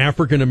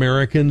African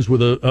Americans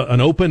with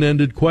an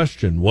open-ended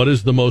question. What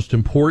is the most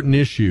important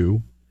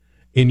issue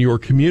in your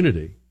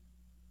community?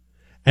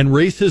 And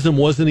racism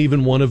wasn't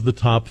even one of the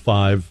top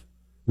 5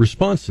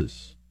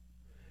 responses.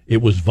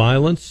 It was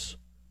violence,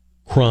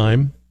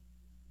 crime,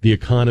 the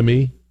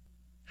economy,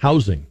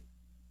 housing.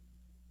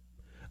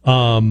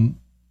 And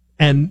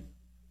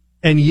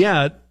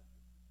yet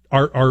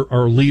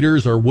our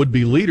leaders, our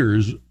would-be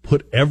leaders,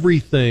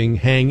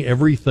 hang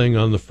everything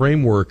on the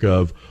framework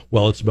of,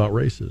 well, it's about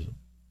racism.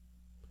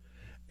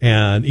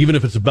 And even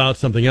if it's about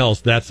something else,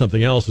 that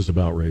something else is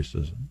about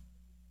racism.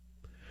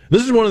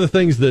 This is one of the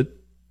things that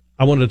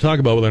I wanted to talk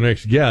about with our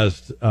next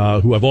guest,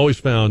 who I've always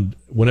found,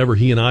 whenever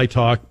he and I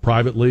talk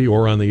privately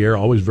or on the air,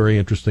 always very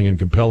interesting and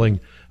compelling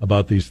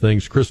about these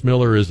things. Chris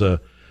Miller is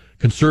a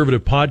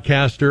conservative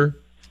podcaster,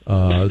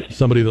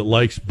 somebody that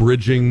likes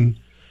bridging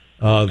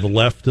the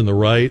left and the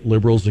right,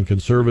 liberals and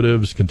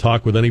conservatives, can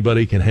talk with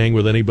anybody, can hang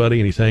with anybody,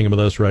 and he's hanging with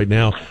us right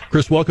now.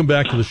 Chris, welcome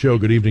back to the show.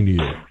 Good evening to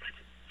you.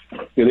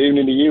 Good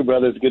evening to you,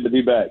 brother. It's good to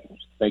be back.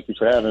 Thank you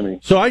for having me.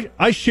 So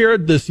I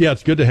shared this. Yeah,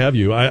 it's good to have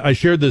you. I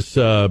shared this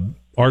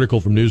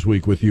article from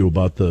Newsweek with you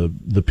about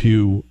the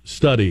Pew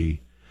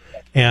study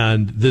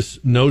and this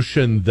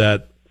notion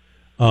that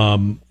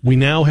we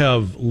now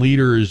have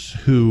leaders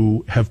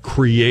who have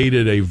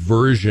created a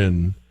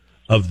version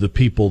of the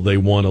people they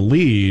want to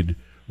lead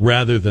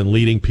rather than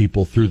leading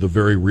people through the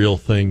very real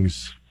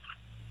things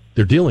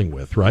they're dealing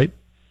with, right?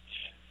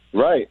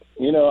 Right.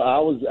 You know, I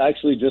was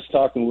actually just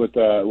talking with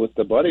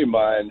a buddy of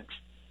mine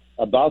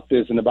about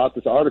this and about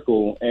this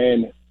article,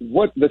 and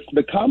what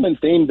the common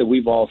theme that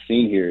we've all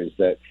seen here is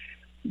that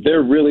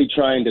they're really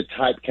trying to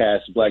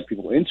typecast black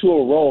people into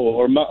a role,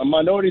 or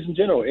minorities in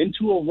general,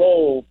 into a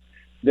role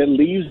that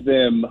leaves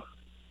them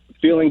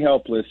feeling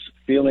helpless,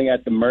 feeling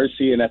at the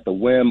mercy and at the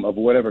whim of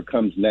whatever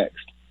comes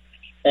next.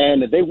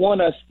 And they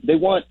want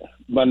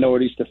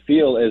minorities to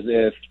feel as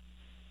if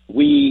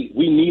we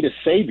need a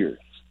savior.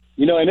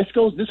 You know, and this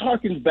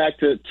harkens back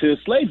to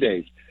slave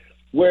days,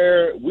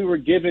 where we were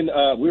given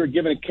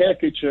a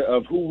caricature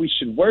of who we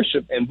should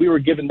worship, and we were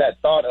given that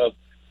thought of,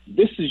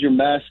 this is your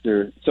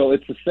master. So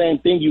it's the same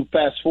thing. You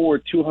fast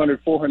forward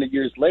 200, 400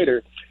 years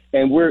later,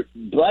 and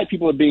black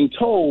people are being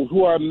told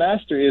who our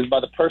master is by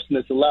the person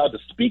that's allowed to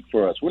speak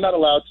for us. We're not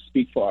allowed to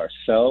speak for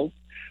ourselves.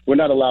 We're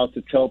not allowed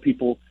to tell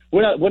people.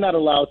 We're not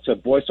allowed to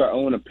voice our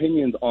own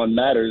opinions on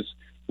matters.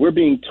 We're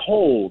being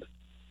told,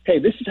 hey,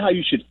 this is how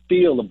you should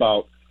feel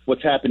about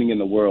what's happening in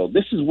the world.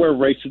 This is what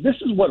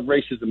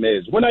racism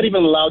is. We're not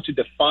even allowed to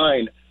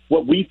define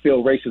what we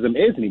feel racism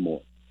is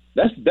anymore.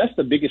 That's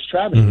the biggest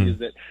travesty, is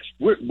that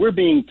we're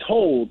being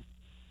told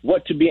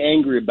what to be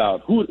angry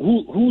about,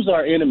 who's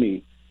our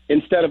enemy,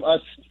 instead of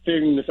us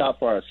figuring this out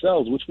for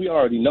ourselves, which we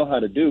already know how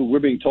to do. We're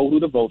being told who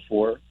to vote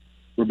for.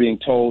 We're being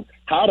told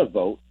how to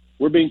vote.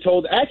 We're being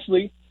told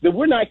actually that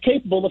we're not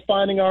capable of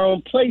finding our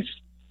own place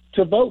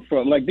to vote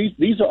from. Like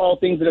these are all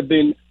things that have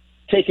been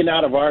taken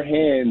out of our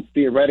hands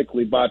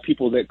theoretically by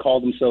people that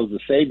call themselves the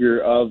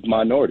savior of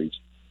minorities.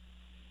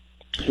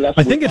 So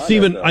I think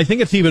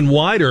it's even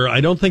wider.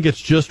 I don't think it's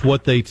just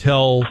what they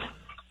tell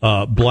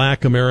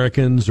black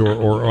Americans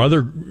or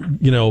other,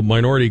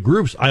 minority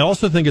groups. I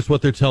also think it's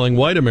what they're telling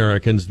white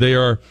Americans.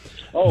 They're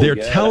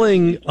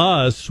telling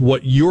us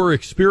what your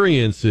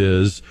experience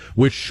is,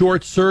 which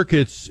short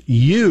circuits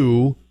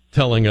you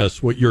telling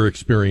us what your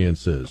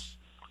experience is.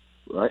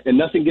 Right, and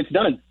nothing gets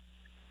done.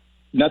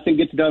 Nothing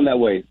gets done that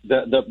way.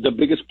 The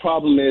biggest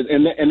problem is,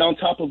 and on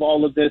top of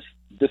all of this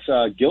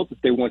guilt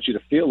that they want you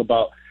to feel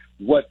about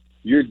what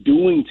you're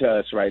doing to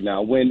us right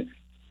now, when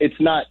it's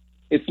not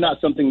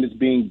something that's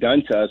being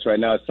done to us right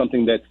now. It's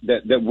something that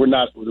we're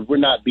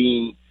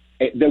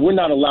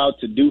not allowed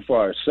to do for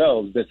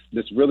ourselves.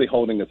 That's really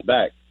holding us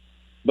back.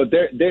 But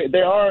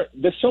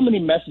there's so many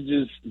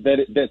messages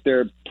that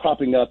they're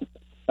propping up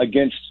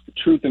against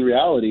truth and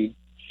reality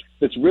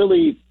that's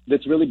really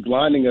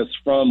blinding us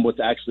from what's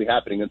actually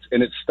happening,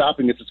 and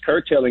it's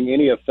curtailing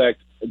any effect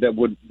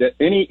that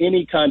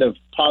any kind of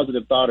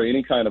positive thought or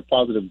any kind of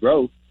positive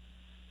growth,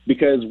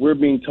 because we're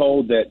being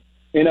told that,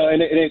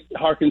 and it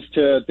harkens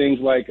to things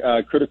like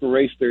critical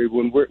race theory,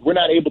 when we're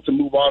not able to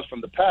move on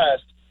from the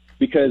past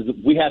because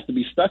we have to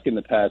be stuck in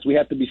the past. We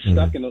have to be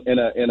stuck in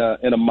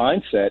a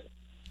mindset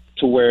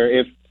to where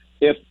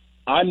if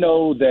I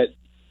know that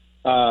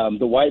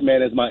the white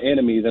man is my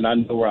enemy, then I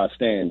know where I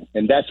stand,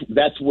 and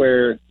that's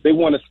where they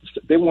want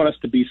us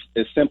to be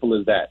as simple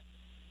as that.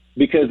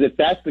 Because if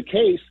that's the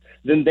case,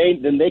 then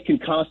they can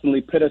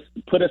constantly put us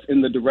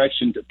in the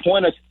direction, to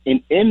point us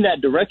in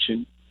that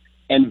direction,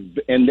 and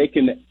they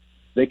can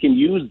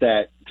use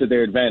that to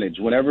their advantage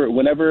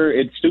whenever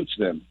it suits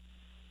them.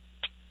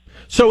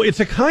 So it's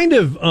a kind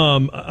of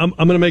I'm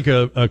going to make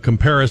a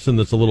comparison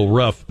that's a little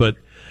rough, but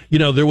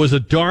there was a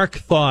dark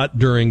thought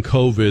during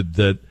COVID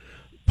that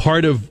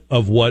part of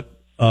what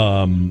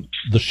the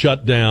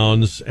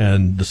shutdowns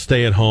and the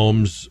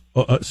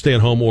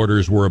stay-at-home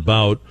orders were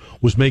about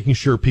was making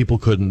sure people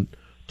couldn't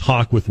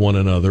talk with one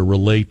another,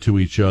 relate to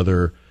each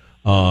other.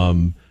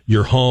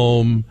 Your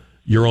home,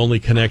 your only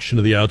connection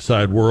to the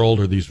outside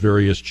world are these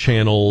various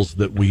channels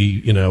that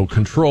we,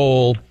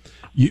 control.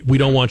 We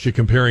don't want you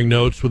comparing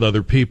notes with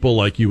other people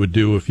like you would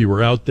do if you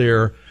were out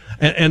there.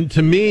 And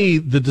to me,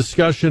 the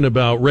discussion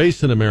about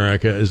race in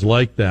America is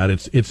like that.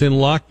 It's in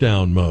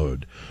lockdown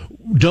mode.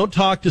 Don't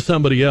talk to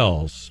somebody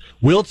else.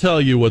 We'll tell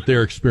you what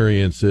their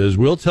experience is.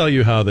 We'll tell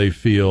you how they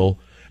feel,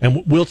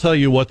 and we'll tell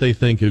you what they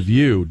think of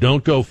you.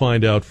 Don't go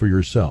find out for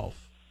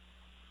yourself.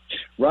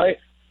 Right.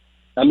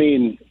 I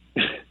mean,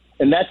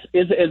 and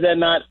is that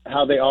not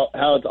how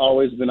it's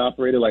always been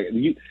operated? Like,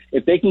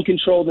 if they can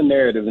control the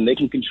narrative and they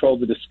can control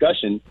the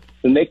discussion,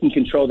 then they can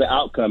control the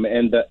outcome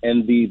and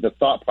the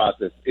thought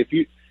process. If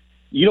you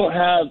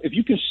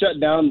can shut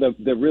down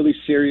the really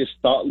serious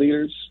thought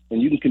leaders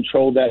and you can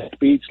control that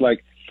speech,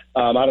 like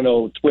I don't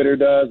know, Twitter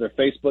does or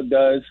Facebook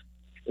does.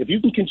 If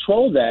you can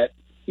control that,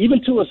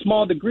 even to a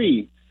small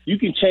degree, you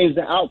can change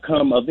the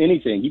outcome of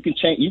anything. You can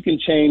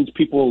change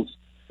people's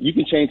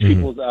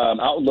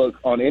outlook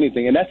on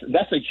anything, and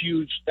that's a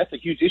huge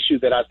issue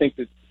that I think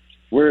that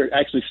we're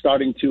actually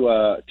starting to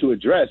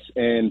address,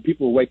 and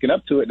people are waking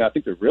up to it, and I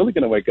think they're really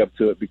going to wake up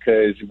to it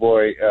because your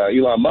boy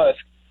Elon Musk,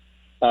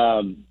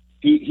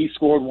 he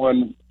scored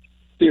one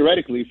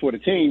theoretically for the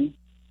team.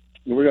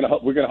 We're gonna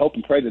hope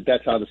and pray that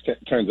that's how this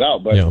turns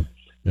out. But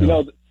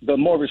the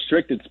more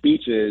restricted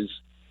speech is,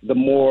 the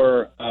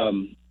more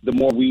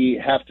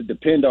we have to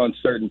depend on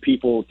certain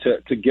people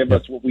to give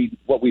us what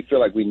we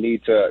feel like we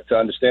need to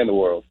understand the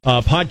world.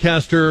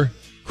 Podcaster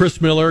Chris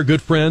Miller,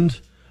 good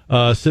friend,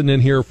 sitting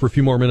in here for a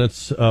few more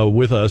minutes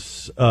with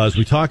us as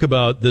we talk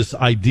about this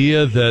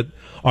idea that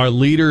our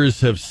leaders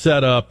have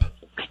set up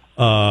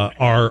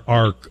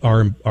our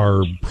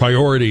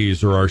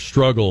priorities or our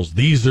struggles.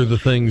 These are the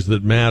things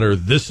that matter.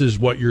 This is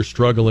what you're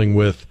struggling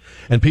with.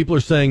 And people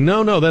are saying,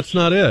 no, that's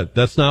not it.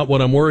 That's not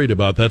what I'm worried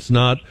about. That's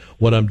not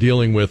what I'm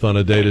dealing with on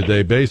a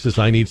day-to-day basis.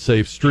 I need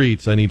safe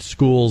streets. I need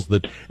schools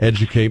that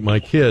educate my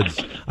kids.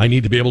 I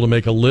need to be able to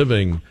make a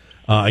living.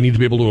 I need to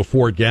be able to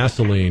afford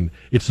gasoline.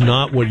 It's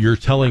not what you're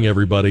telling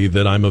everybody,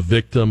 that I'm a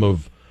victim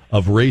of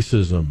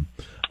racism.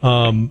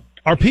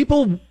 Are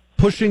people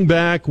pushing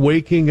back,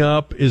 waking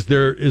up? Is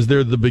there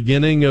the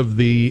beginning of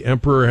the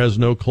emperor has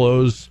no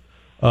clothes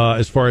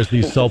as far as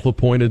these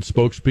self-appointed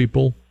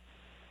spokespeople?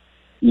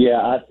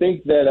 Yeah, I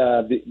think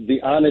that the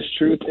honest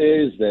truth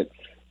is that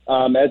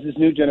as this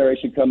new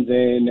generation comes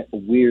in,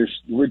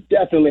 we're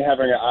definitely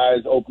having our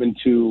eyes open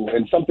to,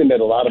 and something that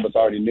a lot of us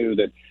already knew,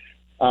 that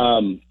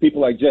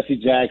people like Jesse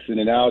Jackson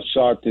and Al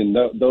Sharpton,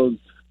 those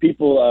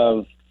people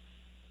of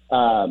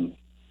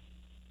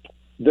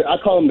I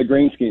call them the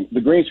green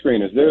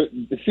screeners.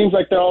 It seems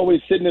like they're always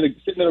sitting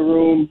in a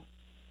room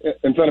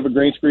in front of a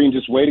green screen,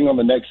 just waiting on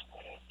the next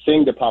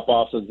thing to pop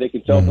off so that they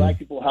can tell black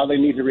people how they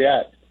need to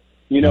react.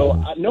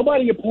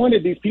 Nobody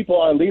appointed these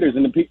people our leaders,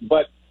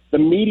 but the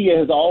media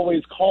has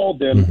always called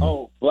them,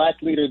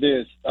 black leader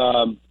this,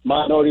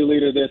 minority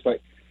leader this.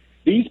 Like,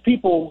 these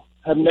people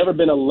have never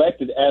been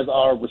elected as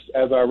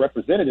our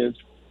representatives,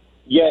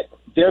 yet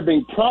they're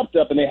being propped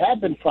up, and they have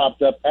been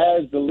propped up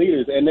as the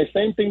leaders. And the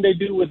same thing they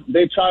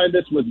tried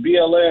this with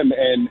BLM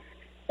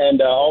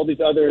and all these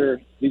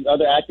other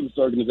activist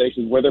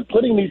organizations, where they're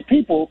putting these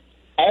people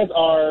as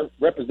our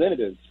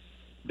representatives.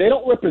 They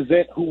don't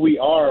represent who we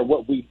are,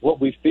 what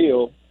we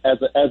feel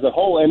as a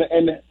whole.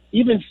 And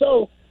even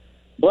so,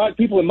 black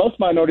people and most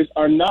minorities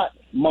are not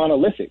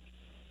monolithic.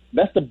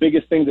 That's the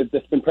biggest thing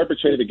that's been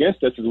perpetrated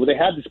against us, is where they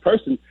have this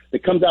person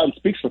that comes out and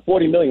speaks for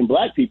 40 million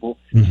black people,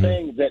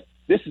 saying that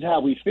this is how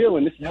we feel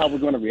and this is how we're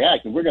going to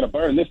react and we're going to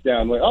burn this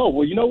down. Like, oh,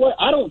 well, you know what?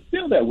 I don't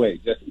feel that way,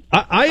 Jesse.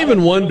 I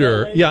even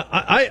wonder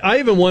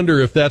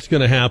if that's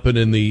going to happen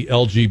in the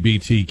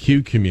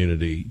LGBTQ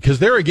community, because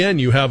there again,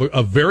 you have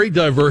a very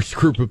diverse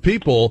group of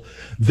people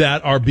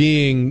that are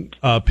being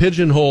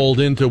pigeonholed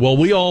into, well,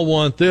 we all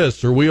want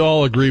this or we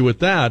all agree with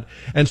that.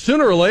 And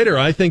sooner or later,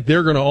 I think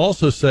they're going to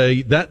also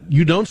say that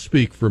you don't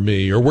speak for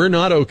me, or we're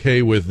not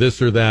okay with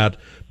this or that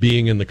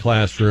being in the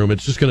classroom.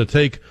 It's just going to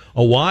take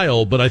a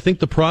while, but I think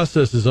the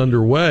process is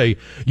underway.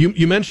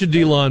 You mentioned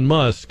Elon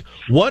Musk.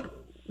 What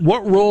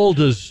role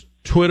does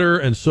Twitter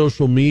and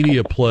social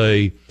media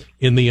play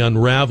in the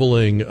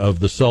unraveling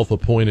of the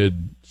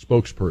self-appointed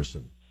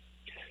spokesperson?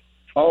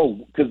 Oh,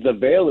 because the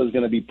veil is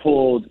going to be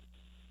pulled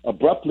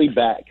abruptly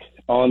back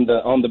on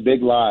the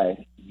big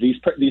lie. These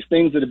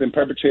things that have been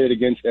perpetrated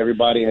against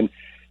everybody, and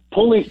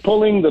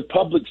pulling the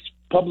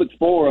public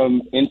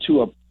forum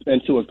into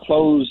a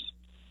closed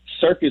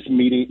circus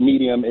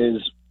medium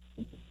is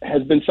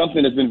has been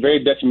something that's been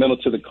very detrimental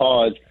to the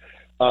cause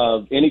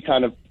of any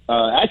kind of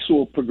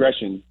actual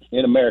progression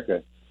in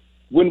America.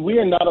 When we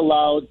are not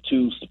allowed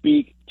to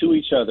speak to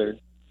each other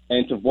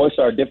and to voice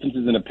our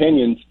differences and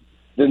opinions,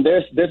 then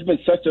there's been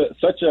such a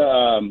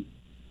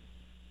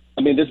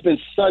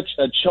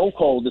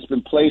chokehold that's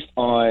been placed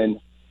on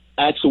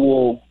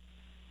actual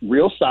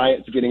real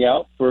science getting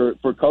out for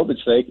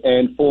COVID's sake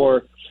and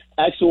for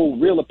actual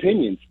real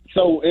opinions.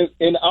 So,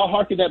 and I'll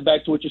harken that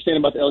back to what you're saying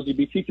about the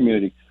LGBT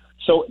community.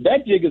 So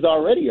that jig is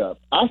already up.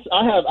 I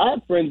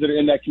have friends that are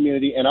in that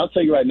community, and I'll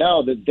tell you right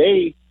now that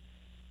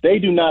they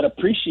do not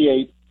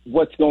appreciate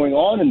what's going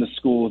on in the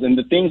schools and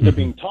the things that are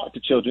being taught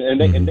to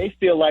children, and they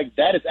feel like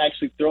that is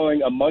actually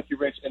throwing a monkey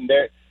wrench in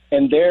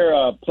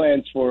their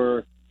plans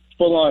for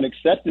full-on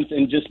acceptance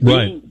and just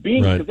being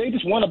because they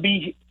just want to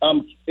be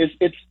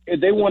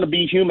they want to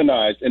be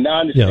humanized, and I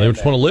understand. Yeah, they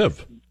just want to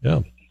live.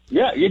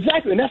 Yeah,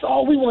 exactly, and that's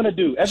all we want to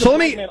do. As a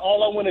black man,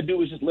 all I want to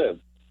do is just live.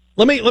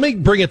 Let me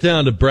bring it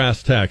down to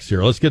brass tacks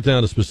here. Let's get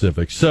down to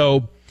specifics.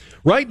 So,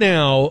 right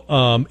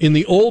now, in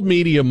the old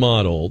media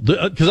model,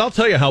 because I'll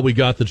tell you how we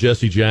got the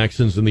Jesse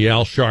Jacksons and the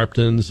Al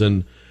Sharptons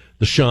and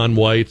the Shaun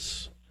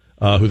Whites,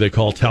 who they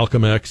call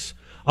Talcum X.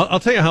 I'll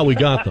tell you how we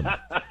got them.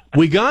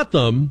 We got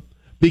them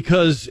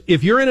because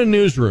if you're in a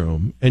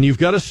newsroom and you've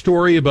got a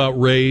story about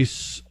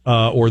race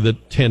or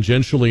that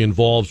tangentially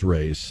involves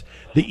race,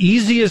 the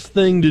easiest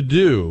thing to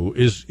do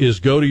is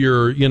go to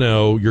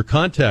your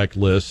contact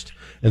list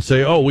and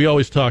say, oh, we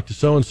always talk to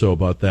so-and-so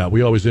about that.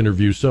 We always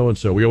interview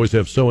so-and-so. We always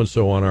have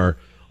so-and-so on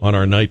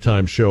our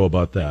nighttime show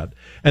about that.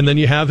 And then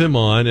you have him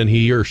on, and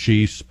he or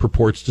she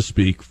purports to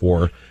speak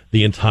for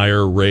the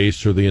entire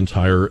race or the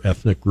entire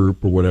ethnic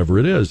group or whatever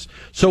it is.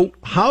 So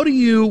how do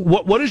you,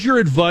 what is your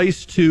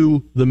advice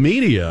to the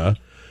media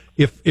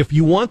if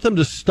you want them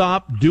to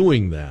stop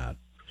doing that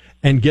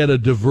and get a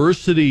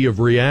diversity of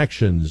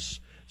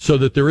reactions so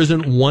that there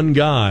isn't one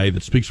guy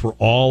that speaks for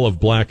all of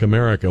Black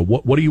America?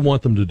 What do you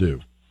want them to do?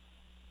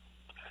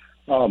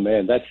 Oh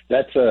man,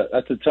 that's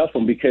a tough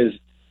one because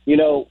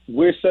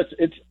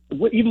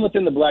even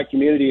within the Black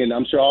community, and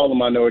I'm sure all the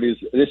minorities,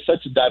 there's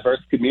such a diverse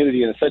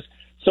community and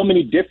so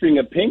many differing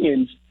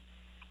opinions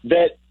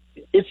that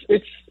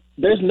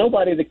there's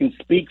nobody that can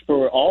speak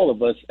for all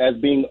of us as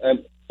being,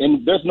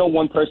 and there's no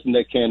one person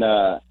that can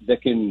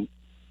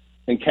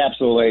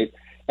encapsulate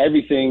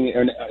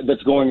everything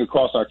that's going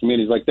across our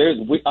communities. Like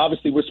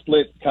obviously we're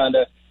split kind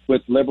of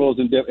with liberals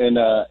and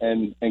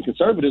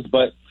conservatives,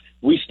 but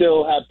we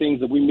still have things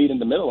that we meet in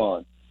the middle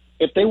on.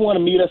 If they want to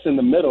meet us in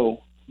the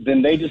middle,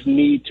 then they just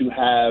need to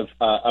have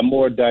a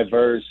more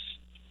diverse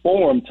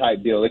forum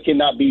type deal. It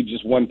cannot be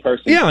just one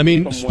person. Yeah, I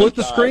mean, split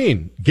the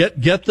screen.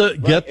 Get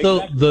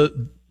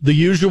the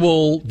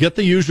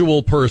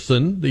usual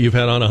person that you've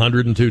had on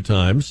 102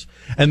 times,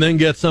 and then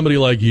get somebody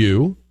like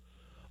you,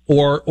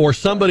 or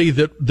somebody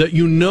that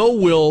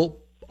will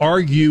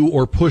argue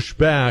or push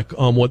back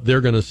on what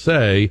they're going to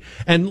say,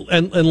 and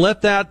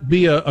let that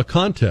be a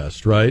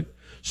contest, right?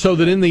 So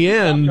that in the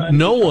end,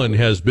 no one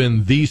has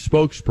been the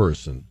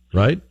spokesperson,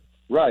 right?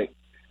 Right.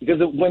 Because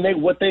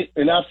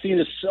and I've seen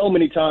this so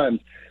many times,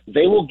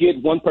 they will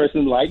get one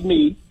person like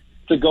me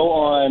to go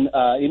on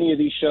any of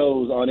these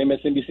shows on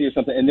MSNBC or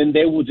something, and then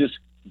they will just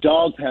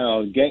dog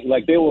pound,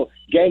 they will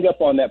gang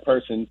up on that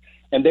person,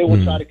 and they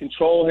will try to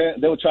control him.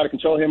 They will try to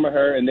control him or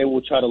her, and they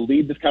will try to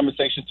lead this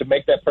conversation to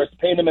make that person,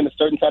 paint them in a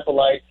certain type of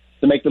light,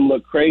 to make them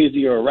look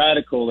crazy or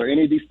radical or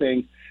any of these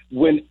things,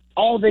 when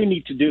all they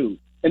need to do.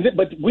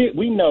 But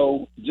we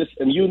know,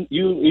 and you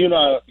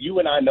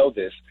and I know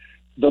this,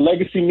 the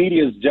legacy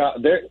media's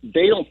job,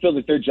 they don't feel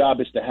that their job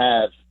is to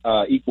have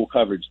equal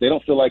coverage. They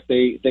don't feel like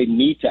they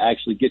need to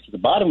actually get to the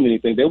bottom of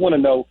anything. They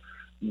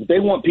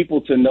want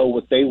people to know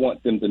what they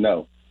want them to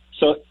know.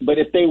 So, but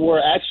if they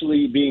were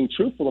actually being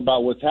truthful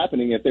about what's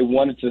happening, if they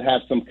wanted to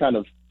have some kind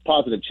of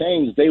positive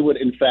change, they would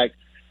in fact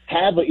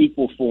have an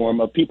equal forum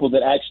of people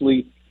that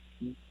actually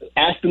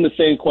ask them the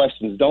same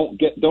questions. Don't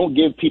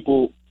give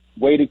people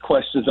weighted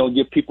questions. Don't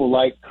give people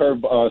like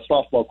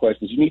softball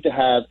questions. You need to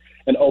have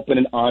an open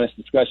and honest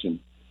discussion.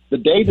 The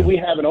day that we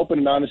have an open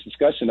and honest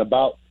discussion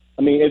about,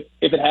 if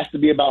it has to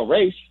be about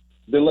race,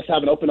 then let's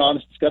have an open,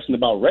 honest discussion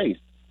about race.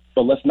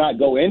 But let's not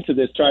go into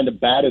this trying to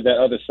batter that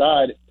other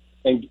side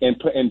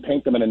and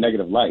paint them in a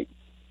negative light.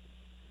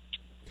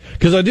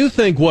 Because I do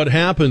think what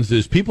happens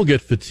is people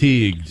get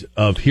fatigued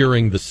of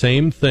hearing the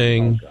same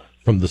thing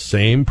from the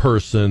same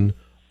person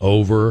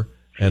over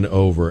and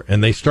over.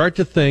 And they start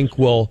to think,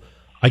 well,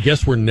 I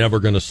guess we're never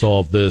going to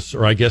solve this,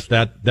 or I guess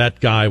that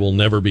guy will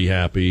never be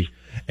happy.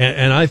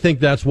 And I think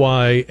that's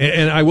why,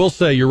 and I will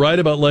say, you're right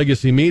about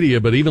legacy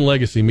media, but even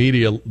legacy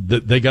media,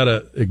 they got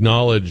to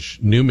acknowledge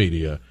new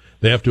media.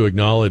 They have to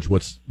acknowledge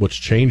what's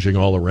changing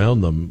all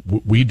around them.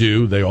 We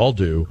do, they all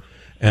do.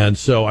 And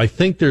so I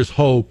think there's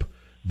hope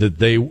that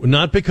they,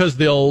 not because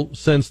they'll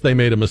sense they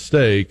made a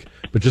mistake,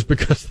 but just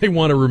because they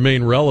want to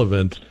remain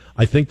relevant,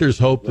 I think there's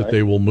hope that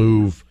they will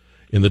move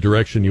in the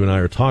direction you and I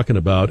are talking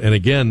about. And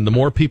again, the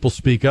more people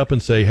speak up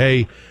and say,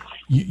 hey,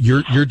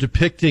 You're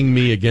depicting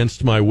me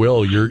against my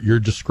will. You're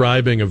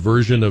describing a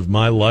version of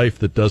my life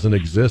that doesn't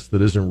exist,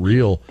 that isn't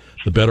real.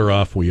 The better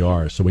off we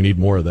are. So we need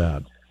more of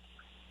that.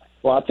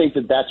 Well, I think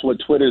that's what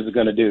Twitter is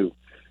going to do.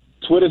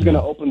 Twitter is going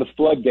to open the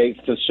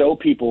floodgates to show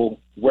people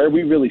where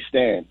we really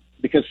stand.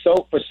 Because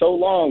for so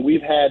long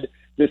we've had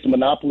this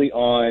monopoly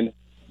on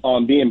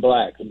being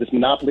black, this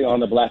monopoly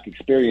on the black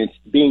experience,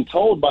 being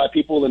told by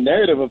people the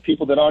narrative of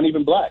people that aren't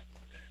even black.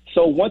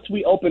 So once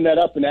we open that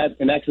up and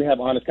actually have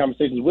honest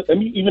conversations with,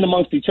 even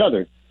amongst each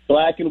other,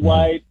 black and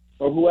white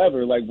or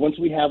whoever, like once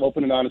we have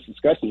open and honest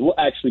discussions, we'll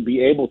actually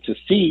be able to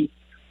see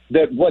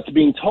that what's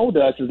being told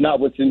to us is not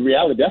what's in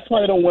reality. That's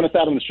why they don't want us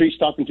out on the streets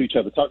talking to each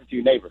other, talking to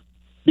your neighbor.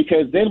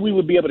 Because then we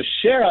would be able to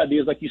share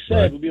ideas, like you said.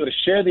 Right. We'd be able to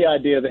share the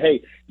idea that,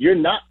 hey,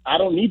 I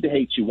don't need to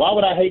hate you. Why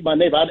would I hate my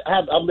neighbor?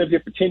 I've lived here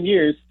for 10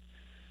 years.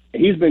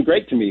 He's been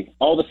great to me.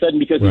 All of a sudden,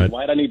 because he's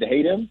white, I need to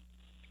hate him.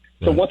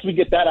 So once we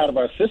get that out of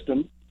our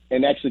system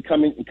and actually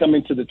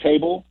coming to the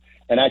table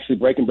and actually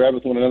breaking bread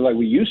with one another like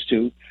we used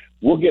to,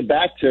 we'll get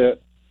back to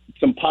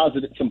some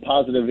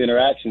positive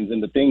interactions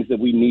and the things that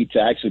we need to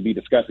actually be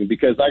discussing.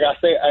 Because like I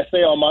say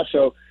on my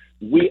show,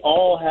 we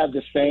all have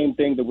the same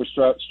thing that we're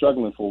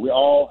struggling for. We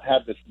all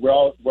have this. We're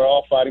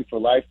all fighting for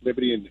life,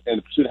 liberty, and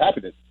the pursuit of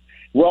happiness.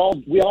 We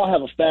all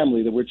have a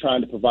family that we're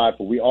trying to provide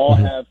for. We all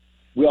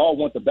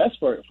want the best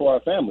for our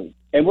family,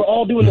 and we're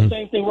all doing the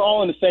same thing. We're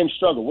all in the same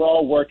struggle. We're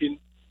all working.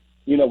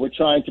 We're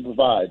trying to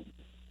provide.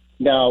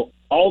 Now,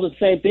 all the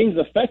same things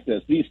affect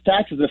us. These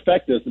taxes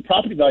affect us. The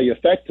property value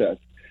affects us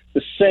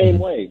the same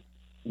way.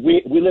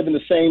 We live in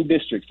the same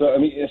district.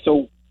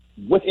 So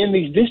within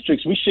these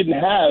districts, we shouldn't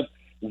have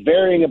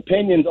varying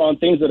opinions on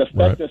things that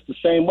affect us the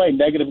same way,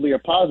 negatively or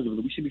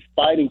positively. We should be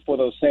fighting for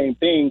those same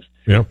things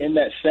in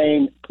that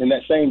same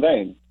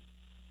vein.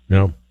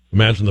 Yeah.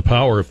 Imagine the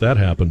power if that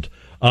happened.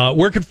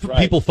 Where can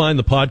people find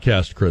the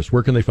podcast, Chris?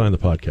 Where can they find the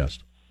podcast?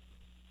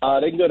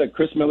 They can go to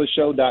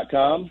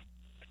chrismillershow.com,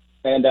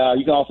 and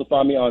you can also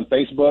find me on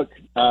Facebook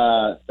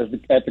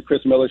at the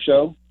Chris Miller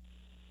Show.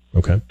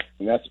 Okay.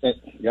 And that's it.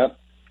 Yep.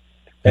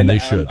 And they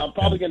should. I'm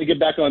probably going to get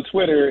back on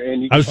Twitter,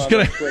 and you can find me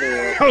on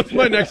Twitter. That was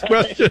my next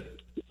question.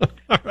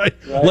 All right.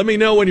 Let me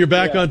know when you're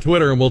back on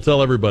Twitter, and we'll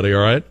tell everybody,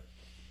 all right?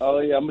 Oh,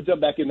 yeah, I'm going to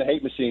jump back in the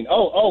hate machine.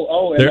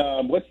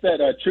 And what's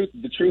that,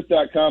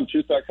 truth.com,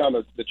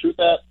 the Truth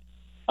app?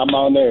 I'm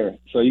on there.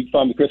 So you can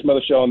find the Chris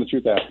Miller Show on the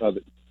Truth app.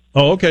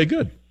 Oh, okay,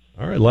 good.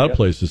 All right, a lot of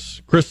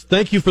places. Chris,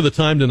 thank you for the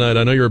time tonight.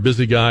 I know you're a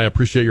busy guy. I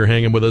appreciate your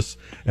hanging with us,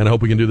 and I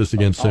hope we can do this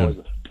again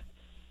soon.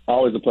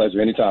 Always a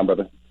pleasure. Anytime,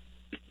 brother.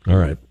 All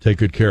right. Take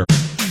good care.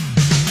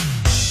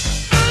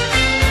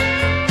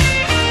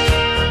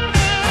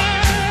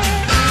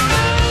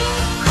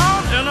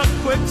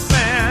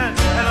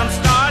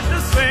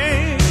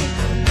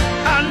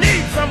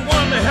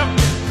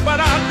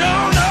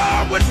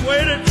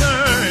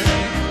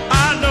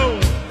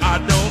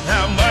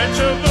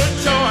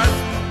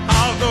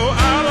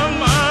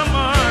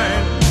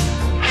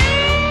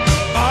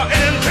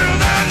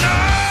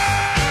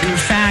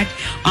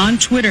 On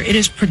Twitter, it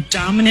is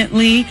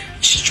predominantly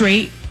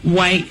straight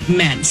white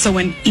men. So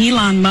when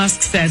Elon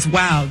Musk says,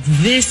 wow,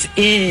 this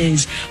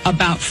is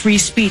about free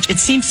speech, it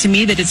seems to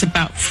me that it's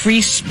about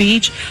free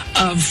speech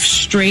of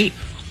straight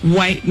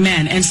white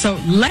men. And so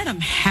let them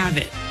have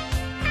it.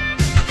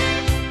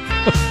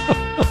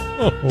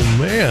 Oh,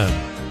 man.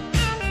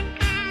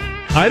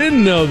 I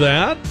didn't know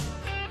that.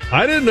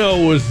 I didn't know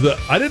it was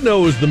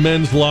the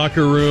men's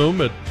locker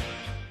room at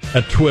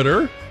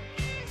Twitter.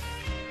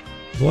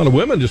 A lot of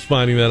women just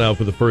finding that out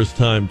for the first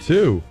time,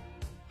 too.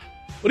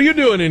 What are you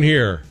doing in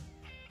here?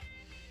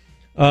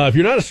 If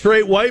you're not a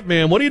straight white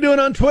man, what are you doing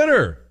on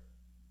Twitter?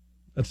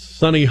 That's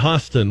Sonny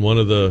Hostin, one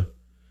of the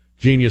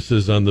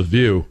geniuses on The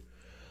View.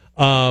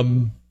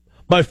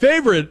 My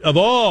favorite of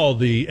all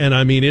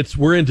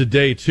we're into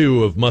day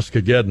 2 of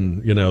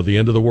Muskageddon, the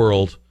end of the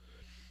world.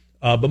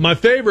 But my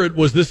favorite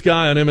was this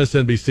guy on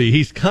MSNBC.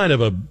 He's kind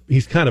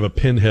of a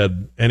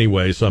pinhead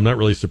anyway, so I'm not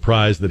really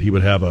surprised that he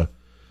would have a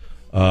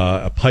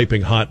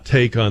piping hot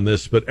take on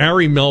this, but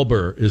Ari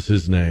Melber is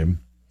his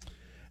name.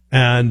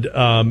 And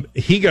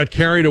he got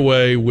carried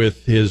away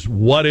with his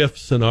what-if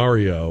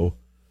scenario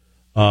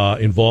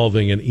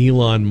involving an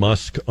Elon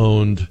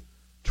Musk-owned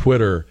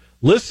Twitter.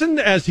 Listen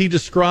as he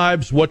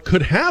describes what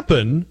could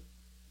happen,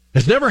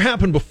 has never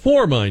happened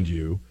before, mind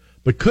you,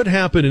 but could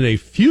happen in a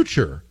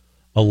future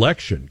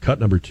election. Cut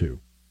number 2.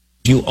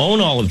 If you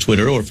own all of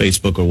Twitter or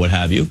Facebook or what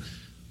have you,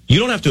 you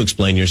don't have to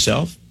explain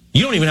yourself.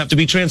 You don't even have to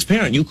be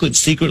transparent. You could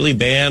secretly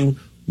ban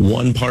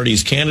one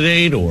party's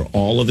candidate or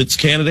all of its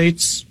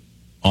candidates,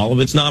 all of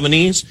its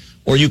nominees,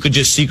 or you could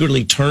just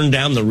secretly turn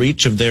down the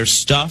reach of their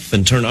stuff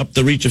and turn up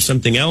the reach of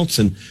something else,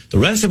 and the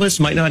rest of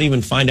us might not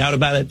even find out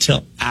about it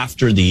till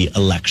after the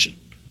election.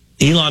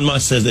 Elon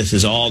Musk says this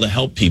is all to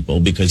help people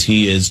because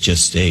he is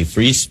just a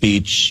free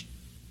speech,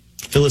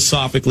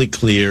 philosophically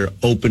clear,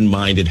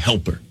 open-minded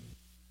helper.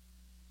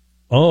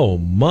 Oh,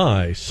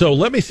 my. So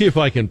let me see if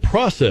I can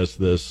process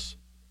this.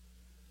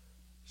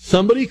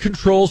 Somebody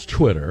controls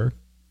Twitter.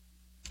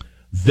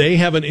 They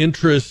have an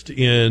interest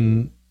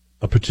in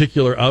a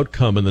particular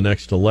outcome in the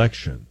next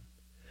election.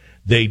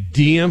 They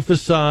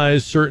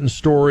de-emphasize certain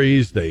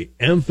stories, they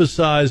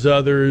emphasize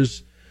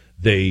others,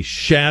 they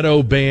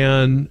shadow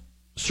ban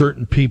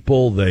certain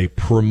people, they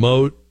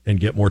promote and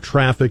get more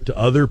traffic to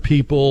other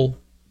people.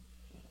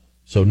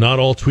 So not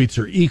all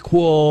tweets are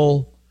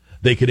equal.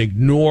 They can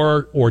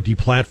ignore or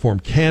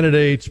deplatform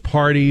candidates,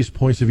 parties,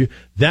 points of view.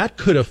 That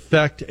could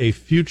affect a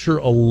future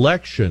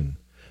election.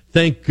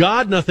 Thank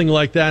God nothing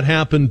like that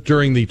happened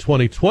during the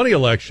 2020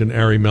 election,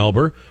 Ari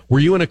Melber. Were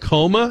you in a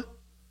coma?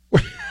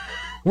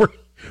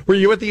 Were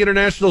you at the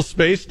International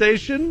Space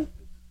Station?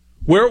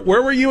 Where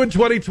were you in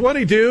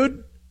 2020,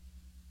 dude?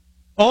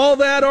 All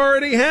that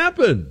already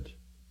happened.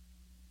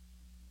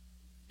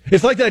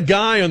 It's like that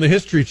guy on the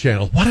History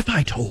Channel. What if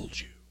I told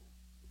you?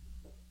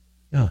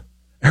 Yeah,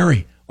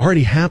 Ari,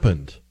 already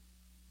happened.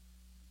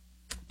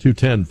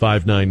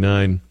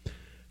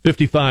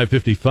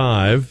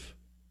 210-599-5555.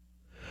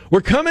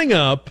 We're coming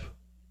up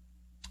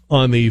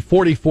on the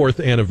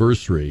 44th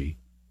anniversary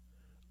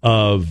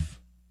of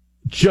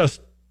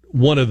just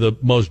one of the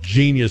most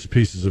genius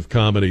pieces of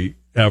comedy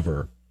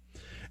ever.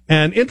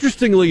 And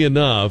interestingly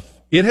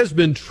enough, it has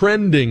been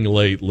trending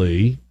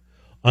lately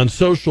on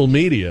social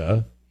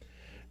media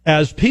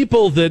as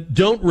people that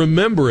don't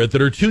remember it,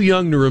 that are too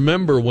young to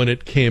remember when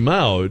it came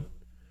out,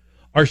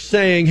 are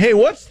saying, hey,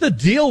 what's the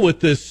deal with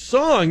this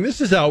song? This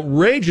is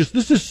outrageous.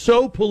 This is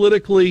so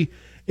politically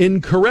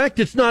incorrect.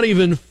 It's not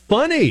even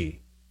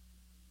funny.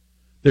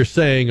 They're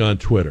saying on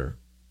Twitter.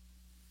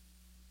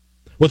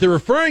 What they're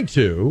referring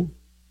to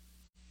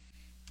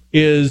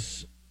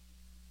is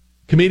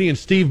comedian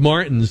Steve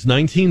Martin's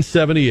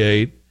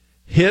 1978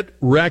 hit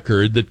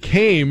record that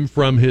came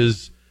from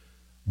his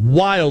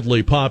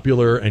wildly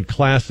popular and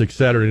classic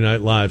Saturday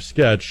Night Live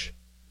sketch,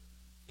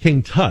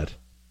 King Tut.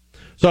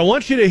 So I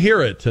want you to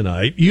hear it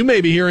tonight. You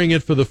may be hearing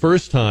it for the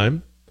first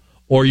time,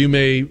 or you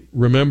may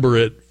remember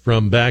it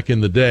from back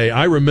in the day.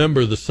 I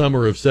remember the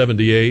summer of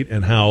 78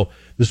 and how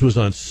this was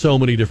on so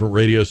many different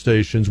radio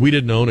stations. We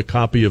didn't own a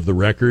copy of the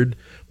record,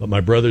 but my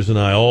brothers and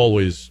I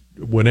always,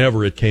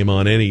 whenever it came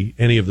on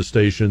any of the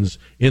stations,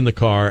 in the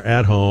car,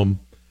 at home,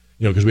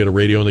 because we had a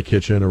radio in the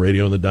kitchen, a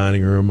radio in the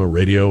dining room, a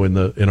radio in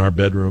our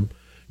bedroom.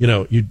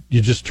 You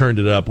just turned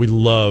it up. We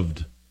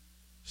loved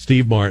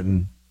Steve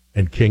Martin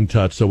and King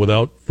Tut. So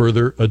without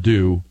further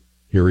ado,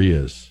 here he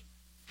is.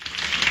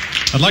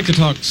 I'd like to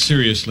talk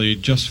seriously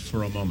just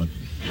for a moment.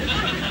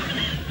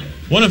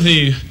 One of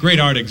the great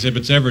art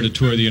exhibits ever to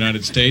tour the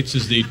United States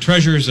is the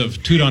Treasures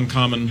of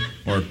Tutankhamun,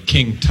 or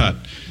King Tut.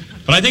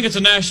 But I think it's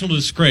a national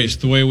disgrace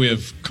the way we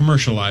have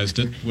commercialized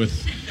it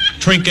with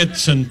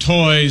trinkets and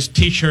toys,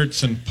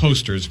 T-shirts and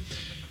posters.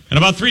 And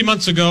about 3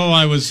 months ago,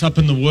 I was up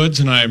in the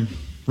woods and I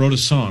wrote a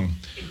song.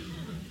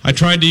 I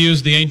tried to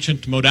use the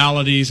ancient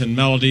modalities and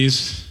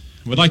melodies.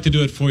 I would like to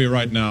do it for you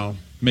right now.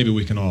 Maybe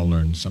we can all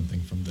learn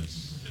something from this.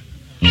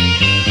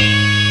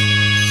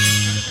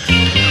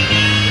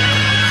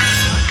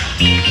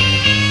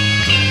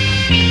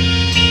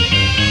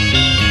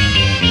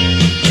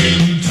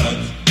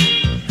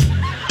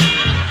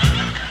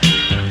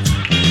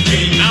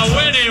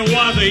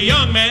 A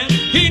young man,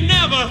 he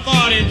never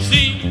thought he'd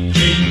see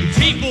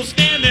people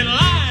stand in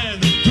line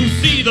to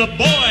see the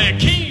boy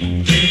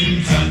king.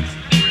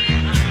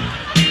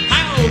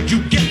 How'd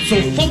you get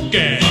so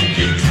funky?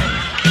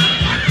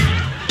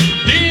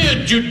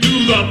 Did you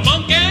do the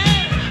monkey?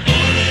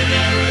 Born in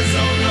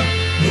Arizona,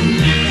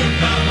 moved to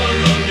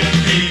Babylonian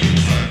king.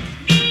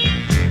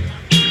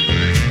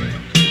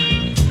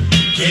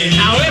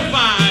 Now if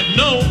I'd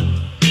known,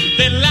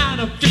 they'd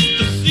line up just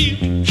to see.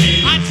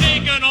 I'd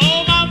taken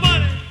all my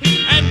money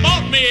and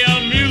bought me a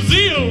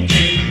museum.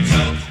 King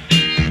Tut,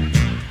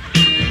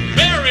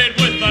 buried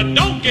with a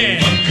donkey.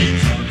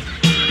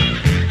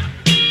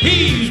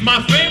 He's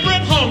my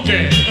favorite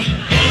honky.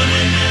 Born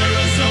in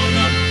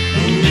Arizona,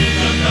 moved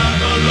to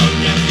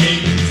Babylonian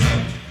King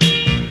Tut.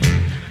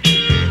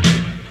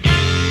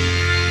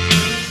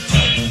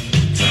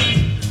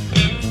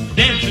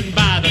 Dancing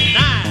by the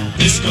Nile,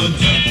 disco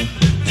Tut.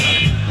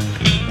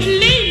 The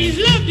ladies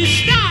love this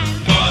style.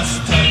 Boss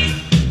Tut.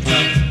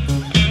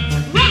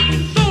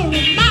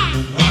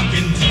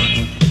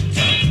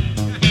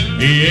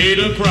 He ate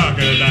a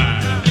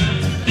crocodile.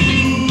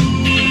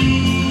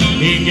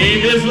 He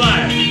gave his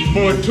life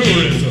for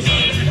tourism.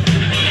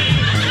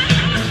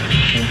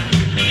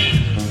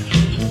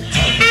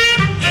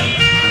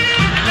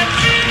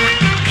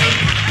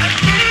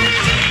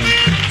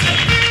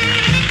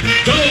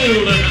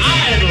 Golden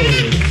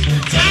idols.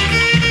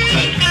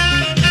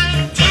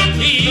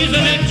 He's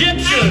an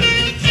Egyptian.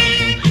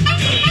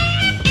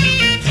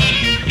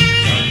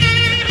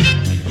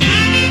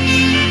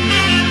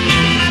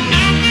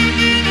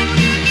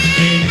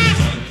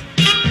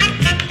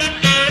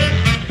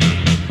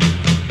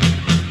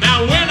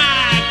 Now when I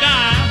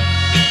die,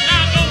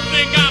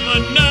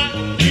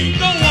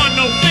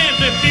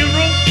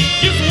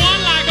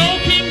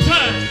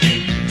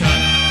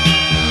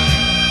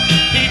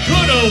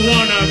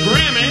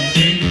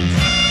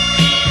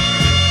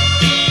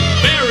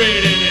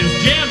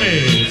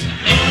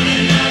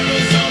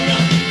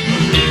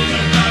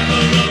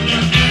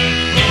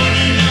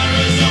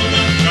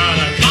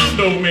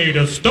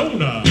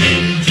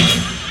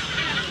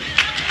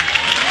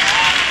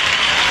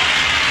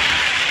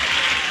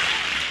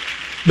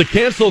 The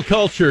cancel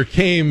culture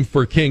came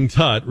for King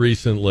Tut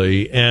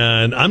recently,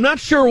 and I'm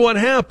not sure what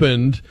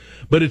happened,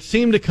 but it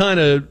seemed to kind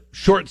of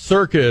short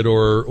circuit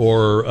or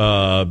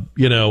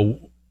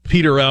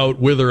peter out,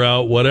 wither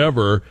out,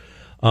 whatever.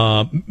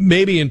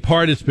 Maybe in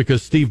part it's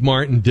because Steve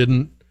Martin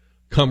didn't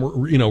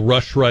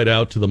rush right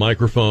out to the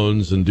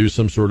microphones and do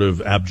some sort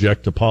of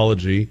abject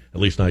apology, at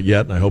least not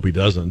yet, and I hope he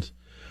doesn't.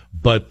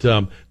 But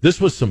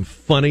this was some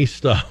funny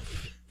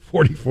stuff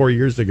 44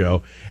 years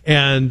ago,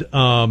 and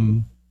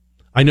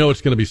I know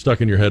it's going to be stuck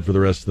in your head for the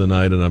rest of the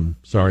night, and I'm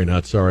sorry,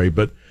 not sorry.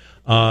 But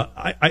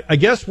I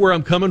guess where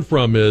I'm coming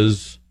from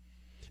is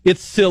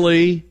it's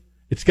silly.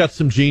 It's got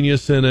some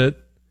genius in it.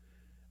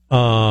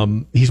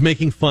 He's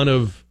making fun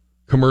of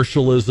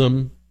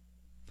commercialism.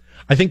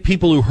 I think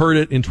people who heard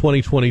it in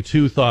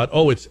 2022 thought,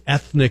 oh, it's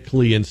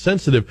ethnically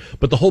insensitive.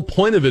 But the whole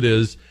point of it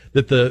is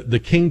that the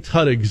King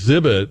Tut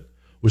exhibit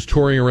was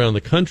touring around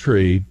the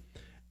country,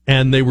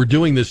 and they were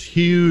doing this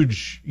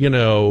huge,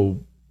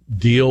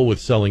 deal with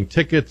selling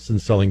tickets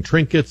and selling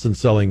trinkets and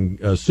selling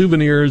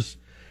souvenirs,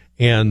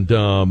 and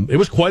it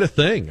was quite a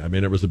thing. I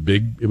mean, it was a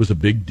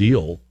big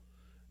deal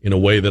in a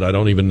way that I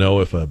don't even know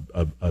if a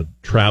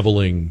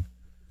traveling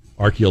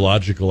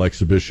archaeological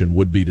exhibition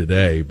would be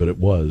today, but it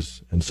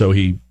was. And so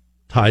he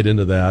tied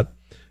into that,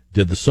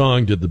 did the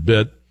song, did the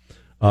bit.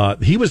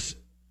 He was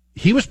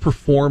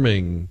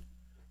performing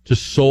to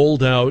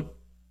sold out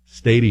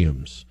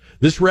stadiums.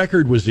 This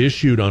record was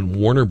issued on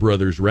Warner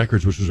Brothers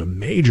Records, which was a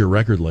major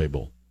record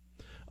label.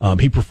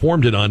 He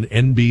performed it on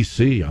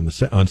NBC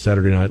on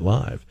Saturday Night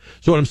Live.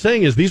 So what I'm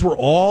saying is these were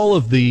all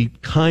of the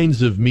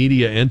kinds of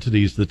media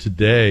entities that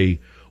today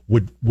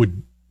would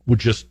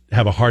just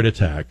have a heart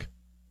attack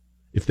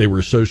if they were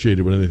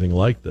associated with anything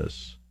like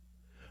this.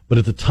 But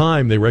at the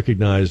time, they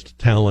recognized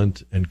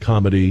talent and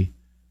comedy,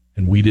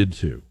 and we did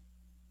too.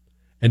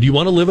 And do you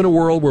want to live in a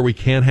world where we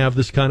can't have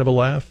this kind of a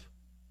laugh?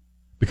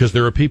 Because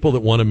there are people that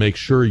want to make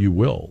sure you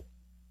will.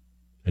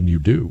 And you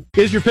do.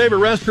 Is your favorite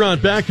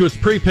restaurant back to its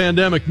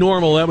pre-pandemic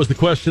normal? That was the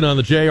question on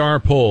the JR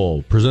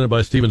poll presented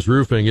by Stevens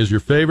Roofing. Is your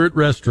favorite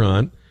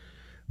restaurant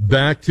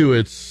back to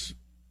its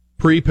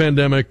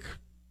pre-pandemic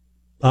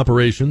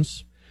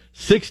operations?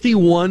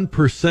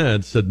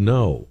 61% said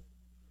no.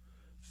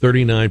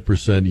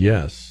 39%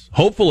 yes.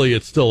 Hopefully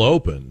it's still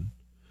open.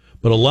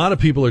 But a lot of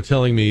people are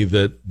telling me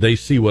that they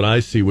see what I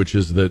see, which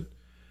is that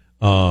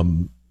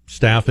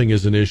staffing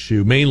is an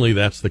issue. Mainly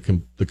that's the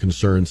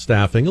concern,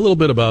 staffing. A little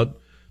bit about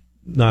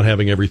not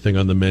having everything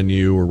on the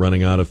menu or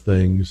running out of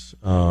things.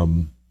 I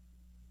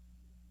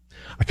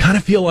kind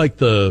of feel like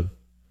the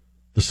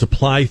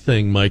supply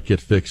thing might get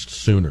fixed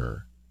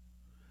sooner.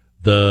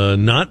 The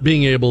not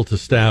being able to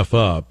staff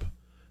up,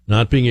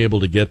 not being able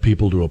to get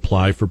people to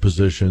apply for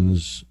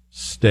positions,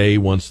 stay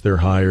once they're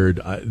hired.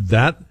 I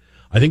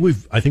think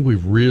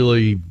we've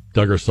really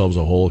dug ourselves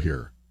a hole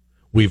here.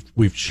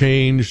 We've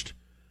changed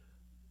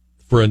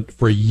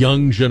for a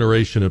young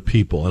generation of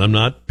people, and I'm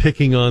not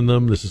picking on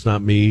them. This is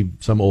not me,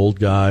 some old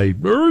guy.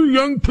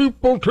 Young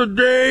people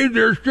today,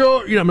 they're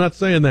still, I'm not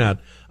saying that.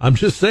 I'm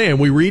just saying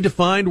we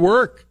redefined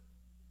work.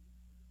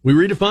 We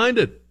redefined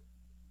it.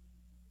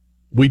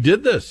 We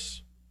did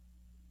this.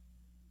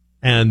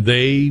 And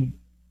they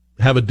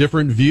have a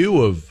different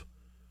view of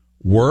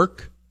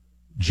work,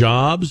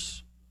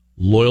 jobs,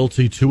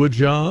 loyalty to a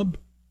job.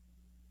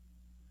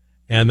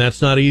 And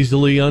that's not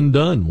easily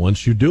undone.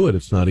 Once you do it,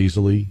 it's not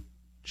easily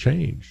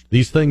changed.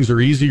 These things are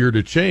easier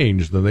to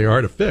change than they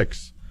are to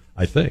fix,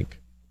 I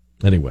think.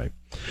 Anyway,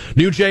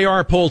 new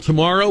JR poll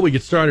tomorrow. We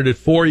get started at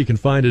 4. You can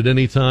find it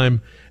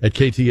anytime at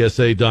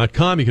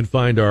ktsa.com. You can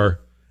find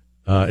our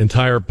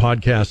entire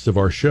podcasts of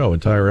our show,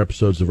 entire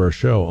episodes of our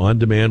show on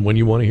demand when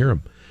you want to hear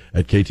them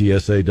at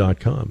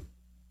ktsa.com.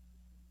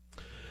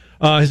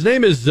 His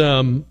name is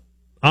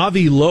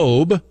Avi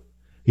Loeb.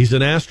 He's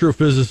an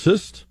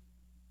astrophysicist,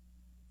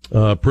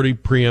 pretty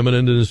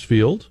preeminent in his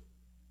field.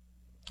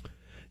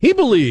 He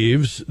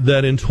believes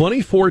that in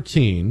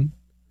 2014,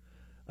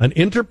 an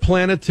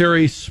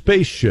interplanetary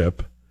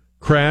spaceship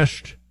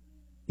crashed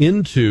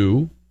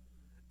into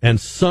and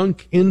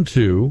sunk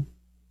into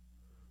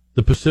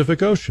the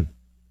Pacific Ocean.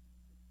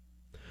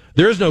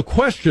 There is no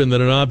question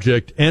that an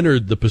object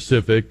entered the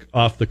Pacific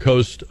off the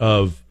coast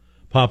of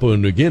Papua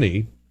New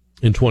Guinea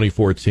in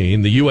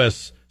 2014. The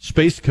U.S.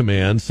 Space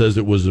Command says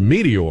it was a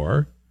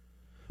meteor,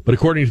 but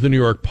according to the New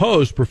York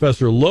Post,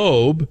 Professor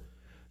Loeb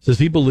says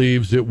he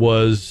believes it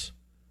was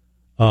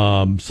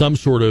some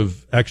sort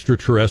of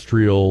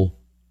extraterrestrial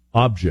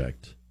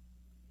object.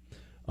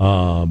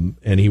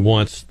 And he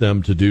wants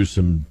them to do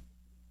some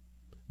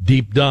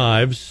deep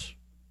dives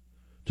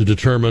to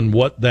determine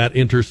what that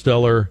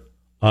interstellar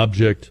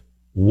object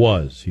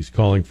was. He's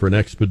calling for an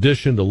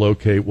expedition to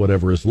locate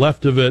whatever is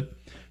left of it.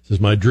 He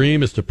says, my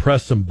dream is to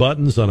press some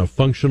buttons on a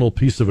functional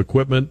piece of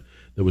equipment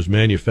that was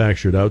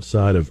manufactured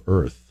outside of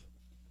Earth.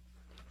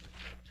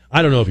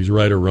 I don't know if he's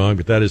right or wrong,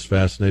 but that is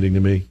fascinating to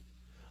me.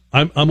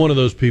 I'm one of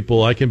those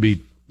people, I can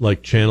be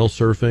like channel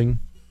surfing.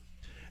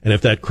 And if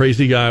that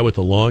crazy guy with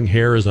the long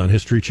hair is on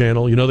History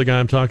Channel, you know the guy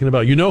I'm talking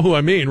about? You know who I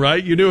mean,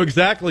 right? You knew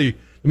exactly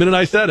the minute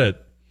I said it.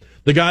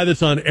 The guy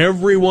that's on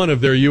every one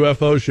of their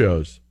UFO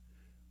shows.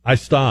 I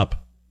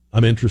stop.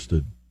 I'm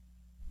interested.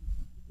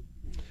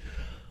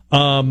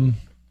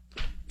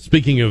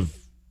 Speaking of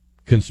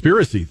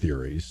conspiracy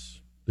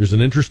theories, there's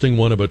an interesting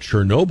one about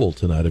Chernobyl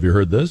tonight. Have you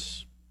heard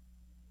this?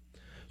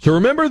 So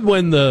remember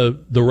when the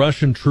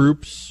Russian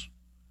troops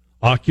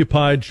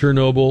occupied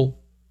Chernobyl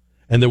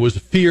and there was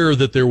fear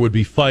that there would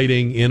be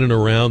fighting in and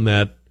around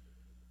that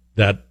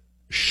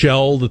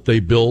shell that they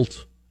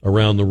built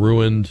around the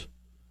ruined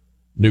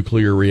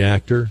nuclear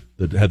reactor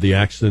that had the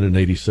accident in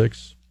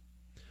 86?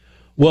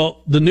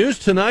 Well, the news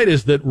tonight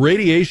is that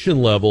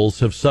radiation levels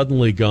have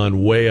suddenly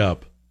gone way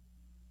up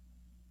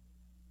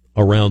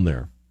around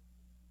there.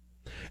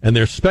 And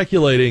they're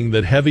speculating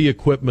that heavy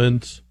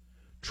equipment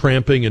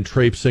tramping and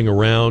traipsing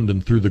around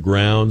and through the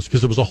grounds,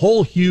 because it was a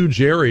whole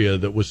huge area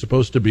that was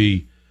supposed to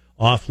be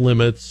off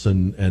limits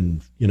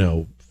and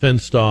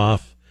fenced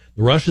off.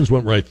 The Russians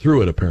went right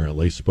through it,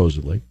 apparently,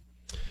 supposedly.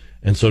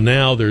 And so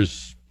now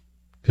there's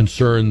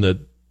concern that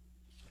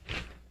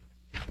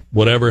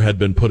whatever had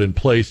been put in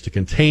place to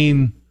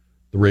contain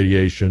the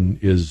radiation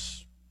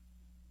has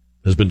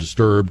been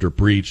disturbed or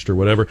breached or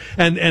whatever.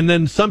 And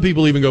then some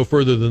people even go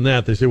further than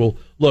that. They say, well,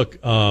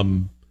 look,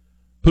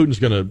 Putin's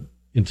going to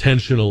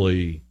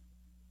intentionally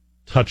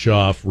touch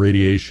off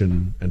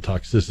radiation and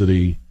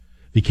toxicity.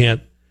 He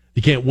can't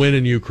win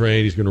in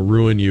Ukraine. He's going to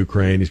ruin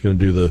Ukraine. He's going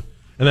to do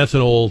and that's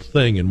an old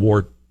thing in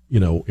war,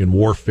 in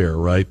warfare,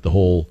 right? The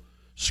whole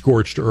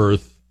scorched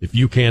earth. If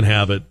you can't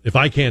have it, if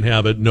I can't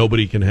have it,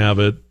 nobody can have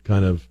it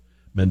kind of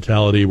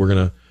mentality. We're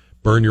going to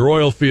burn your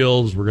oil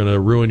fields. We're going to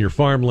ruin your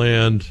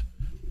farmland.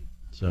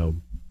 So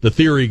the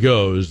theory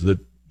goes that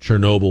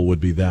Chernobyl would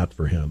be that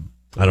for him.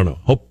 I don't know.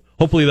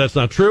 Hopefully that's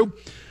not true.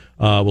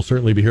 We'll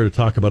certainly be here to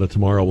talk about it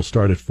tomorrow. We'll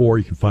start at 4.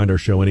 You can find our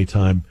show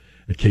anytime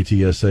at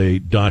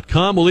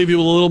KTSA.com. We'll leave you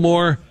with a little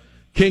more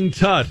King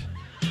Tut.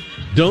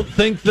 Don't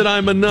think that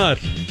I'm a nut.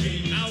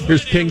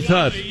 Here's King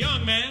Tut. He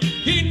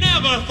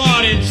never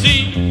thought he'd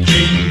see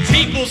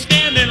people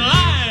stand in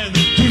line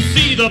to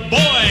see the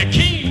boy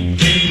King.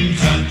 King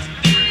Tut.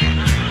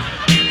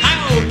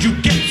 How'd you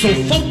get so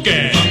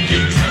funky?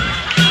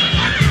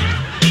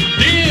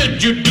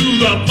 Did you do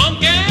the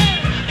funky?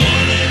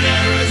 Born in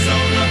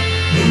Arizona,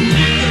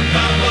 moving to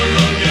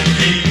Babylonia.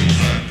 King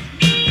Tut.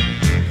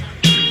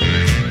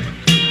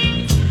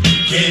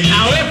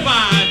 Now if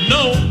I